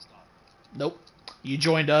non-stop. Nope. You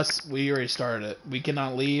joined us. We already started it. We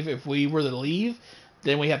cannot leave. If we were to leave,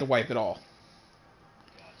 then we have to wipe it all.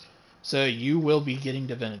 Gotcha. So you will be getting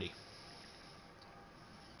Divinity.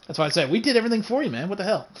 That's why I said we did everything for you, man. What the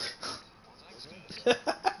hell? Well, thanks, guys.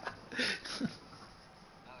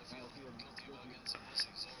 Now I feel guilty about getting some pussy,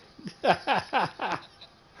 sorry. It's alright.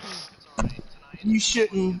 Tonight, You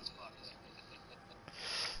shouldn't. gets fucked.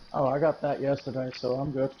 oh, I got that yesterday, so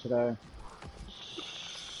I'm good today.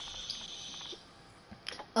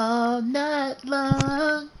 All night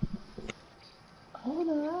long.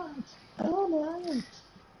 Alright, alright.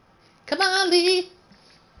 Come on, Lee.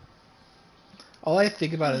 All I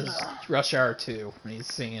think about is Rush Hour 2 when he's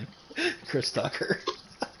singing Chris Tucker.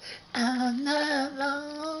 All night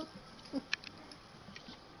long.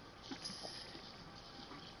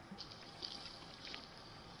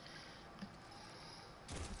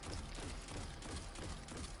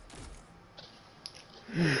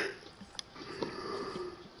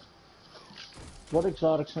 What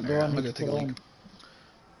exotics do Alright, I I'm gonna need go to take put a leak.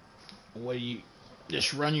 on? What do you...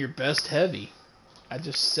 Just run your best heavy. I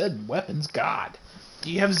just said weapons. God.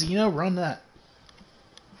 Do you have Xeno? Run that.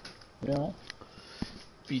 Yeah.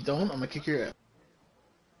 If you don't, I'm gonna kick your ass.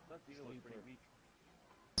 That Xeno was pretty weak.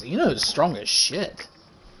 Xeno is strong as shit.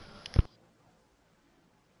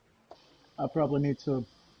 I probably need to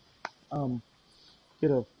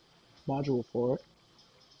get a module for it.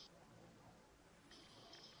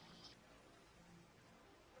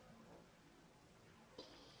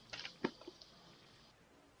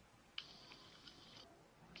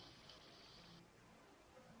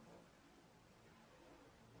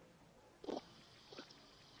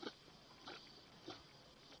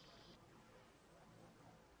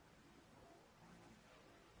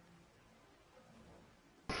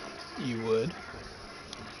 You would.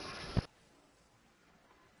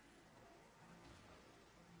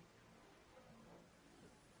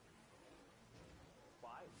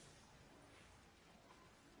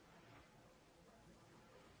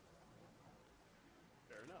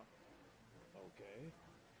 Fair enough. Okay.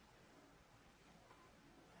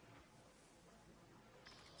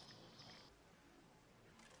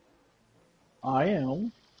 I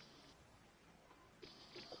am.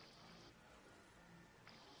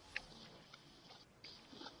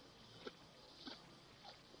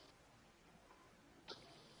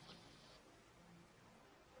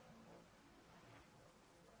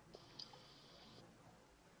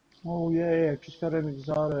 Oh yay, I just got an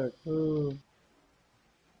exotic. Ooh.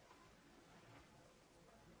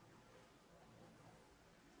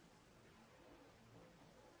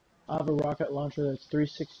 I have a rocket launcher that's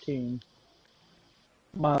 316.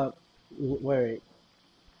 Wait.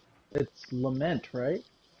 It's Lament, right?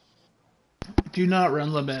 Do not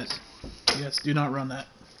run Lament. Yes, do not run that.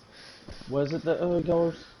 What is it that y'all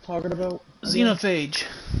was talking about again? Xenophage.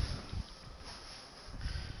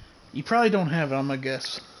 You probably don't have it, I'm gonna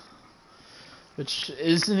guess. Which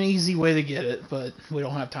is an easy way to get it, but we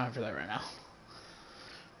don't have time for that right now.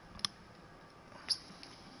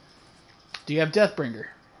 Do you have Deathbringer?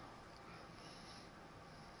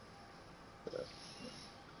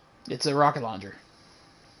 It's a rocket launcher.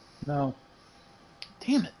 No.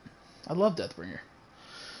 Damn it. I love Deathbringer.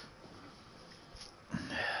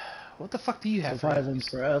 What the fuck do you have for Leviathan's enemies?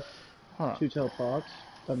 Breath, Hold on. Two-Tailed Fox,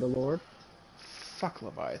 Thunderlord, Fuck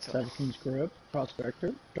Leviathan. Seven King's Grip,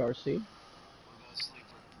 Prospector, Darcy. What about Sleeper?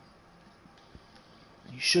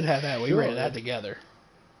 You should have that. We ran that Should. together.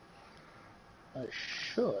 I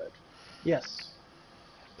should. Yes.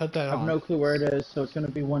 Put that I have on. no clue where it is, so it's going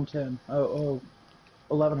to be 110.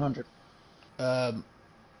 1100.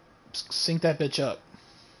 Sync that bitch up.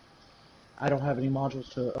 I don't have any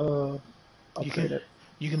modules to upgrade it.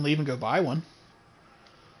 You can leave and go buy one.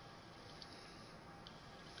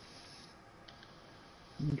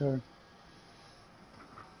 Okay.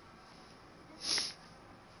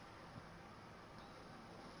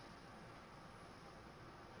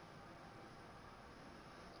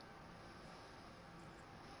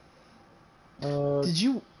 Did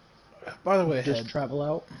you... By the way, Just head. travel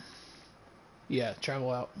out. Yeah,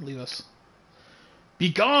 travel out. Leave us. Be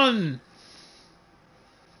gone!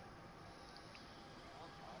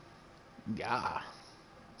 Yeah.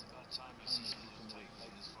 It's about time I see some of the Titans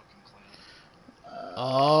in this fucking clan.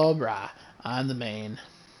 Alright. I'm the main.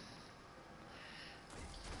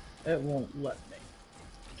 It won't let me.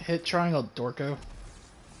 Hit triangle, Dorko.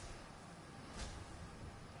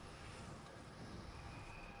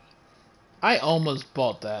 I almost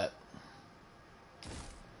bought that.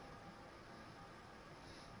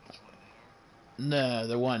 Which one there? No,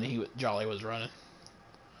 the one Jolly was running.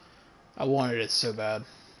 I wanted it so bad. I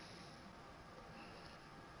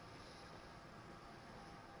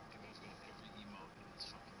think I've got every emote in this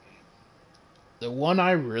fucking game. The one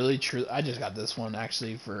I really I just got this one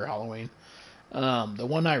actually for Halloween. The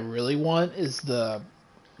one I really want is the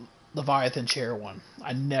Leviathan chair one.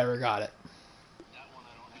 I never got it. That one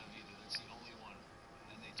I don't have either. That's the only one.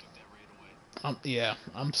 And they took that right away. Yeah,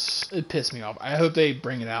 it pissed me off. I hope they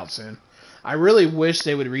bring it out soon. I really wish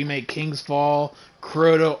they would remake King's Fall,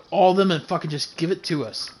 Crota, all of them, and fucking just give it to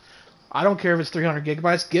us. I don't care if it's 300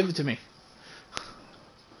 gigabytes. Give it to me.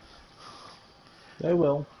 They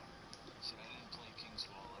will. See, I didn't play King's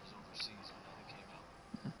Fall. I was overseas when that came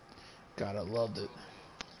out. God, I loved it.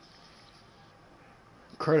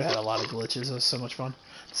 Crota had a lot of glitches. It was so much fun.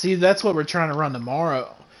 See, that's what we're trying to run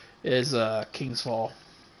tomorrow, is King's Fall.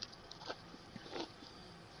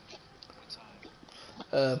 What time?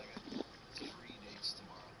 I 10 got 3 dates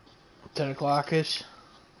tomorrow. o'clock-ish.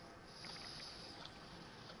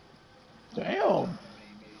 Damn. Maybe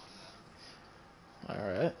on that.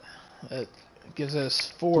 Alright. That gives us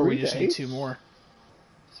 4. 3 We just need days? 2 more.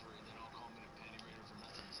 3. They don't call me the panty raider for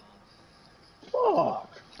nothing, son.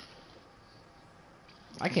 Fuck.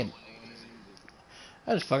 I can't. 180.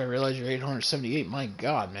 I just fucking realized you're 878. My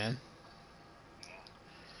God, man.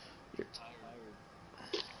 You're tired.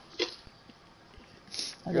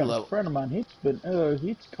 I You're got a low. friend of mine. He's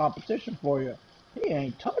competition for you. He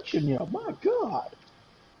ain't touching you. My God.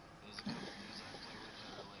 There's a couple dudes I play with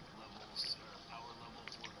that are like levels or power level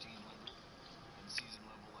 1400 and season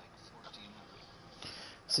level like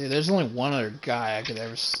 1400. See, there's only one other guy I could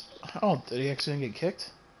ever. Oh, did he actually get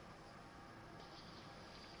kicked?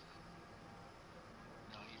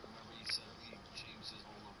 No, he said he changed his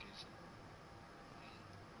whole location.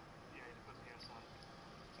 Yeah, to put the S on.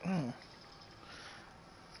 Oh.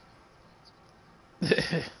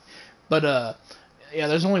 But yeah,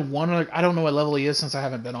 there's only one other. I don't know what level he is since I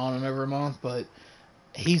haven't been on in over a month, but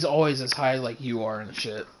he's always as high like you are and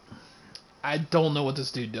shit. I don't know what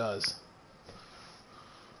this dude does.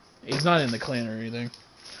 He's not in the clan or anything. This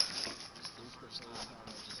is the first time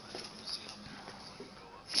I've decided I'm gonna see how many levels I can go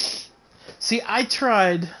up. See, I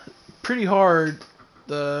tried pretty hard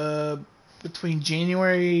between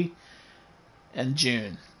January and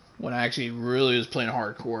June when I actually really was playing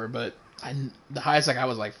hardcore, but the highest I got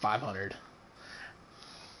was like 500.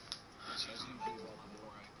 That's usually about the level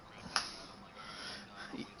where I grab that rat. I'm like, alright,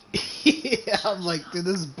 I'm done. I'll wait till next week. Yeah, I'm like, dude,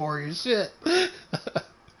 this is boring as shit. Even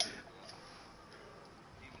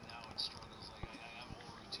now it struggles. Like I have a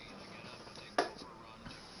whole routine. I get up, I go for a run,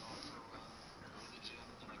 take the dog for a run, go to the gym,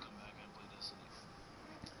 then I come back and play Destiny.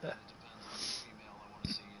 And it depends on which female I want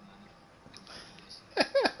to see, and then come back to Destiny.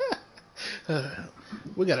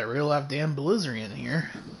 We got a real life Dan Blizzard in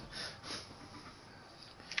here. You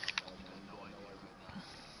got no idea right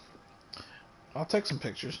now. I'll take some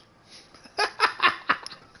pictures.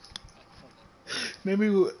 Maybe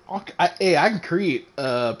I can create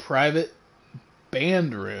a private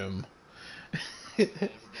band room.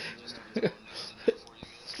 Everybody just starts going nuts tonight for you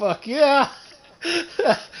guys. Fuck yeah!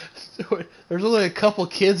 There's only a couple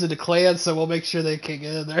kids in the clan, so we'll make sure they can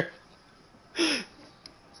get in there. It's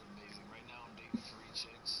amazing. Right now I'm dating 3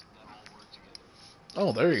 chicks that all work together.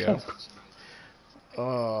 Oh, there you go. Perfection right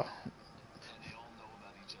there. And they all know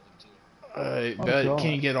about each other too. I Oh, bet. God.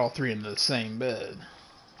 Can you get all 3 in the same bed?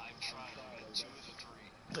 I've tried to get 2 of the 3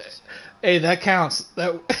 at the same time. Hey, that counts.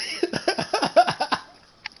 That.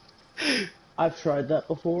 I've tried that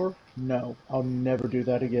before. No, I'll never do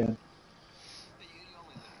that again. But you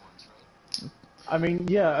only live once, right? I mean,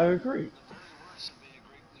 yeah, I agree. The very worst would be a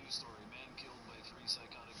great news story. Man killed by 3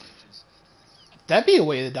 psychotic bitches. That'd be a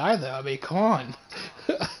way to die, though. I mean, come on.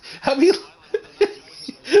 I mean,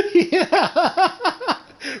 yeah.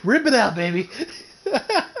 Rip it out, baby.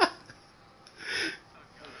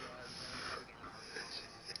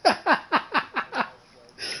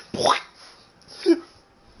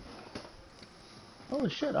 Holy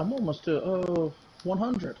shit, I'm almost to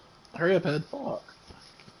 100. Hurry up, Ed. Fuck.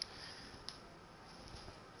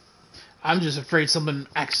 I'm just afraid something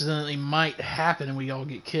accidentally might happen and we all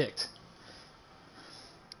get kicked.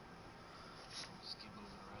 Just keep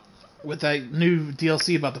moving around then. With that new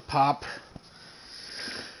DLC about to pop.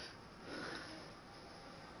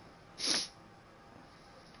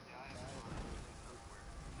 Yeah, I haven't gone enough where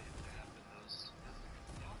they have been those.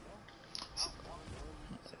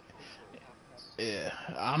 Yeah,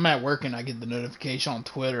 I'm at work and I get the notification on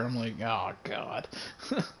Twitter. I'm like, oh god.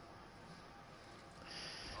 Oh,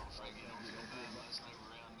 Frankie, don't feel bad. Last night we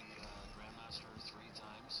ran the Grandmaster 3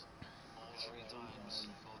 times. All 3 times,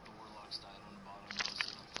 both the Warlocks died on the bottom. I was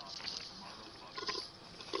sitting up top. I was like, motherfuckers.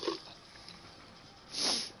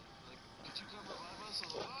 Like, could you come revive us? I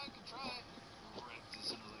was like, oh, I could try. Wrecked as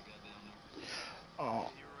soon as I got down there. Oh,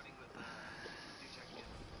 And you were running with D-Check again.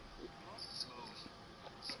 Smooth.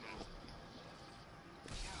 Smooth.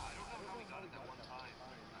 Yeah, I don't know how we got it that one time.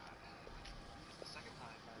 The second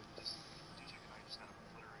time, just D-Check and I just got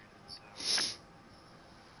obliterated, so...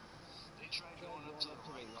 They tried going up to the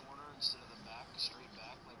right corner instead of the back, straight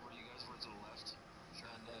back, like where you guys were to the left.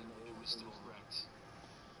 And it was still wrecked.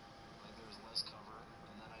 Like there was less cover.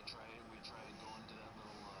 And then we tried going to that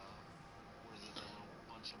little, what is it, that little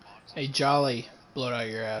bunch of boxes. hey, Jolly, blow it out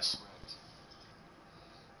your ass. Wrecked.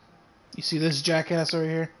 You see this jackass over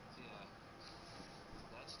here? Yeah.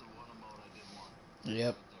 That's the one emote I did want.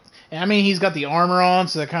 Yep. Right there. And I mean, he's got the armor on,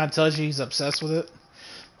 so that kind of tells you he's obsessed with it.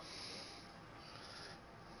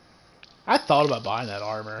 I thought about buying that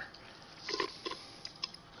armor.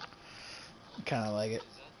 Kind of like it.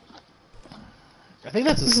 I think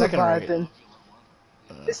that's the second rate. Leviathan.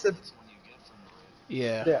 It's the That's one you get from the raid.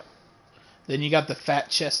 Yeah. yeah. Then you got the fat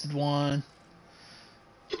chested one.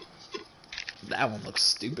 That one looks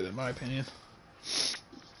stupid in my opinion.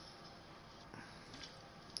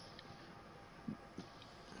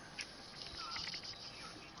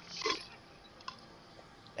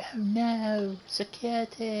 Oh no,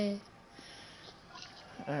 security.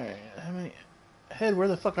 Alright, how many... Head, where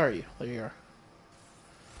the fuck are you? There you are.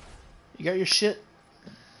 You got your shit?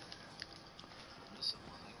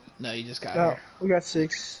 No, you just got Oh, here. we got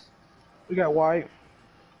 6. We got white.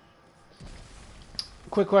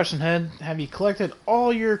 Quick question, Head. Have you collected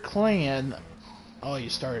all your clan? Oh, you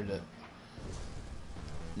started it.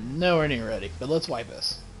 Nowhere near ready, but let's wipe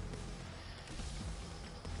this.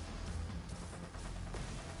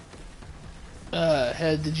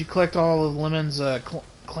 Head, did you collect all of Lemon's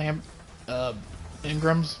clan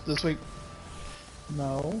engrams this week?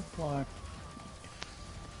 No, why?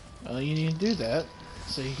 Well, you need to do that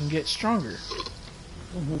so you can get stronger.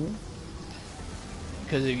 Mm-hmm.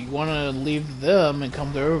 Because if you want to leave them and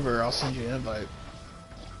come over, I'll send you an invite.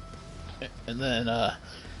 And then,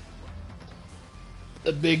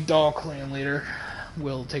 the big doll clan leader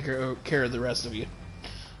will take care of the rest of you.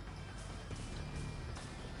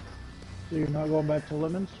 So you're not going back to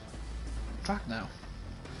Lemons? Fuck no.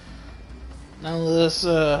 None of this,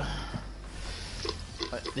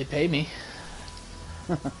 they pay me.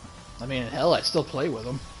 I mean, hell, I still play with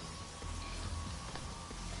them.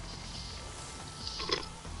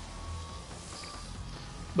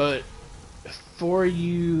 But before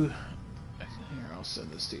you... Here, I'll send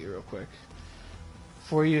this to you real quick.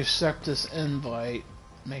 Before you accept this invite,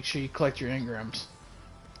 make sure you collect your engrams.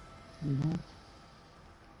 Mm-hmm.